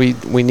 But we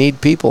need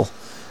people.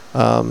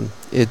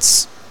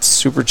 It's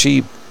super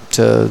cheap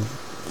to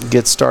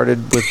get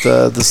started with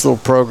this little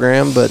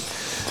program, but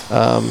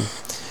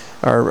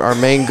Our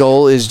main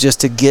goal is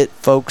just to get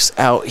folks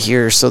out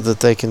here so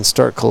that they can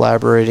start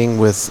collaborating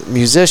with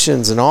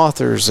musicians and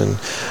authors and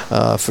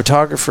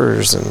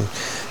photographers, and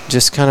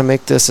just kind of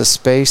make this a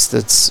space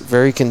that's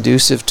very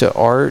conducive to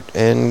art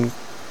and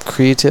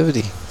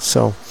creativity.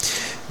 So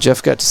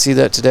Jeff got to see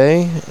that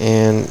today,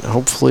 and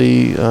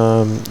hopefully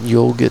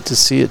you'll get to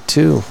see it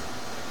too.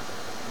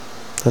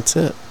 That's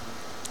it.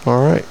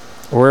 All right.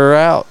 We're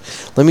out.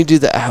 Let me do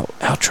the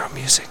outro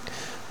music.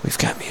 We've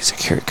got music.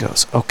 Here it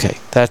goes. Okay,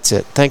 that's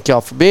it. Thank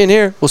y'all for being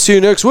here. We'll see you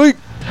next week.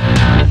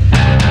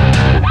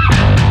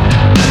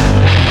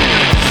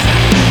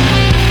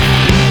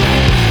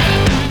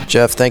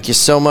 Jeff, thank you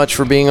so much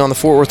for being on the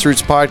Fort Worth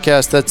Roots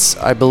podcast. That's,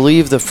 I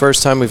believe, the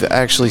first time we've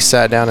actually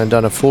sat down and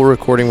done a full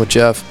recording with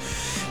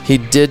Jeff. He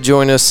did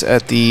join us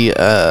at the,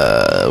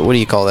 what do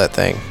you call that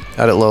thing?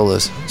 Out at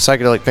Lola's.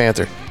 Psychedelic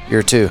Panther,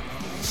 year 2.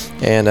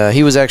 And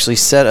he was actually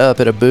set up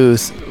at a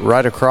booth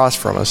right across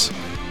from us.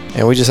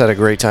 And we just had a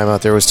great time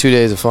out there. It was 2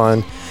 days of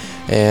fun.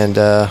 And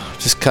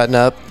just cutting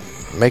up,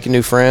 making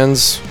new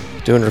friends,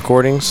 doing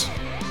recordings.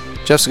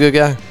 Jeff's a good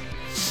guy.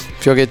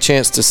 If y'all get a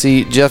chance to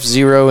see Jeff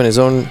Zero in his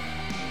own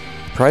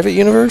private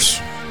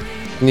universe,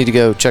 you need to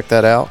go check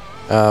that out.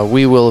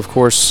 We will, of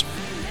course,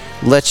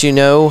 let you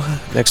know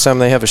next time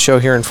they have a show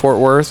here in Fort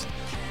Worth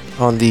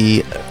on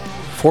the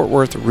Fort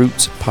Worth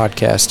Roots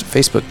Podcast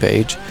Facebook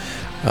page.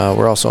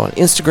 We're also on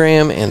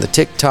Instagram and the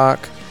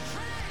TikTok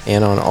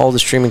and on all the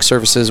streaming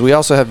services. We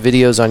also have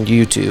videos on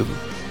YouTube.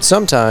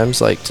 Sometimes,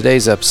 like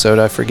today's episode,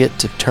 I forget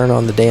to turn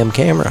on the damn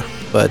camera,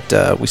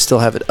 but we still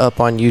have it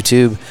up on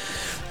YouTube.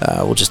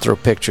 We'll just throw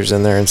pictures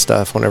in there and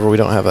stuff whenever we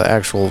don't have an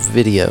actual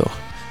video.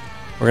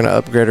 We're going to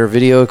upgrade our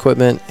video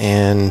equipment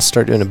and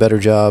start doing a better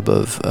job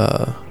of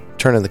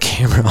turning the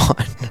camera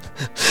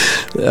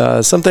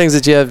on. Some things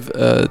that you have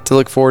to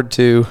look forward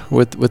to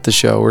with the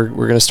show. We're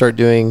going to start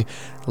doing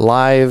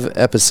live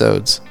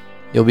episodes.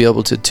 You'll be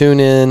able to tune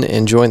in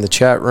and join the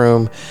chat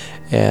room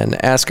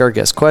and ask our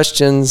guests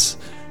questions,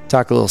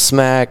 talk a little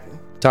smack,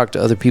 talk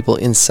to other people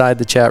inside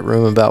the chat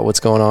room about what's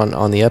going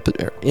on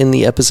in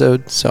the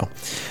episode. So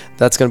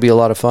that's going to be a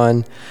lot of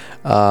fun.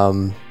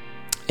 And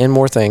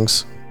more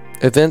things.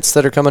 Events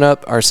that are coming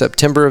up. Our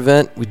September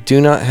event, we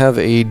do not have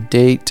a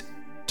date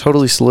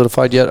totally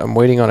solidified yet. I'm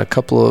waiting on a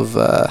couple of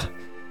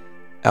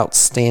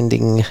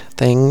outstanding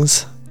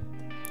things.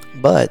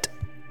 But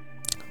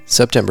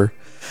September,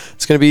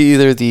 it's going to be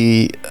either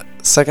the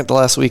second to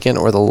last weekend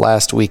or the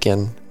last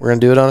weekend. We're going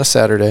to do it on a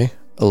Saturday,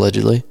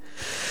 allegedly.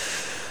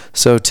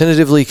 So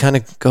tentatively kind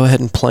of go ahead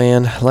and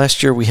plan.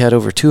 Last year we had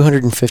over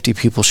 250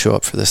 people show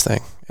up for this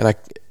thing. And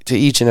to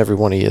each and every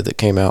one of you that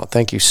came out,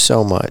 thank you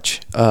so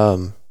much.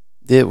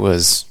 It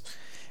was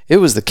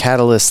the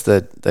catalyst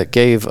that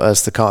gave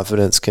us the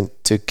confidence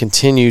to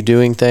continue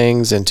doing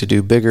things and to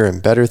do bigger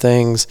and better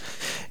things.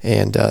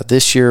 And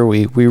this year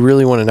we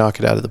really want to knock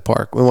it out of the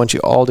park. We want you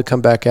all to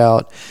come back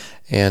out.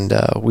 And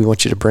we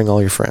want you to bring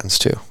all your friends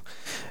too.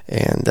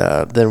 And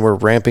then we're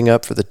ramping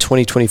up for the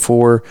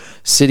 2024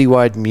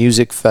 Citywide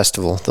Music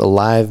Festival, the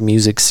live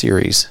music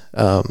series,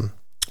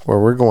 where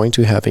we're going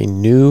to have a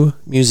new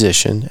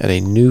musician at a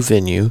new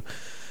venue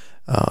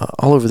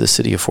all over the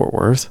city of Fort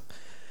Worth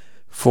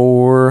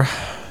for,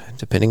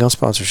 depending on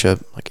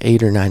sponsorship, like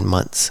 8 or 9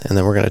 months. And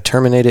then we're going to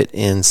terminate it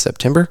in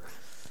September.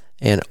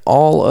 And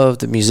all of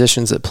the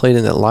musicians that played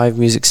in that live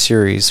music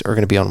series are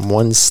going to be on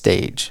one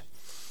stage.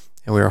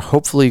 And we are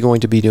hopefully going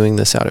to be doing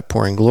this out at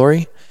Pouring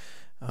Glory.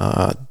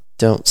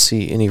 Don't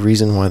see any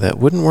reason why that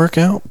wouldn't work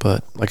out,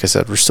 but like I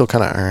said, we're still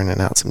kind of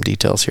ironing out some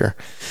details here.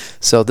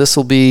 So this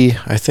will be,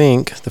 I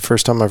think, the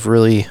first time I've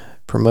really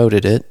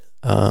promoted it.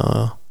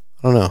 I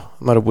don't know.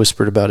 I might have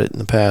whispered about it in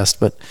the past,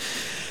 but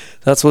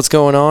that's what's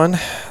going on.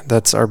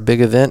 That's our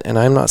big event, and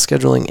I'm not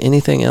scheduling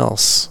anything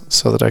else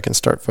so that I can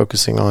start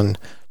focusing on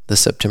the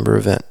September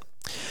event.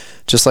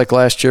 Just like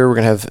last year, we're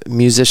going to have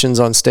musicians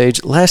on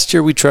stage. Last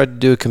year, we tried to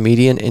do a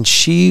comedian, and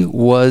she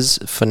was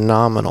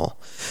phenomenal.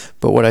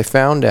 But what I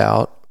found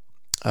out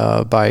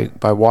by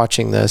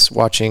watching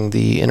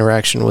the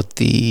interaction with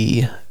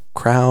the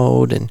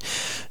crowd and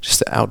just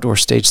the outdoor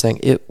stage thing,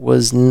 it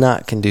was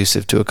not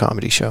conducive to a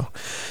comedy show.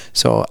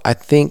 So I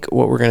think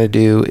what we're going to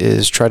do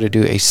is try to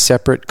do a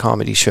separate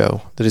comedy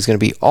show that is going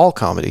to be all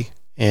comedy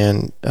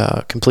and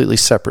completely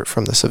separate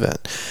from this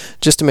event,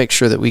 just to make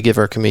sure that we give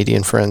our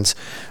comedian friends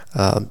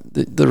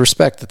the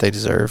respect that they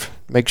deserve.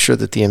 Make sure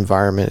that the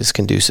environment is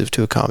conducive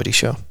to a comedy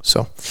show.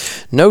 So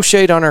no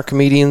shade on our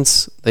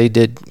comedians. They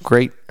did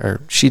great,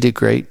 or she did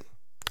great.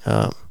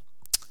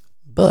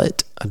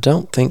 But I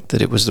don't think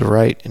that it was the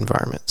right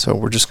environment. So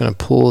we're just going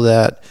to pull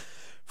that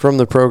from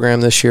the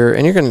program this year.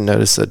 And you're going to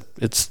notice that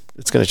it's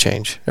going to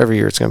change. Every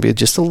year it's going to be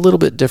just a little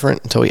bit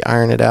different until we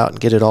iron it out and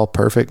get it all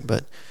perfect.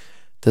 But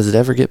does it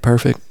ever get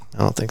perfect? I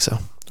don't think so.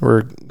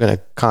 We're going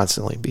to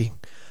constantly be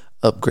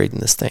upgrading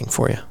this thing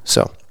for you.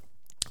 So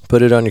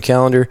put it on your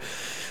calendar.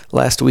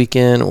 Last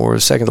weekend or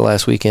second to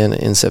last weekend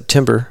in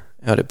September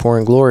out at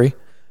Pouring Glory.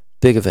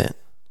 Big event.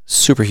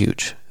 Super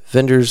huge.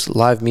 Vendors,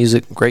 live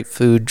music, great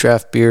food,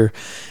 draft beer,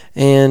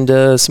 and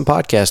some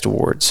podcast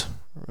awards.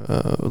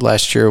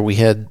 Last year we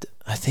had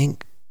I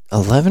think,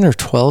 11 or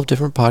 12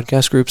 different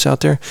podcast groups out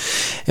there,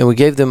 and we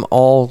gave them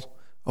all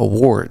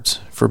awards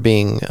for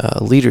being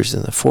leaders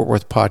in the Fort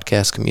Worth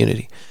podcast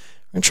community.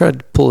 We're going to try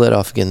to pull that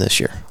off again this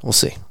year. We'll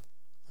see.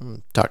 I'm going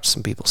to talk to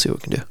some people, see what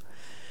we can do.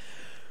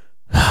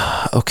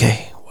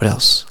 Okay, what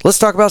else? Let's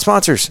talk about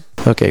sponsors.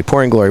 Okay,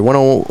 Pouring Glory,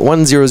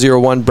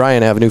 1001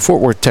 Bryan Avenue,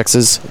 Fort Worth,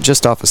 Texas,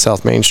 just off of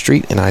South Main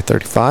Street and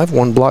I-35,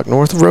 1 block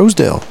north of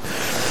Rosedale.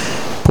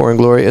 Pouring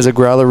Glory is a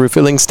growler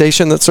refilling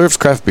station that serves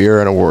craft beer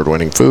and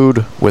award-winning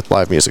food with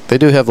live music. They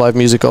do have live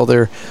music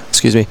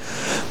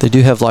They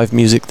do have live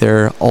music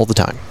there all the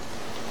time.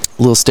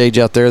 A little stage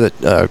out there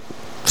that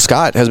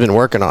Scott has been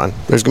working on.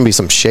 There's going to be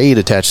some shade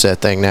attached to that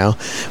thing now,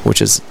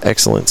 which is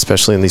excellent,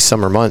 especially in these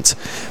summer months.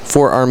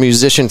 For our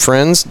musician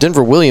friends,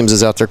 Denver Williams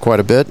is out there quite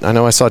a bit. I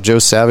know I saw Joe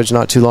Savage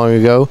not too long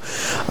ago.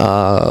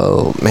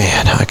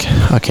 Man,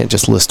 I can't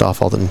just list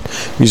off all the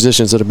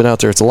musicians that have been out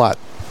there. It's a lot,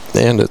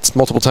 and it's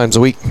multiple times a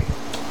week.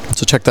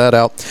 So check that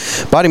out.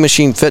 Body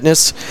Machine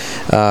Fitness,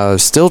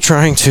 still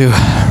trying to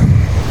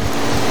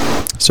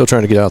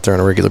get out there on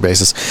a regular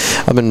basis.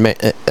 I've been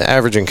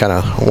averaging kind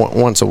of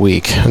once a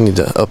week. I need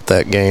to up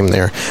that game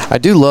there. I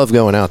do love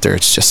going out there.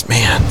 It's just,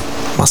 man,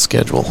 my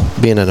schedule,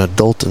 being an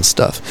adult and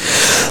stuff.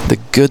 The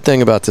good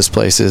thing about this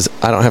place is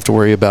I don't have to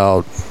worry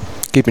about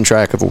keeping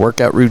track of a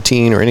workout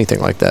routine or anything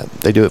like that.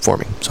 They do it for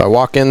me. So I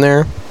walk in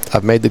there.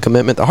 I've made the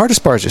commitment. The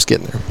hardest part is just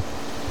getting there.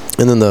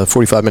 And then the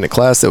 45-minute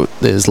class that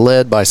is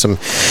led by some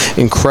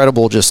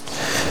incredible just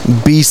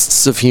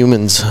beasts of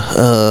humans.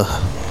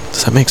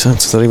 Does that make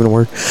sense? Is that even a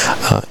word?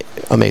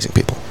 Amazing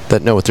people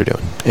that know what they're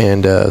doing.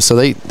 And so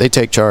they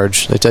take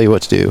charge. They tell you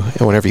what to do.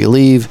 And whenever you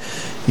leave,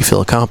 you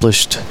feel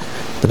accomplished.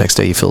 The next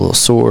day you feel a little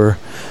sore.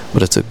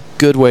 But it's a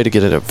good way to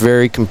get a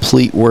very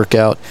complete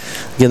workout.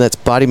 Again, that's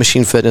Body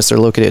Machine Fitness. They're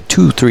located at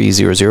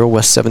 2300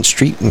 West 7th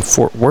Street in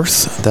Fort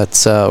Worth.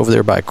 That's over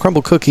there by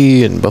Crumble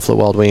Cookie and Buffalo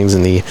Wild Wings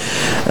in the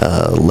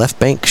Left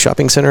Bank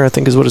Shopping Center, I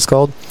think is what it's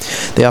called.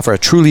 They offer a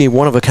truly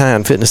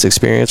one-of-a-kind fitness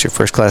experience. Your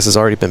first class has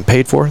already been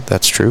paid for.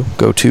 That's true.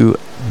 Go to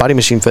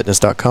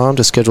bodymachinefitness.com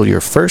to schedule your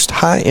first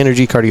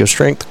high-energy cardio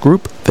strength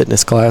group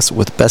fitness class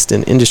with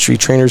best-in-industry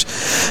trainers,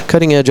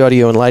 cutting-edge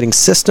audio and lighting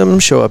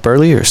systems. Show up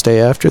early or stay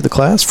after the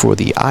class for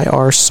the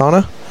IR sauna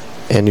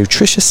and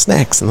nutritious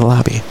snacks in the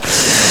lobby.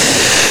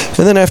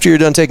 And then after you're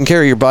done taking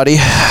care of your body,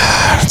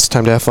 it's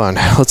time to have fun.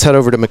 Let's head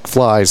over to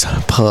McFly's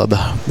Pub.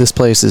 This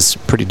place is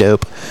pretty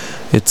dope.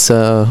 It's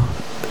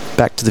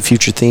Back to the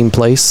Future themed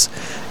place,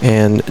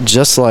 and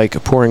just like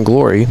Pouring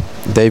Glory,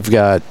 they've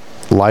got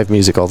live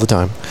music all the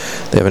time.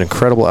 They have an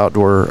incredible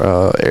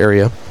outdoor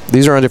area.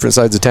 These are on different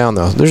sides of town,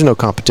 though. There's no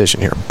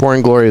competition here.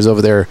 Pouring Glory is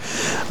over there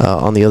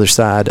on the other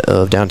side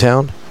of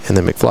downtown, and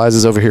then McFly's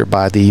is over here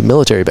by the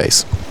military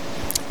base.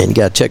 And you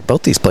got to check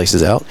both these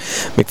places out.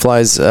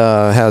 McFly's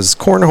has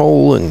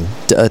cornhole and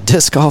a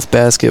disc golf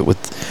basket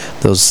with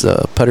those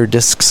putter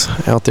discs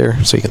out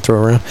there so you can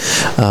throw around.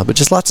 But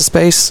just lots of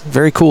space,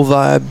 very cool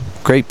vibe,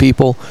 great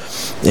people,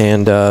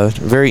 and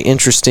very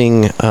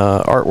interesting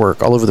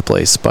artwork all over the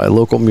place by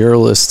local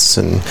muralists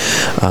and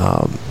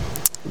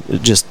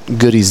just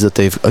goodies that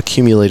they've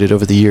accumulated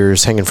over the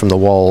years, hanging from the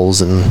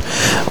walls and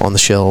on the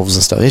shelves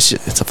and stuff.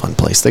 It's a fun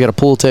place. They got a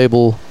pool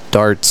table,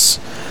 darts.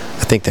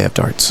 I think they have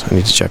darts. I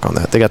need to check on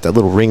that. They got that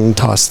little ring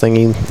toss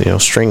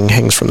thingy. String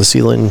hangs from the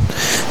ceiling.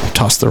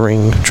 Toss the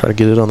ring. Try to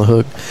get it on the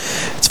hook.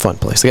 It's a fun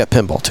place. They got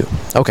pinball too.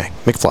 Okay,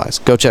 McFly's.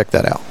 Go check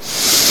that out.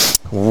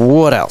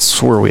 What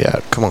else? Where are we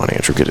at? Come on,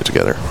 Andrew, get it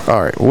together.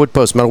 All right,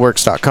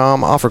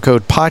 woodpostmetalworks.com. Offer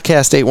code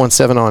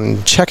podcast817 on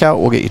checkout.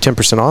 We'll get you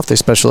 10% off. They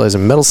specialize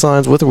in metal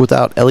signs with or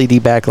without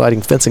LED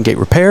backlighting, fence and gate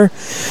repair,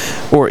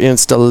 or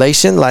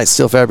installation, light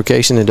steel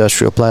fabrication,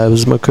 industrial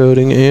plasma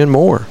coating, and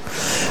more.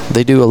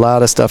 They do a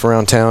lot of stuff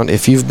around town.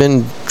 If you've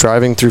been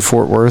driving through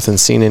Fort Worth and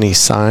seen any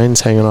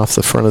signs hanging off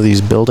the front of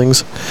these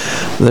buildings,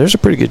 there's a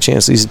pretty good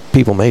chance these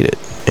people made it.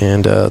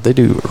 And they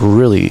do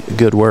really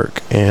good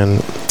work.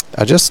 And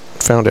I just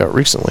found out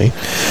recently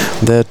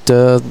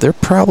that they're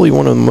probably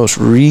one of the most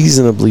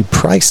reasonably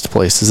priced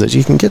places that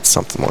you can get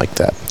something like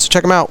that. So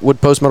check them out,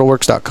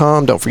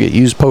 woodpostmetalworks.com. Don't forget,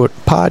 use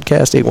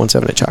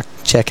podcast817 at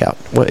checkout.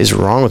 What is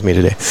wrong with me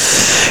today?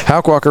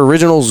 Houkwalker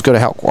Originals, go to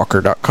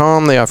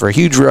houkwalker.com. They offer a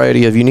huge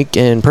variety of unique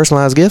and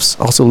personalized gifts,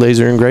 also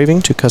laser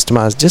engraving to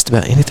customize just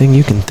about anything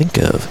you can think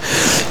of.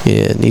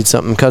 You need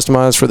something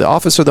customized for the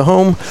office or the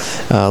home,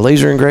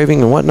 laser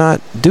engraving and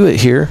whatnot, do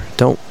it here.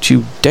 Don't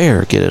you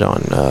dare get it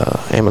on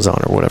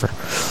Amazon or whatever.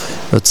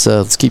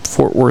 Let's keep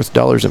Fort Worth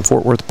dollars in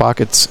Fort Worth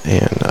pockets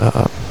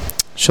and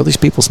show these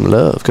people some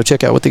love. Go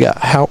check out what they got,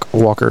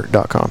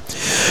 houkwalker.com.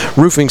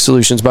 Roofing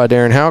Solutions by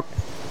Darren Houck.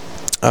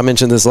 I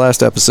mentioned this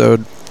last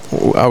episode.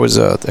 I was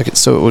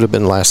so it would have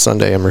been last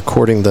Sunday. I'm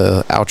recording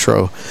the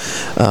outro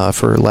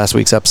for last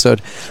week's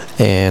episode,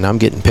 and I'm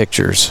getting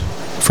pictures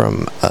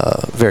from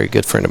a very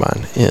good friend of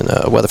mine in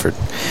Weatherford,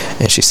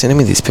 and she's sending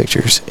me these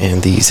pictures,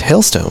 and these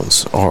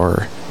hailstones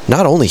are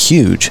not only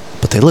huge,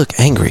 but they look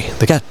angry.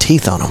 They got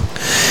teeth on them,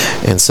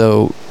 and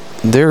so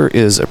there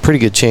is a pretty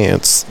good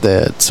chance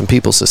that some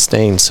people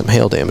sustained some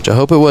hail damage. I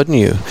hope it wasn't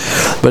you,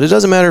 but it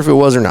doesn't matter if it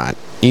was or not.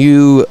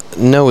 you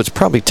know it's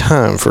probably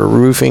time for a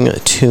roofing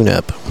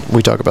tune-up.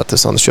 We talk about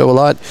this on the show a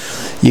lot.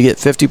 You get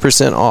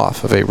 50%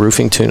 off of a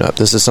roofing tune-up.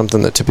 This is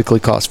something that typically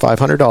costs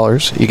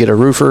 $500. You get a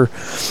roofer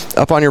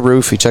up on your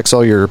roof. He checks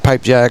all your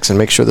pipe jacks and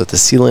makes sure that the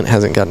sealant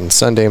hasn't gotten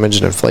sun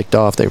damaged and flaked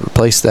off. They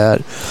replace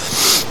that.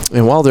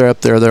 And while they're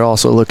up there, they're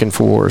also looking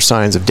for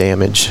signs of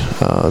damage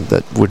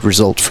that would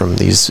result from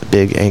these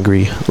big,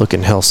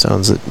 angry-looking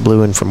hailstones that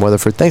blew in from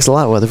Weatherford. Thanks a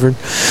lot, Weatherford.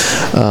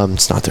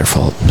 It's not their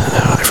fault.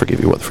 I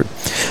forgive you, Weatherford.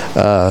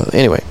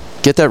 Anyway,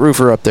 get that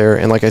roofer up there,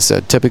 and like I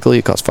said, typically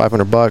it costs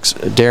 $500.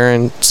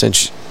 Darren,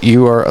 since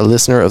you are a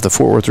listener of the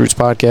Fort Worth Roots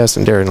podcast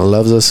and Darren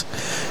loves us,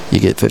 you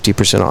get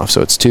 50% off,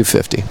 so it's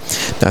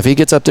 $250. Now, if he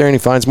gets up there and he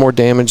finds more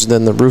damage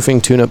than the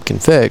roofing tune-up can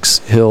fix,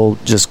 he'll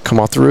just come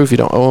off the roof. You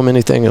don't owe him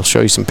anything. He'll show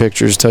you some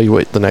pictures, tell you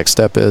what the next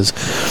step is,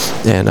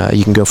 and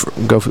you can go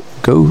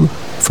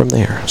from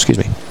there. Excuse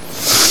me.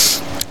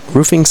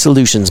 Roofing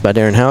Solutions by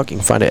Darren Houck. You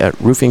can find it at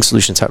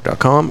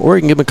roofingsolutionsHouck.com, or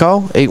you can give him a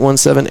call,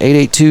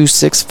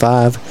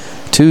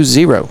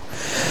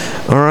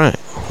 817-882-6520. All right,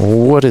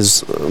 what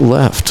is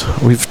left?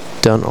 We've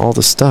done all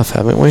the stuff,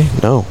 haven't we?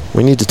 No,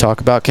 we need to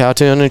talk about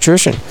Cowtown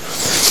Nutrition.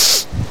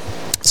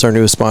 It's our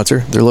newest sponsor.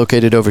 They're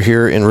located over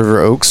here in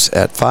River Oaks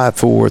at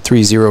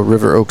 5430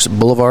 River Oaks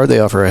Boulevard. They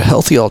offer a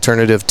healthy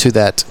alternative to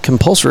that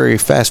compulsory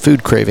fast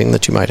food craving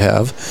that you might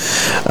have.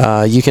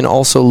 You can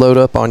also load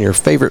up on your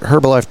favorite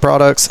Herbalife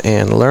products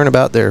and learn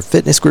about their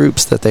fitness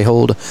groups that they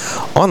hold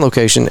on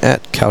location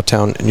at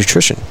Cowtown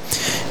Nutrition.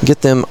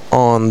 Get them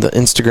on the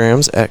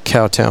Instagrams at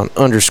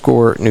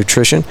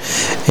Cowtown_nutrition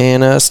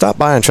and stop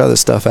by and try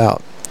this stuff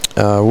out.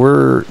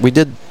 We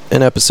did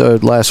an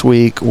episode last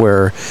week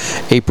where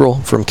April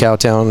from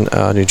Cowtown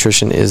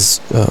Nutrition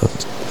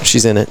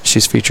she's in it.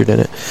 She's featured in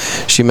it.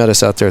 She met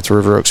us out there at the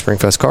River Oaks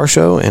Springfest Car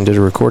Show and did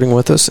a recording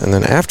with us, and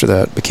then after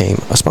that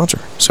became a sponsor.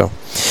 So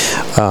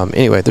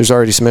anyway, there's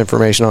already some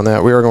information on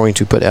that. We are going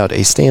to put out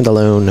a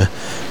standalone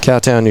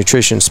Cowtown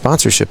Nutrition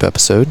sponsorship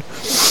episode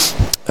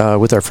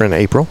with our friend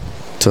April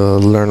to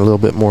learn a little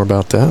bit more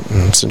about that.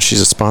 And since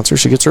she's a sponsor,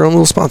 she gets her own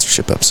little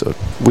sponsorship episode.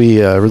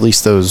 We release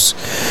those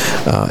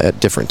at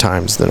different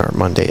times than our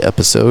Monday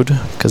episode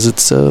because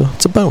it's a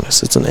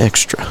bonus. It's an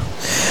extra.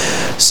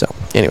 So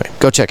anyway,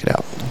 go check it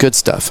out. Good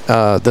stuff.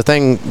 The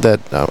thing that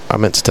I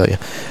meant to tell you,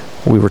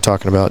 we were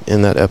talking about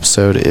in that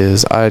episode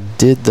is I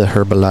did the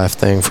Herbalife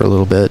thing for a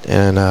little bit,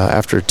 and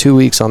after 2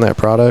 weeks on that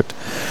product,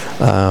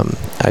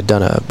 I'd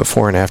done a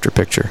before and after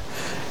picture.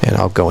 And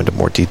I'll go into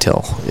more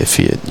detail if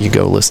you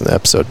go listen to the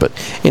episode. But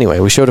anyway,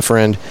 we showed a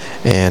friend,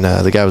 and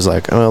the guy was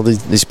like, well,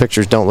 these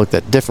pictures don't look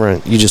that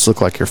different. You just look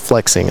like you're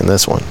flexing in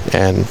this one.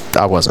 And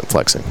I wasn't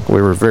flexing.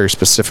 We were very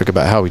specific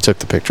about how we took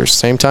the pictures.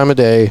 Same time of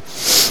day.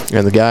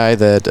 And the guy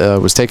that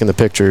was taking the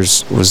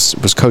pictures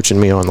was coaching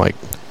me on, like,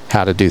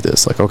 how to do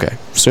this. Like, okay,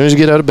 as soon as you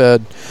get out of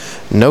bed,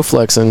 no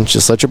flexing,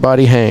 just let your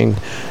body hang,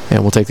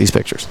 and we'll take these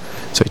pictures.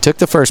 So he took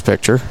the first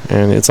picture,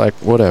 and it's like,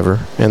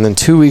 whatever. And then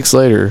 2 weeks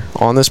later,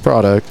 on this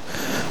product,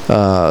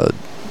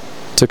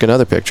 took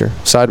another picture.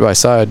 Side by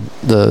side,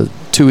 the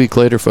 2 week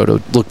later photo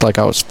looked like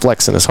I was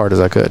flexing as hard as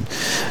I could.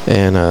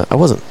 And I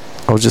wasn't.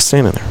 I was just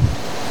standing there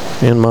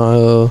in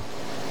my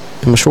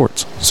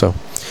shorts. So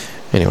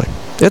anyway,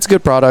 it's a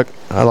good product.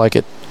 I like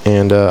it.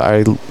 And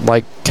I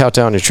like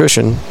Cowtown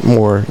Nutrition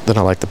more than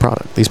I like the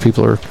product. These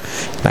people are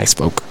nice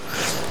folk.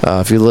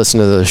 If you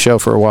listen to the show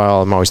for a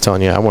while, I'm always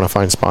telling you I want to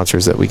find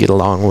sponsors that we get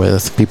along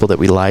with, people that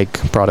we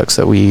like, products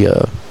that we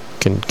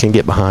can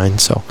get behind.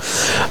 So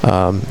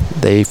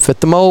they fit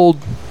the mold.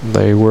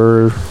 They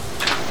were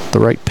the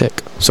right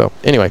pick. So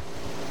anyway,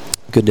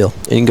 good deal.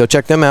 And you can go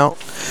check them out.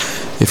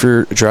 If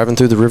you're driving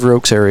through the River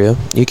Oaks area,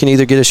 you can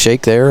either get a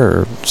shake there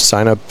or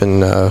sign up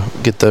and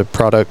get the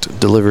product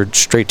delivered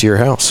straight to your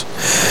house.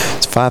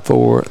 It's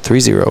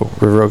 5430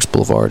 River Oaks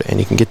Boulevard,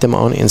 and you can get them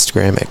on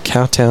Instagram at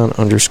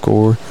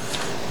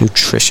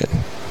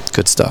Cowtown_nutrition.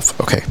 Good stuff.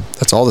 Okay,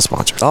 that's all the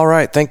sponsors. All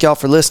right, thank y'all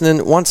for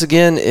listening. Once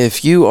again,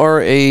 if you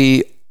are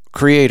a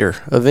creator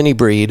of any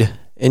breed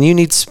and you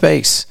need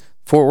space,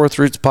 Fort Worth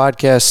Roots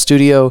Podcast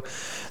Studio,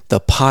 the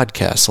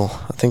Podcastle.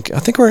 I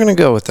think we're going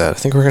to go with that. I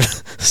think we're going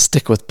to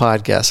stick with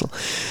Podcastle.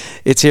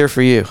 It's here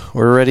for you.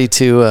 We're ready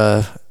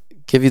to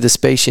give you the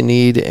space you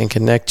need and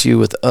connect you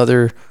with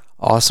other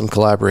awesome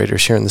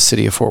collaborators here in the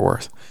city of Fort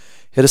Worth.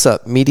 Hit us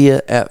up.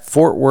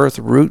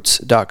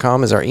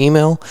 media@fortworthroots.com is our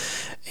email.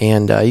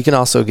 And you can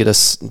also get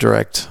us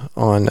direct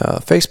on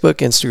Facebook,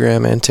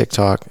 Instagram, and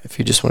TikTok if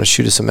you just want to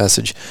shoot us a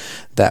message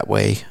that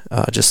way.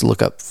 Just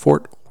look up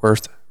Fort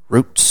Worth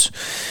Roots.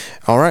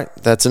 All right,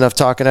 that's enough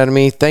talking out of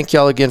me. Thank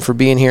y'all again for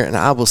being here, and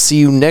I will see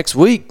you next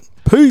week.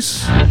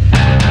 Peace.